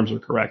 Both terms are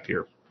correct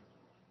here.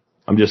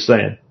 I'm just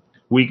saying.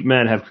 Weak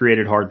men have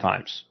created hard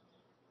times.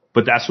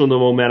 But that's when the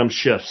momentum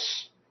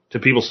shifts to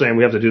people saying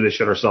we have to do this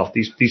shit ourselves.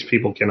 These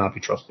people cannot be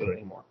trusted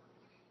anymore.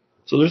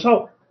 So there's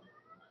hope.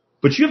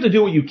 But you have to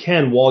do what you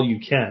can while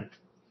you can.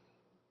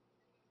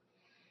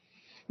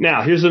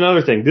 Now, here's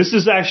another thing. This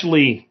is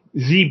actually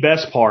the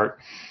best part.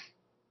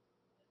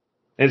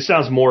 And it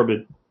sounds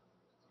morbid.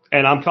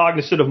 And I'm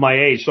cognizant of my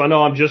age, so I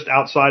know I'm just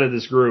outside of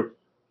this group.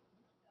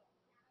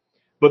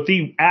 But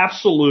the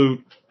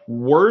absolute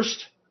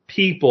worst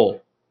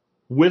people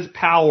with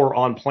power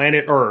on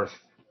planet Earth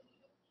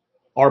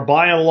are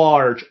by and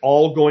large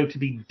all going to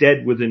be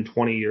dead within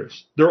 20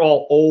 years. They're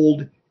all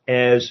old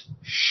as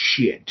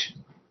shit.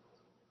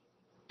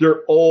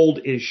 They're old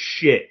as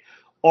shit.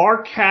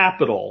 Our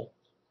capital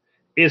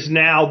is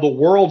now the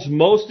world's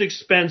most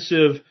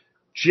expensive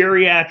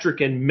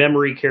geriatric and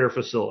memory care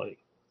facility.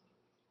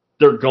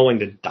 They're going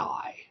to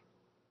die.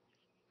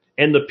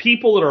 And the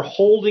people that are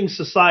holding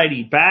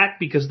society back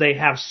because they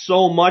have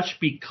so much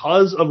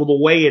because of the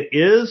way it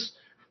is,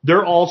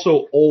 they're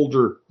also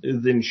older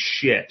than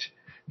shit.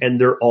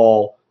 And they're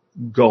all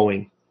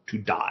going to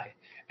die.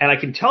 And I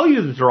can tell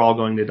you that they're all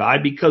going to die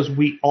because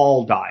we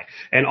all die.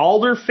 And all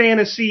their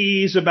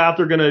fantasies about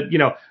they're going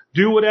to,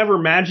 do whatever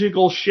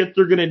magical shit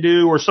they're going to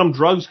do, or some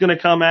drug's going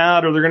to come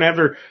out, or they're going to have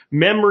their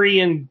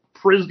memory and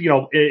preserved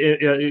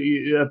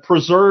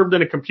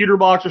in a computer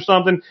box or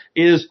something,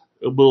 is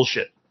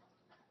bullshit.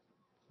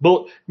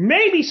 But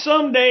maybe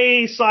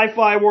someday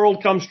sci-fi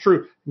world comes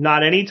true.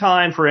 Not any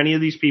time for any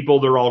of these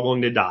people. They're all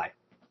going to die.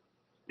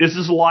 This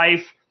is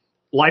life.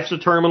 Life's a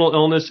terminal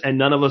illness, and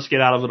none of us get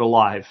out of it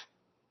alive.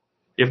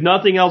 If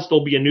nothing else,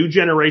 there'll be a new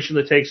generation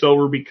that takes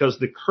over because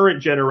the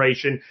current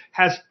generation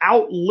has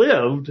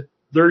outlived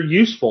their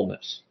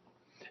usefulness.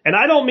 And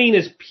I don't mean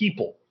as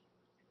people,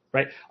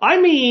 right?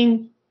 I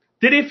mean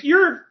that if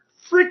you're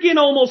freaking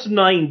almost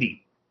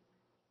 90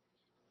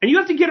 and you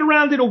have to get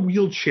around in a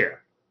wheelchair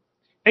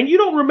and you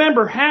don't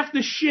remember half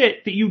the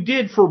shit that you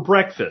did for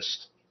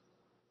breakfast,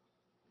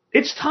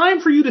 it's time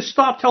for you to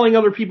stop telling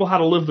other people how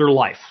to live their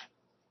life,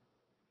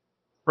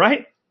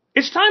 right?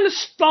 It's time to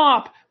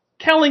stop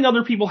telling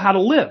other people how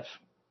to live.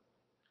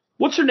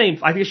 What's her name?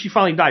 I think she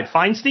finally died.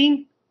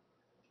 Feinstein,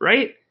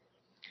 right?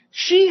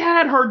 She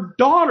had her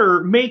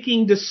daughter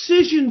making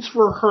decisions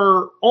for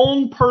her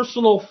own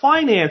personal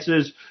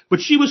finances, but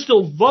she was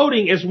still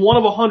voting as one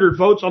of 100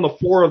 votes on the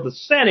floor of the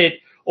Senate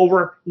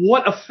over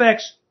what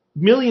affects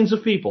millions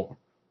of people.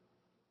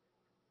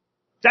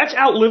 That's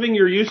outliving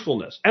your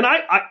usefulness. And I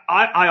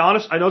know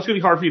it's going to be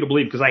hard for you to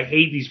believe because I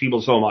hate these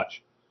people so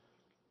much.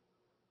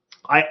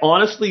 I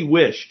honestly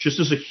wish, just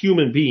as a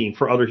human being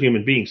for other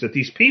human beings, that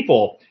these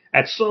people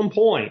at some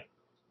point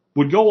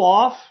would go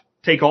off,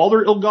 take all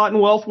their ill-gotten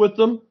wealth with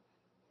them,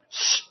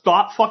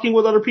 stop fucking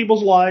with other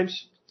people's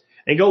lives,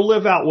 and go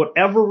live out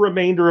whatever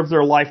remainder of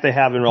their life they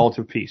have in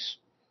relative peace.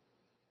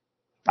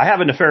 I have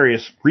a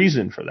nefarious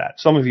reason for that.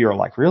 Some of you are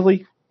like,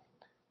 really?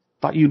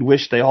 Thought you'd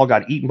wish they all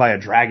got eaten by a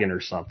dragon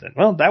or something.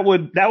 Well, that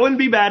wouldn't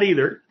be bad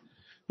either.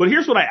 But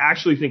here's what I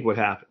actually think would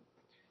happen.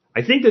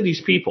 I think that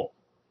these people,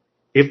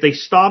 if they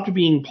stopped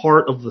being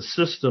part of the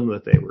system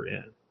that they were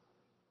in,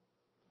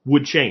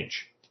 would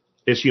change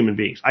as human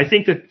beings. I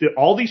think that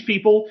all these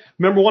people,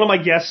 remember one of my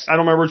guests, I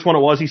don't remember which one it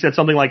was, he said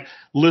something like,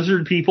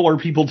 lizard people are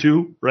people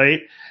too,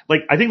 right?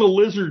 Like, I think the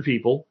lizard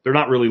people, they're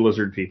not really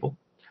lizard people,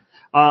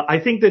 I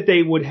think that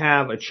they would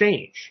have a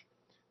change.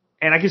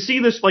 And I can see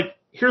this, like,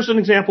 here's an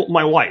example,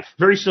 my wife,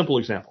 very simple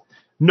example.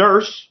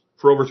 Nurse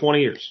for over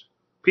 20 years,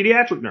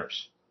 pediatric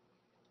nurse,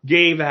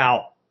 gave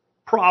out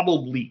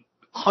probably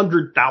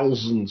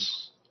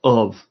thousands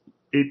of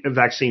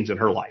vaccines in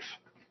her life.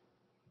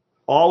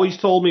 Always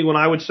told me when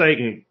I would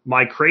say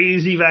my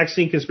crazy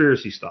vaccine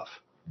conspiracy stuff,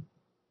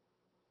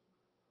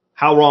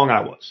 how wrong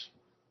I was.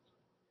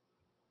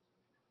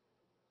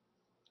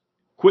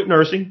 Quit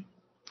nursing.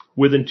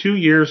 Within 2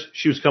 years,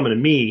 she was coming to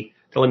me,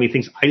 telling me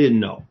things I didn't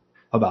know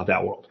about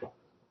that world.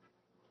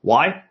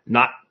 Why?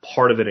 Not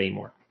part of it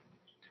anymore.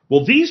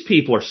 Well, these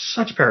people are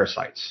such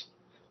parasites.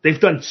 They've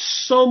done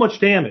so much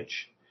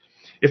damage.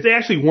 If they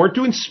actually weren't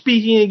doing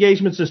speaking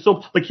engagements and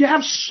still, like, you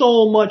have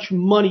so much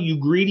money, you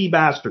greedy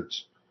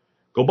bastards.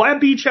 Go buy a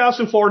beach house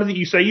in Florida that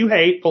you say you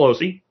hate,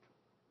 Pelosi.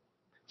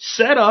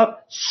 Set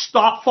up,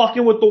 stop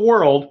fucking with the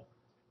world,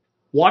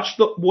 watch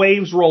the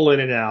waves roll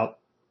in and out,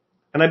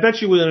 and I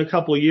bet you within a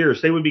couple of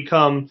years they would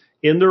become,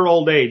 in their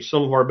old age,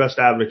 some of our best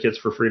advocates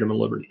for freedom and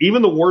liberty,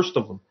 even the worst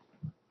of them.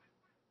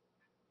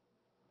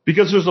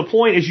 Because there's a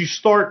point as you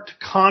start to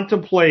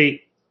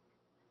contemplate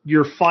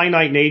your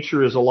finite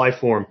nature as a life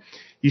form,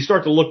 you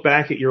start to look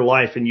back at your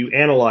life and you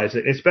analyze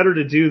it. It's better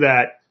to do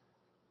that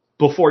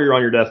before you're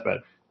on your deathbed.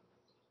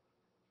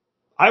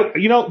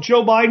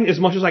 Joe Biden, as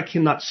much as I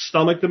cannot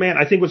stomach the man,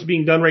 I think what's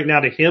being done right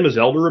now to him is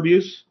elder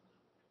abuse.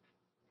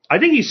 I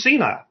think he's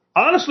senile.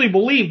 I honestly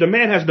believe the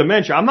man has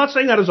dementia. I'm not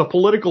saying that as a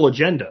political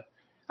agenda.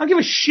 I don't give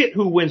a shit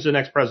who wins the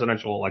next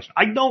presidential election.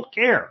 I don't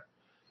care.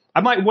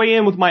 I might weigh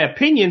in with my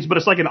opinions, but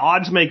it's like an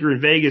odds maker in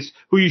Vegas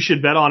who you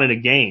should bet on in a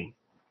game.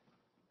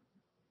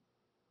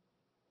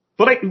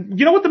 But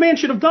you know what the man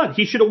should have done?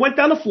 He should have went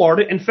down to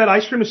Florida and fed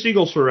ice cream to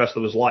seagulls for the rest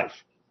of his life.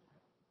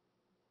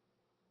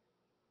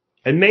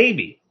 And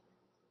maybe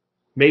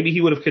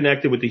he would have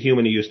connected with the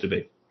human he used to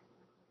be.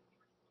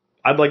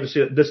 I'd like to see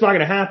that. That's not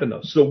going to happen,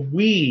 though. So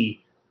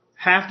we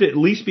have to at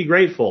least be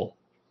grateful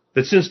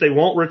that since they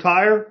won't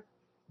retire,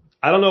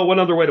 I don't know what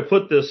other way to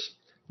put this,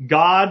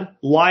 God,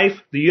 life,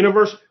 the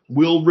universe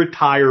will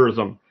retire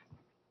them.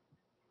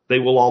 They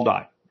will all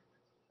die.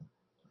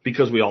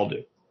 Because we all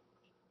do.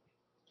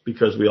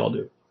 Because we all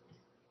do.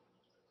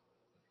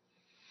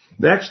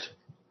 Next,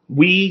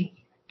 we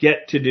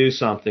get to do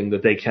something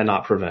that they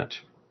cannot prevent.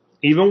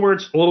 Even where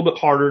it's a little bit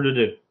harder to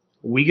do.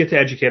 We get to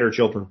educate our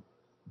children.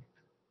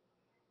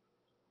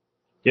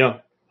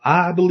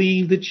 I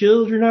believe the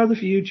children are the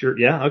future.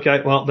 Yeah,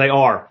 okay, well, they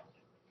are.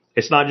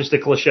 It's not just a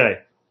cliche.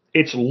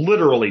 It's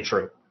literally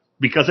true.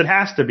 Because it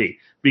has to be.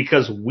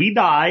 Because we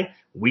die,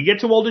 we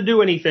get too old to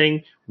do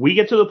anything, we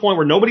get to the point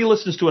where nobody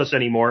listens to us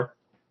anymore.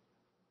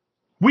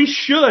 We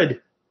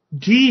should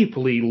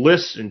deeply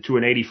listen to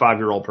an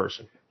 85-year-old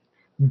person.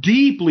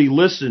 Deeply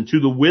listen to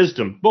the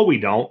wisdom, but we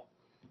don't.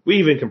 We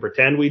even can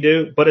pretend we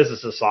do, but as a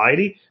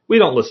society, we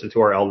don't listen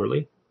to our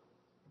elderly.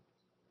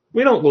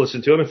 We don't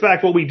listen to them. In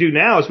fact, what we do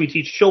now is we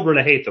teach children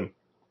to hate them.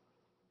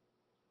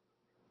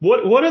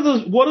 What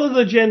do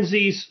the Gen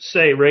Zs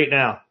say right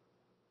now?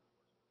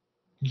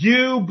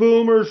 You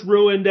boomers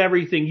ruined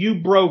everything. You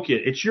broke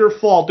it. It's your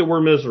fault that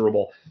we're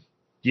miserable.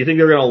 Do you think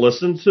they're going to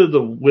listen to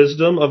the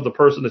wisdom of the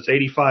person that's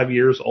 85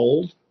 years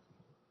old?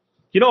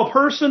 A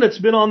person that's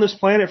been on this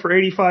planet for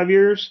 85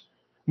 years,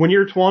 when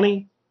you're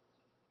 20,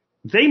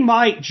 they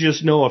might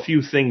just know a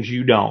few things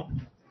you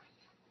don't.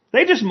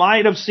 They just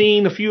might have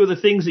seen a few of the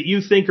things that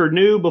you think are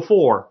new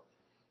before.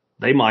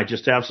 They might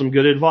just have some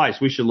good advice.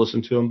 We should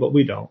listen to them, but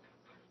we don't.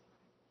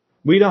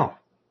 We don't.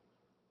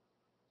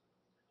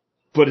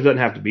 But it doesn't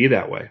have to be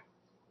that way.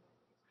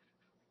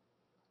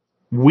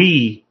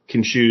 We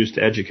can choose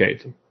to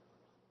educate them.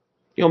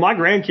 My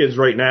grandkids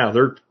right now,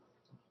 they're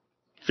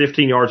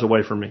 15 yards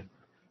away from me.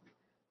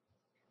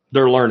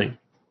 They're learning.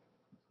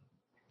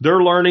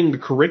 They're learning the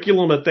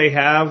curriculum that they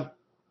have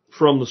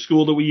from the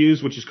school that we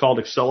use, which is called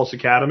Excellus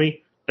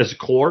Academy, as a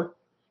core.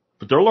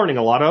 But they're learning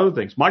a lot of other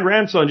things. My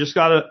grandson just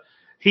got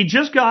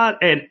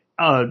an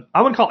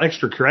I would call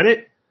extra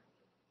credit.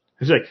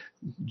 It's like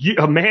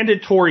a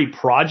mandatory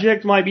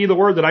project might be the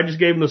word that I just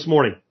gave him this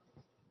morning.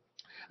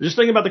 Just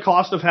thinking about the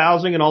cost of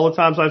housing and all the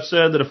times I've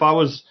said that if I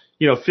was,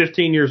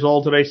 15 years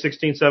old today,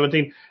 16,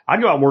 17,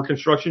 I'd go out and work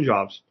construction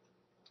jobs.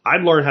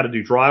 I'd learn how to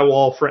do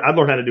drywall. I'd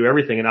learn how to do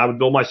everything, and I would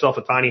build myself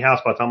a tiny house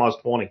by the time I was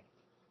 20.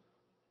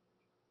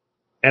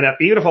 And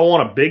even if I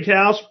want a big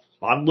house,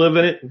 I'd live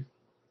in it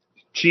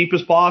cheap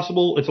as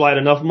possible until I had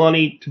enough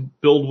money to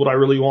build what I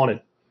really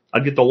wanted.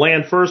 I'd get the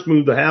land first,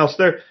 move the house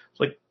there. It's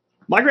like,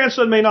 my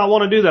grandson may not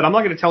want to do that. I'm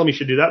not going to tell him he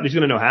should do that, but he's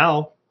going to know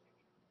how.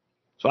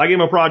 So I gave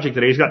him a project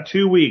today. He's got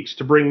 2 weeks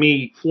to bring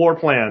me floor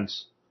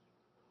plans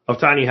of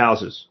tiny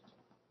houses.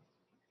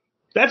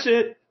 That's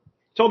it.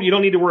 Told him you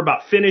don't need to worry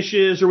about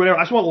finishes or whatever.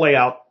 I just want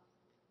layout.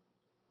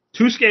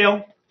 To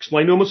scale.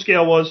 Explained to him what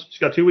scale was. He's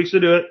got 2 weeks to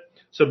do it.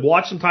 Said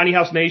watch some Tiny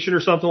House Nation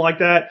or something like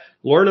that.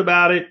 Learn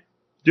about it.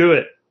 Do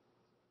it.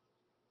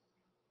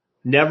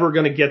 Never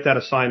going to get that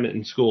assignment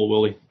in school,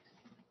 will he?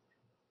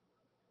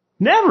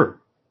 Never.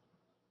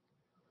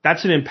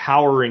 That's an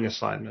empowering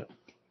assignment.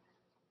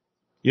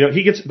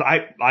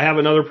 I have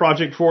another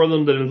project for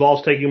them that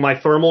involves taking my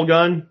thermal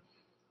gun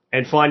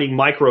and finding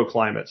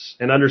microclimates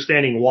and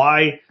understanding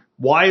why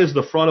is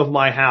the front of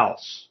my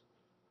house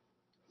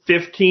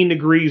 15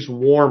 degrees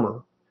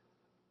warmer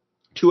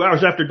 2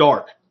 hours after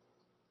dark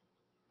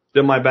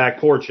than my back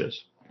porch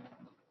is.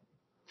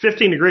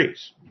 15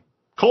 degrees.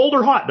 Cold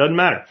or hot, doesn't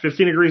matter.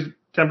 15 degrees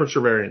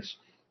temperature variance.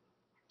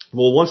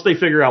 Well, once they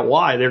figure out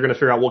why, they're going to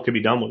figure out what can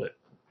be done with it.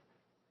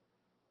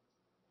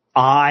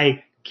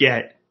 I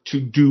get to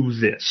do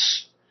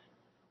this.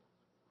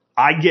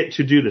 I get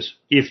to do this.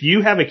 If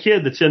you have a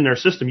kid that's in their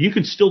system, you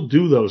can still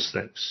do those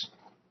things.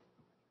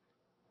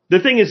 The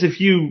thing is, if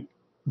you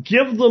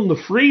give them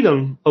the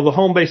freedom of a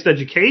home-based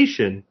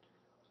education,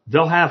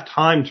 they'll have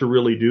time to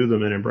really do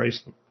them and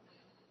embrace them.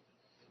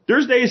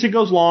 There's days it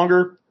goes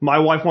longer. My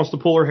wife wants to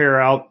pull her hair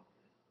out.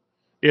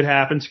 It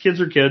happens. Kids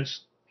are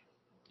kids,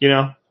 you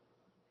know.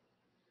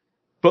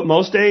 But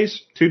most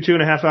days,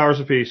 2.5 hours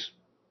apiece.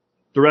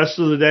 The rest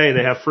of the day,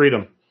 they have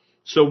freedom.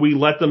 So we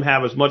let them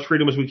have as much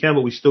freedom as we can,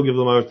 but we still give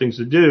them other things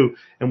to do,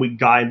 and we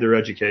guide their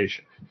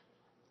education.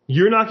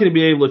 You're not going to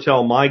be able to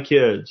tell my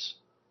kids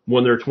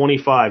when they're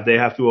 25 they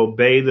have to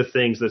obey the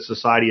things that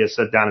society has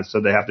set down and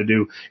said they have to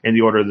do in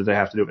the order that they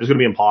have to do. It's going to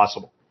be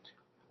impossible.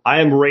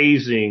 I am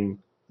raising,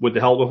 with the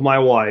help of my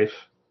wife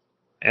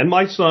and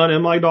my son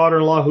and my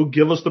daughter-in-law, who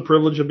give us the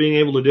privilege of being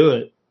able to do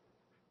it,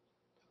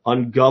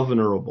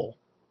 ungovernable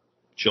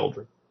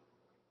children.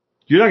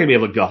 You're not going to be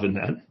able to govern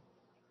that.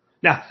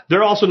 Now,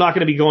 they're also not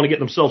going to be going to get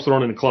themselves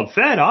thrown in a club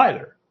fed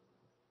either.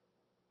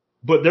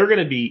 But they're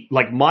going to be,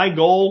 like, my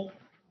goal,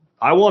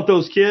 I want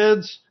those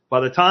kids, by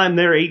the time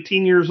they're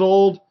 18 years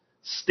old,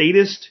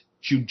 statist,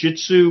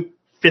 jiu-jitsu,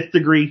 5th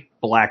degree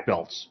black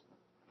belts.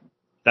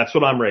 That's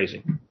what I'm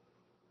raising.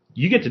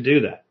 You get to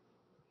do that.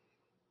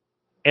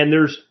 And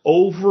there's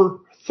over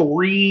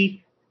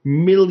 3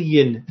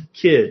 million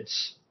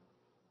kids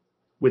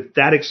with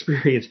that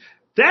experience.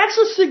 That's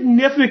a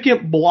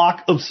significant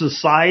block of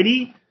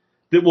society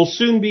that will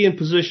soon be in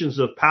positions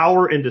of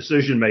power and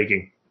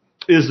decision-making,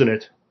 isn't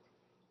it?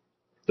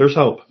 There's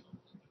hope.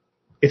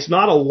 It's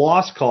not a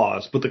lost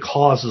cause, but the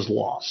cause is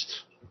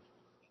lost.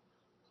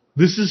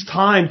 This is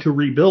time to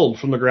rebuild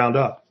from the ground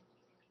up.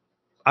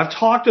 I've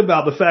talked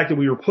about the fact that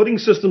we were putting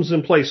systems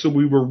in place so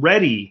we were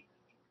ready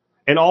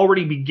and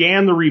already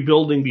began the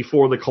rebuilding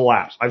before the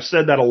collapse. I've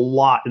said that a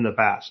lot in the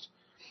past.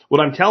 What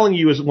I'm telling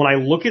you is when I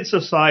look at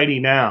society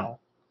now,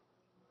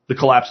 the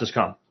collapse has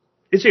come.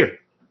 It's here.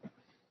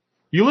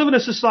 You live in a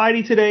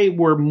society today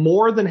where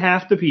more than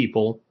half the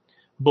people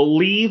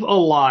believe a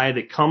lie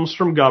that comes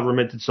from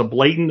government. It's a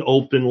blatant,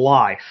 open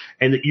lie,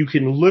 and that you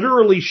can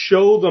literally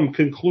show them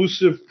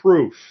conclusive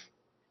proof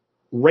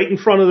right in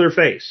front of their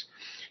face.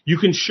 You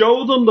can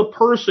show them the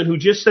person who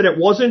just said it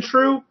wasn't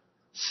true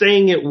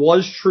saying it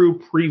was true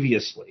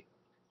previously,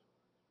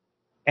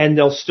 and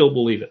they'll still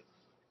believe it.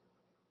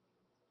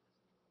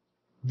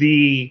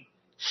 The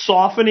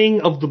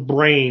softening of the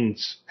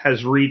brains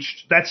has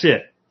reached, that's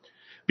it.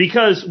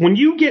 Because when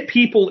you get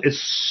people as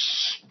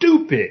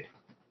stupid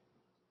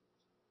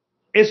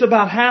as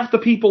about half the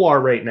people are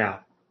right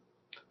now,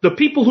 the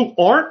people who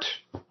aren't,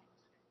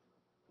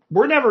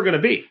 we're never going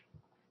to be.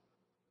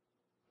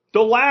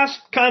 The last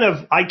kind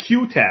of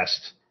IQ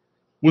test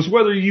was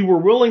whether you were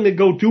willing to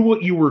go do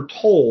what you were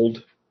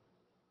told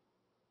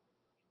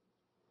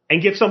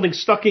and get something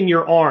stuck in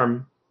your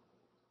arm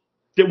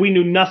that we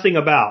knew nothing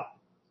about.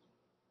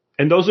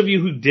 And those of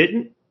you who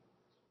didn't,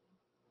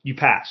 you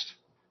passed.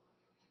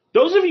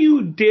 Those of you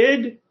who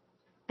did,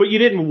 but you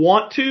didn't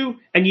want to,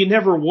 and you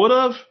never would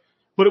have,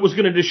 but it was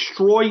going to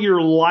destroy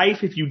your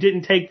life if you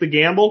didn't take the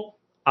gamble,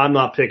 I'm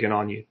not picking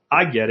on you.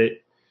 I get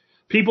it.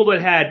 People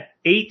that had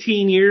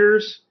 18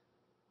 years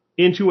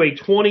into a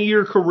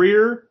 20-year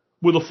career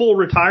with a full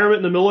retirement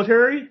in the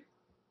military,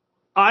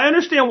 I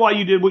understand why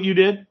you did what you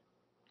did.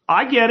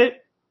 I get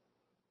it.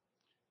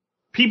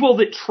 People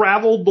that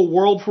traveled the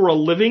world for a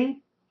living,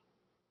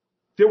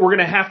 that were going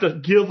to have to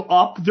give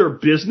up their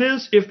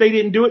business if they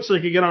didn't do it so they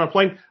could get on a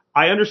plane.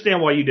 I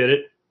understand why you did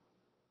it.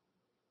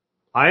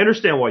 I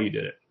understand why you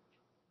did it.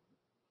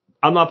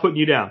 I'm not putting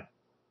you down.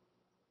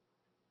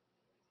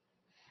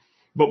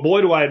 But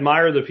boy, do I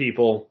admire the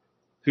people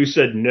who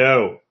said,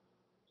 no,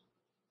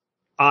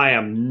 I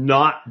am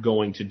not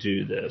going to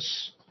do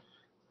this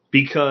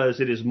because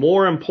it is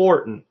more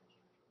important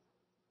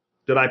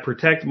that I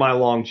protect my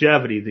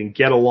longevity than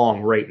get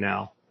along right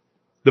now.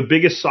 The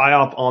biggest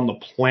psyop on the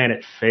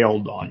planet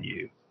failed on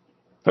you.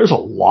 There's a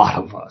lot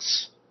of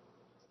us.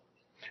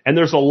 And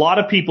there's a lot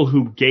of people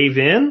who gave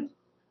in.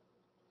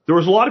 There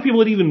was a lot of people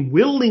that even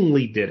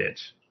willingly did it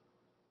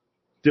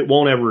that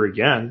won't ever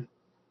again.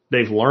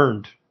 They've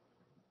learned.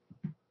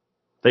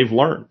 They've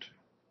learned.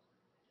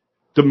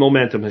 The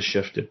momentum has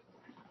shifted.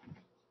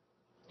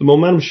 The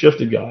momentum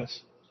shifted,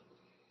 guys.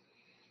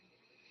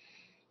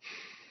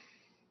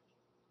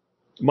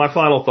 My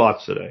final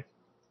thoughts today.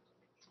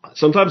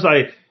 Sometimes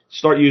I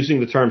start using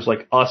the terms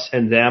like us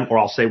and them, or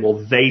I'll say,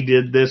 well, they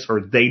did this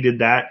or they did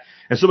that.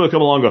 And somebody will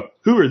come along and go,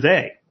 who are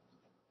they?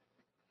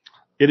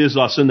 It is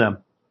us and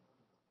them.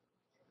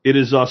 It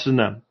is us and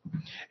them.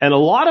 And a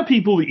lot of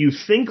people that you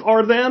think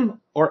are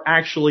them are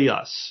actually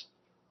us.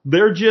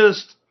 They're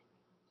just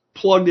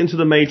plugged into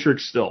the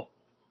matrix still.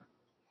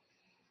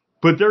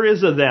 But there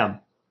is a them.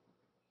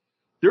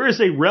 There is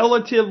a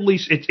relatively,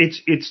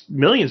 it's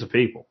millions of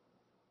people.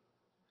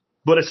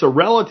 But it's a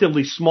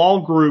relatively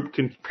small group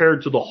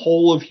compared to the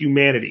whole of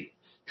humanity.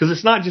 Because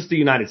it's not just the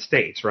United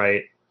States,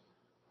 right?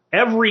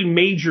 Every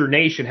major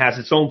nation has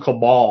its own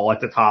cabal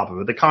at the top of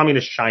it. The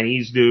communist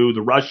Chinese do.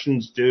 The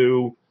Russians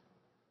do.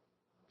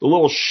 The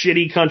little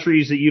shitty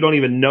countries that you don't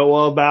even know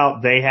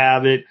about, they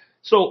have it.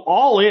 So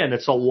all in,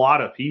 it's a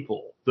lot of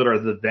people that are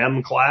the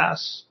them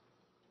class.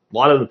 a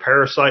lot of the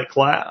parasite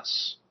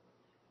class,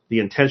 the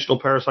intentional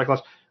parasite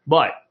class.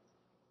 But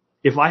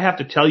if I have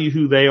to tell you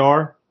who they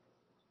are,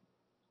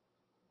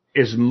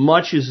 as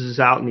much as is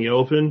out in the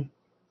open,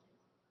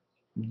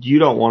 you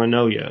don't want to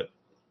know yet.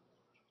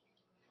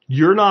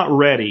 You're not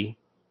ready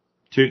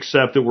to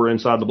accept that we're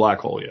inside the black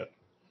hole yet.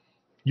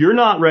 You're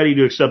not ready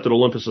to accept that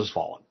Olympus has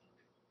fallen.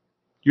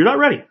 You're not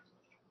ready.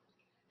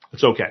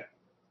 It's okay.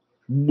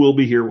 We'll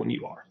be here when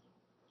you are.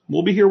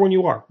 We'll be here when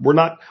you are.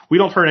 We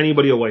don't turn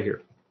anybody away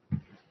here.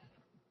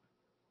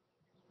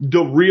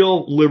 The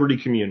real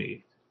liberty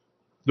community,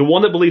 the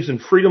one that believes in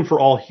freedom for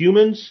all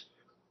humans,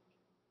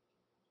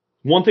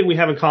 one thing we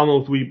have in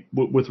common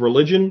with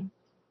religion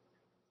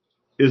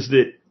is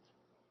that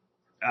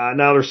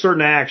now there's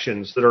certain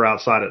actions that are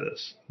outside of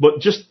this, but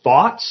just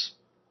thoughts,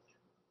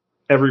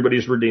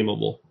 everybody's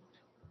redeemable.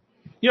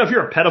 If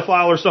you're a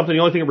pedophile or something,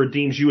 the only thing that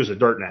redeems you is a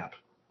dirt nap.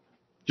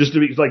 Just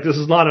to be like, this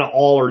is not an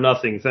all or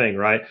nothing thing,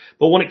 right?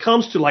 But when it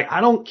comes to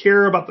I don't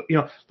care about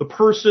the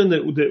person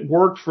that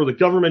worked for the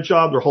government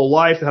job their whole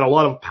life, that had a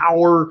lot of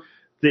power,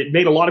 that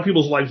made a lot of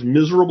people's lives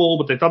miserable,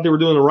 but they thought they were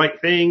doing the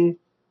right thing.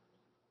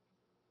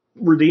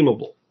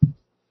 Redeemable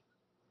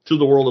to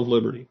the world of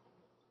liberty.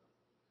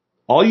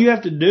 All you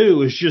have to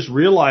do is just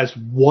realize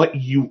what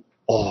you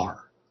are.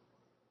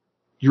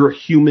 You're a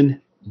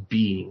human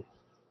being.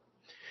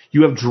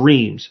 You have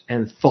dreams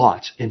and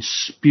thoughts and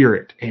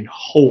spirit and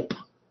hope.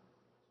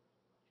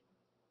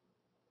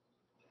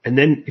 And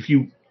then if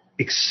you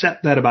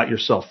accept that about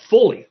yourself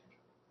fully,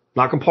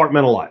 not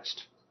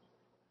compartmentalized,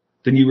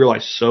 then you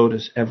realize so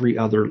does every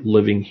other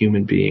living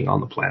human being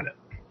on the planet.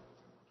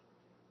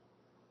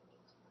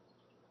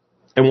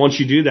 And once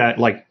you do that,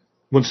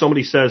 when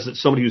somebody says that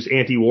somebody who's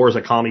anti-war is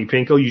a commie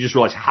pinko, you just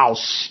realize how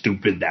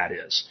stupid that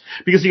is.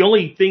 Because the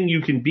only thing you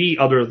can be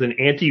other than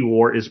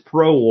anti-war is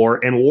pro-war,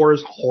 and war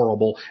is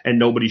horrible, and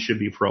nobody should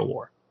be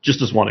pro-war.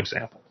 Just as one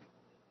example.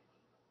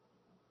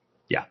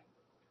 Yeah.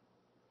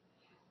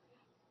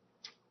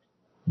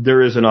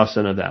 There is an us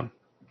and a them.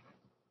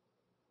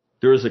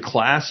 There is a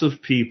class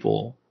of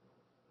people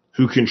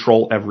who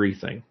control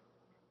everything.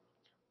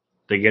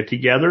 They get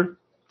together.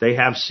 They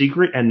have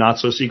secret and not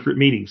so secret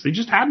meetings. They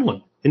just had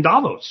one in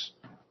Davos.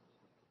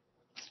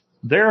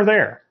 They're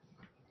there.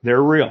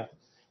 They're real.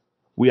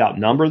 We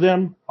outnumber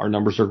them. Our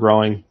numbers are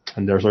growing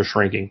and theirs are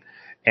shrinking.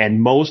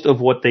 And most of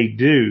what they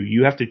do,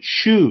 you have to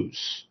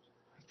choose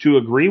to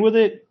agree with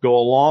it, go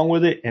along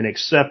with it, and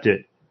accept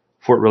it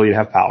for it really to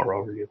have power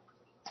over you.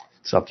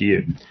 It's up to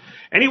you.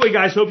 Anyway,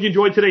 guys, hope you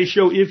enjoyed today's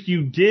show. If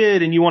you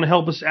did and you want to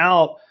help us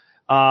out,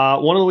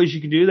 one of the ways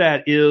you can do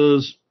that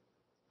is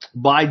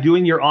by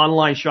doing your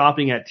online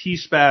shopping at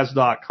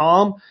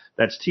tspaz.com.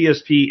 That's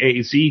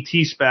TSPAZ,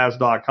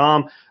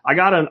 tspaz.com. I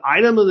got an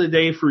item of the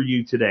day for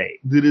you today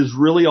that is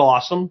really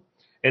awesome,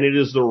 and it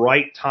is the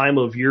right time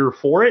of year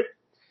for it.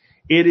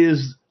 It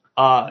is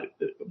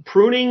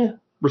pruning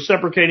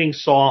reciprocating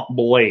saw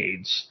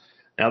blades.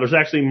 Now, there's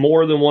actually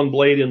more than one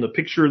blade in the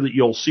picture that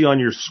you'll see on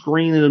your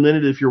screen in a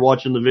minute if you're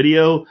watching the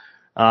video.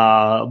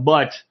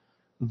 But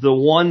the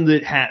one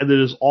that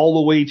is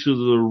all the way to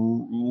the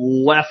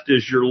left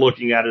as you're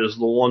looking at it is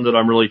the one that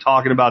I'm really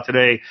talking about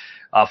today.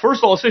 First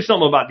of all, let's say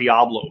something about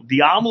Diablo.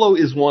 Diablo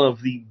is one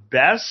of the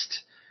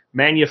best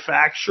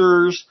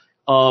manufacturers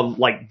of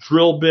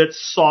drill bits,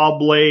 saw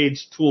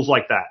blades, tools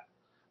like that.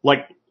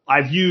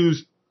 I've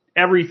used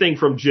everything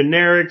from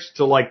generics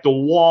to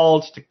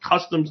DeWalt's to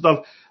custom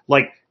stuff,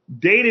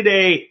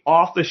 day-to-day,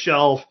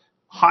 off-the-shelf,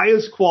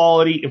 highest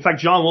quality. In fact,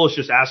 John Willis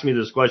just asked me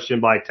this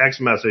question by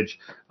text message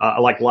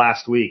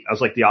last week. I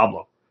was like,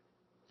 Diablo,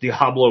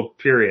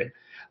 period.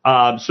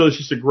 So it's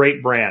just a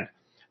great brand.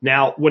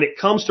 Now, when it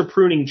comes to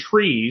pruning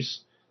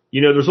trees,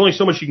 there's only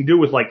so much you can do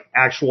with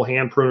actual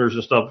hand pruners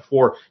and stuff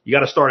before you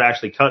got to start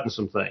actually cutting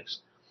some things.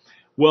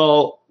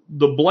 Well,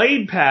 the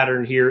blade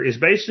pattern here is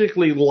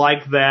basically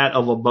like that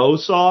of a bow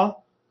saw,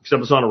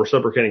 except it's on a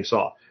reciprocating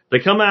saw. They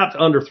come out to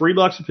under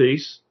 $3 a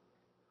piece.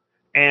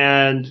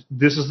 And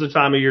this is the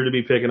time of year to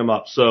be picking them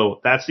up. So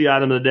that's the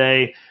item of the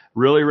day.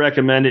 Really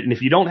recommend it. And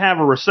if you don't have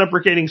a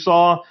reciprocating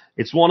saw,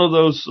 it's one of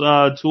those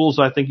tools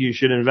I think you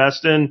should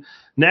invest in.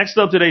 Next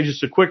up today,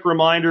 just a quick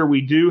reminder,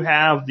 we do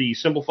have the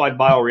Simplified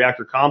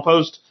Bioreactor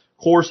Compost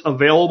course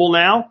available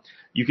now.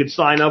 You can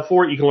sign up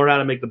for it. You can learn how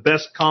to make the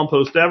best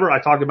compost ever.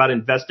 I talked about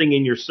investing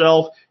in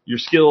yourself, your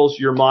skills,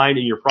 your mind,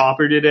 and your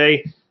property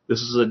today.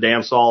 This is a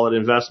damn solid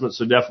investment,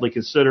 so definitely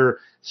consider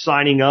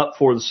signing up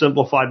for the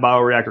Simplified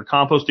Bioreactor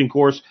Composting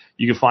course.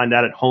 You can find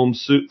that at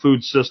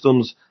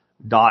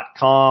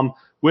homefoodsystems.com.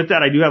 With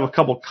that, I do have a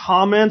couple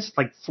comments,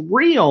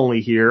 3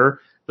 only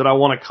here, that I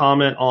want to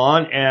comment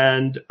on.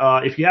 And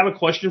if you have a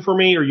question for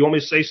me or you want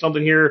me to say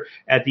something here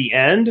at the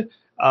end,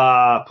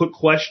 put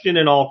question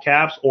in all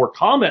caps or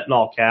comment in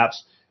all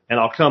caps, and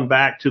I'll come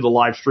back to the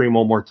live stream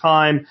one more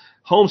time.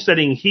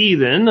 Homesteading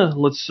Heathen,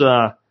 let's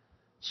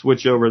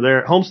switch over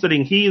there.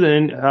 Homesteading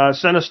Heathen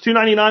sent us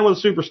 $2.99 with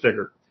a super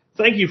sticker.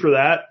 Thank you for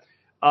that.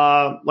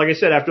 Like I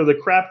said, after the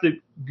crap that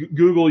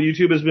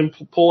YouTube has been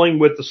pulling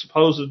with the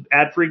supposed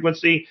ad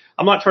frequency,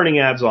 I'm not turning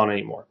ads on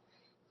anymore.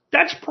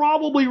 That's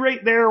probably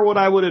right there what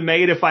I would have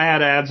made if I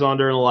had ads on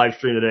during the live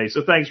stream today.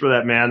 So thanks for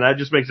that, man. That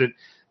just makes it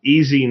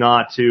easy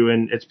not to,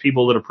 and it's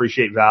people that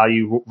appreciate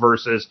value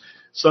versus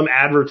some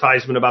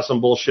advertisement about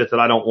some bullshit that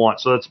I don't want.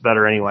 So that's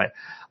better anyway.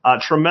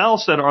 Trammell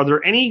said, are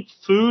there any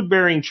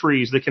food-bearing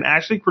trees that can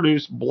actually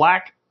produce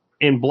black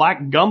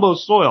gumbo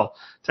soil,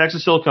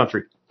 Texas Hill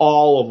Country?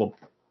 All of them.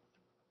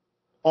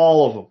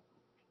 All of them.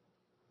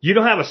 You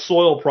don't have a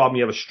soil problem,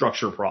 you have a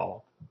structure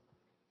problem.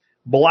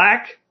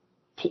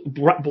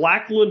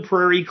 Blackwood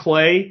prairie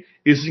clay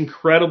is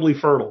incredibly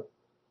fertile.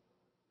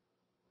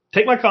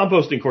 Take my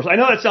composting course. I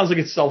know that sounds like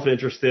it's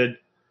self-interested,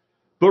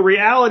 but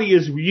reality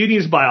is you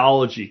use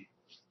biology.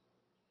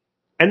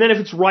 And then if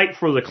it's right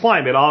for the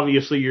climate,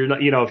 obviously you're not,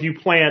 if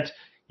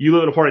you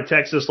live in a part of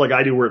Texas like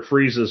I do where it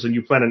freezes and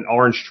you plant an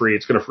orange tree,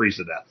 it's going to freeze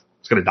to death.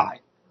 It's going to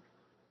die.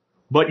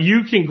 But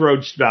you can grow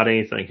just about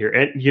anything here.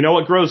 And you know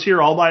what grows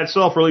here all by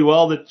itself really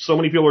well that so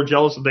many people are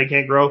jealous that they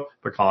can't grow?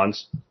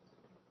 Pecans.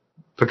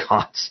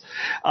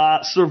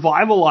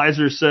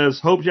 Survivalizer says,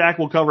 Hope Jack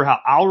will cover how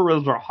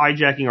algorithms are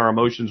hijacking our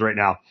emotions right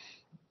now.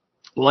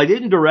 Well, I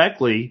didn't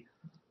directly,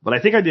 but I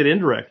think I did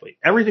indirectly.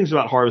 Everything's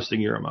about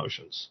harvesting your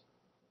emotions.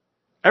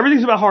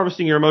 Everything's about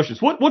harvesting your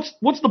emotions. What's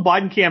the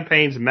Biden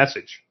campaign's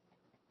message?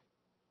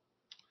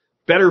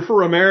 Better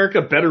for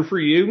America, better for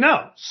you?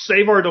 No.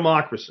 Save our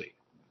democracy.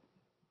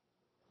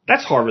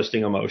 That's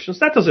harvesting emotions.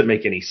 That doesn't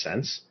make any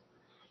sense.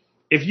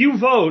 If you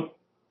vote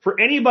for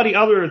anybody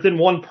other than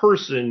one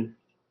person,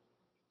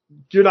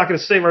 you're not going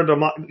to save our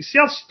democracy. See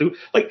how stupid?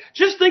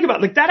 Just think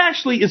about it. That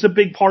actually is a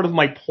big part of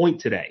my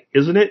point today,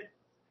 isn't it?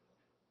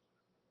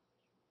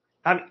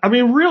 I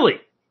mean,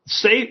 really,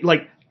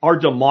 our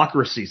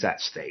democracy's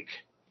at stake.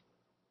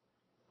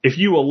 If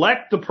you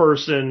elect the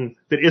person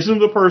that isn't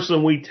the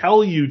person we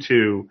tell you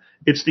to,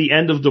 it's the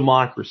end of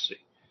democracy.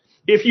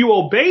 If you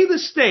obey the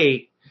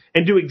state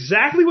and do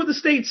exactly what the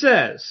state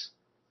says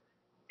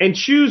and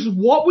choose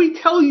what we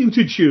tell you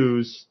to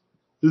choose,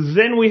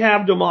 then we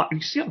have democracy.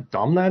 You see how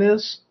dumb that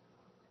is?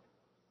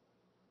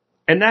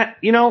 And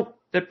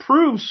that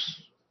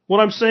proves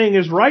what I'm saying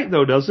is right,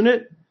 though, doesn't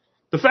it?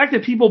 The fact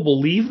that people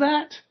believe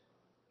that?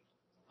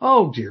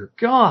 Oh, dear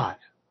God.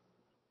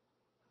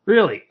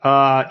 Really?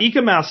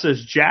 Ecomouse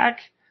says, Jack,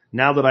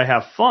 now that I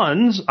have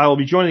funds, I will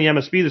be joining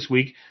the MSB this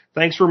week.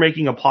 Thanks for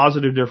making a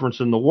positive difference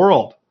in the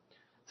world.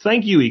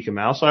 Thank you,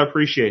 Ecomouse. I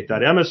appreciate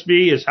that.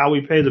 MSB is how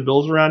we pay the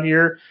bills around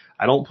here.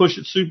 I don't push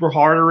it super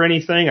hard or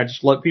anything. I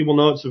just let people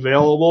know it's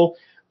available,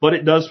 but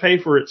it does pay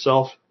for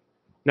itself.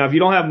 Now, if you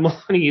don't have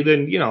money,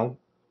 then,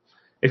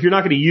 if you're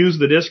not going to use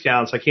the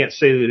discounts, I can't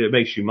say that it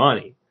makes you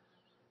money.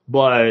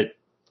 But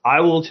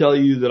I will tell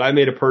you that I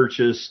made a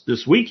purchase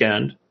this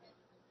weekend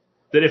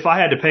that if I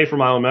had to pay for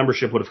my own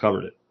membership would have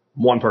covered it.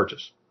 One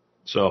purchase.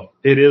 So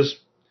it is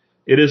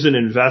an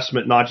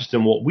investment, not just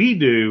in what we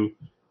do,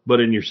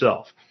 but in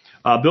yourself.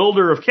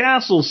 Builder of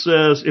Castles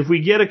says, if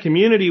we get a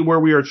community where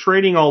we are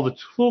trading all the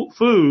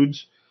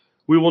foods,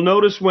 will we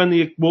notice when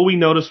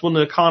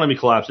the economy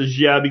collapses?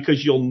 Yeah,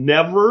 because you'll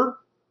never,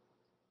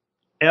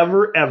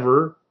 ever,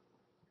 ever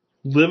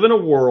live in a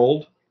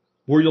world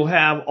where you'll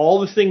have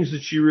all the things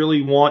that you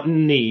really want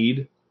and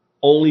need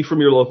only from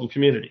your local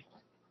community.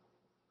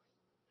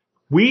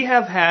 We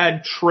have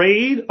had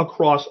trade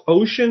across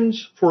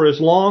oceans for as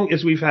long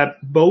as we've had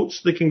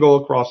boats that can go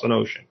across an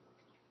ocean.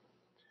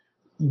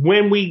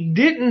 When we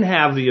didn't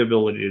have the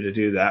ability to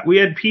do that, we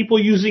had people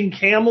using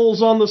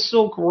camels on the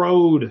Silk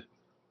Road.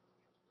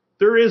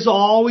 There has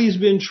always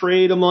been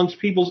trade amongst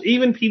peoples,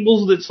 even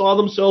peoples that saw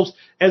themselves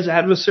as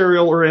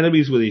adversarial or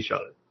enemies with each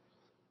other.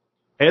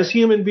 As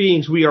human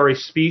beings, we are a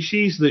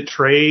species that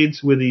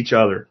trades with each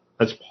other.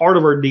 That's part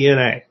of our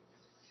DNA.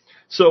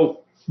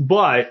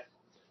 But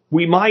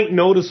we might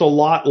notice a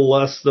lot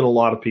less than a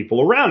lot of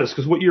people around us,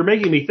 because what you're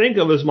making me think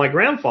of is my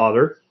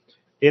grandfather,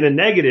 in a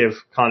negative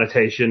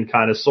connotation,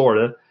 kind of, sort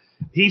of.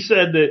 He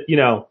said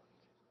that,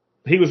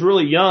 he was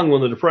really young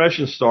when the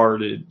Depression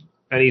started,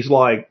 and he's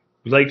like,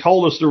 they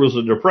told us there was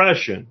a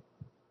Depression,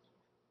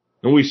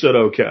 and we said,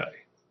 okay.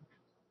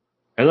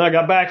 And then I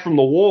got back from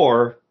the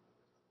war,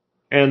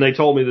 and they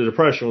told me the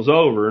Depression was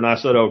over, and I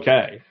said,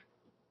 okay.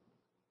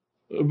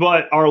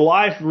 But our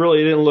life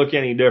really didn't look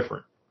any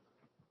different.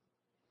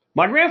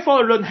 My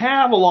grandfather doesn't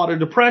have a lot of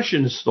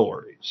Depression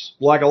stories,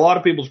 like a lot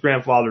of people's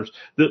grandfathers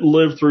that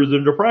lived through the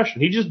Depression.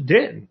 He just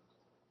didn't.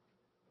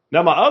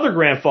 Now, my other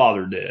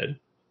grandfather did.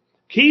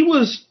 He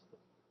was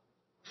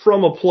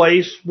from a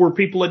place where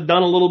people had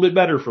done a little bit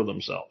better for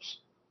themselves.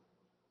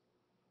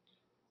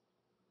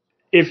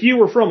 If you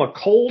were from a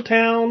coal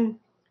town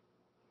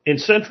in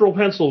central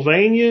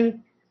Pennsylvania,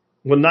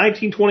 when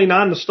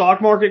 1929 the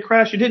stock market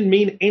crashed, it didn't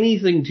mean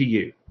anything to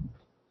you.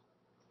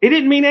 It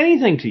didn't mean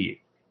anything to you.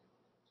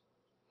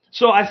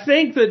 So I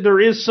think that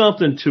there is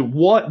something to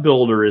what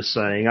Builder is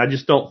saying. I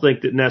just don't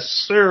think that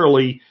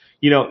necessarily,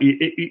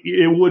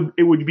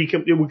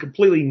 it would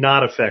completely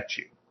not affect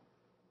you.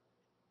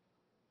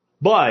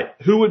 But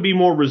who would be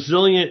more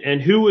resilient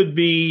and who would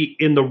be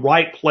in the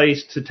right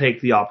place to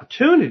take the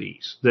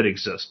opportunities that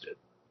existed?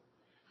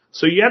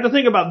 So you have to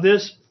think about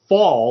this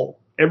fall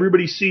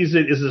everybody sees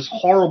it as this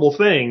horrible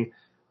thing.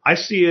 I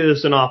see it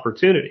as an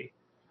opportunity,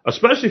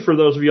 especially for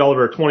those of y'all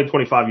that are 20,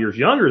 25 years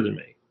younger than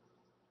me.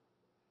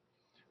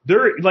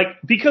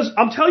 Because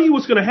I'm telling you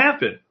what's going to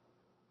happen.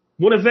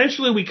 When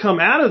eventually we come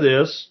out of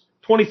this,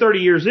 20, 30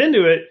 years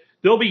into it,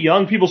 there'll be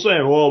young people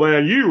saying, well,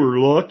 man, you were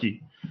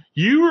lucky.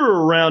 You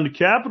were around to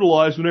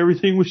capitalize when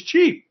everything was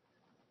cheap.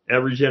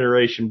 Every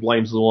generation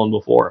blames the one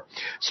before.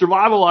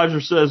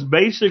 Survivalizer says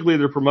basically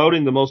they're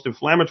promoting the most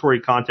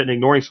inflammatory content,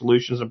 ignoring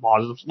solutions and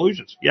positive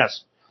solutions.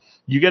 Yes.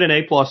 You get an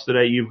A+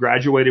 today. You've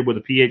graduated with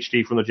a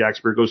PhD from the Jack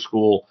Spirko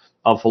School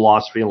of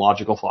Philosophy and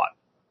Logical Thought.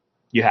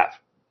 You have.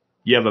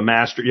 You have a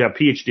master. You have a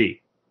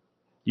PhD.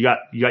 You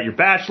got your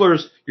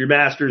bachelor's, your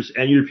master's,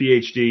 and your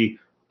PhD,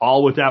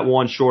 all with that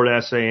one short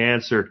essay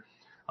answer.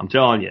 I'm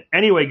telling you.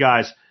 Anyway,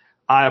 guys,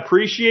 I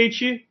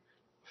appreciate you.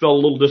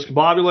 Felt a little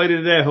discombobulated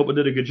today. I hope I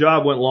did a good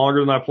job. Went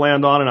longer than I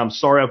planned on, and I'm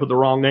sorry I put the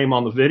wrong name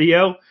on the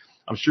video.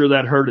 I'm sure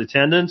that hurt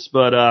attendance,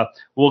 but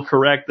we'll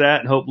correct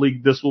that, and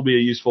hopefully this will be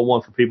a useful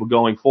one for people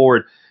going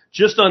forward.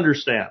 Just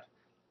understand.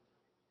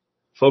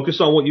 Focus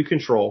on what you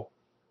control.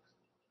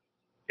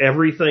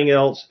 Everything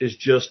else is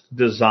just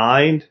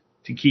designed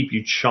to keep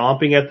you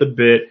chomping at the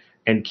bit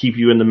and keep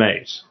you in the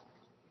maze.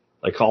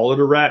 They call it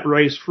a rat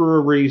race for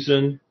a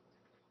reason.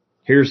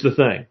 Here's the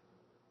thing.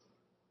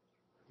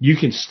 You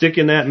can stick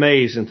in that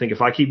maze and think,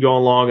 if I keep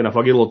going long enough,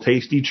 I'll get a little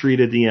tasty treat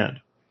at the end.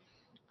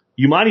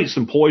 You might eat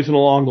some poison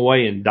along the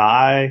way and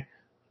die.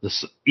 The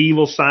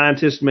evil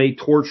scientist may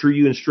torture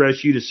you and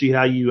stress you to see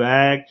how you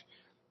act.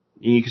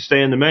 And you can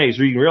stay in the maze,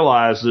 or you can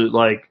realize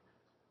that,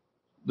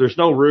 there's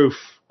no roof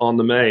on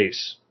the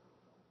maze.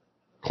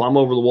 Climb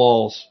over the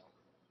walls.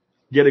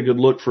 Get a good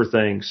look for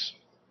things.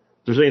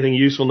 If there's anything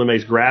useful in the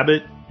maze, grab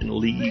it and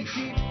leave.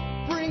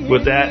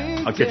 With that,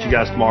 I'll catch you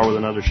guys tomorrow with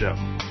another show.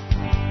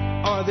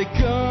 Are they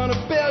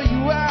gonna bail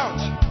you out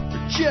or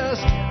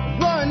just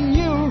run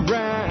you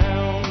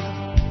around?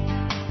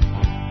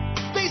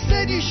 They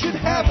said you should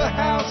have a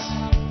house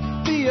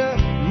the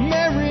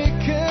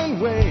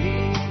American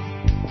way.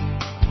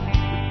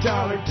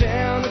 $1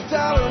 down,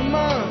 $1 a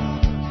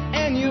month,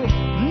 and you'll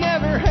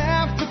never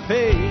have to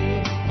pay.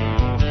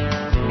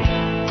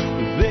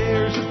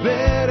 There's a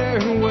better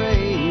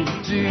way to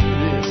do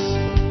this.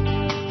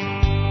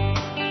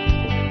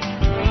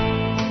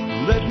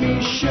 Let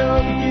me show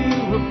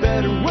you a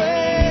better way.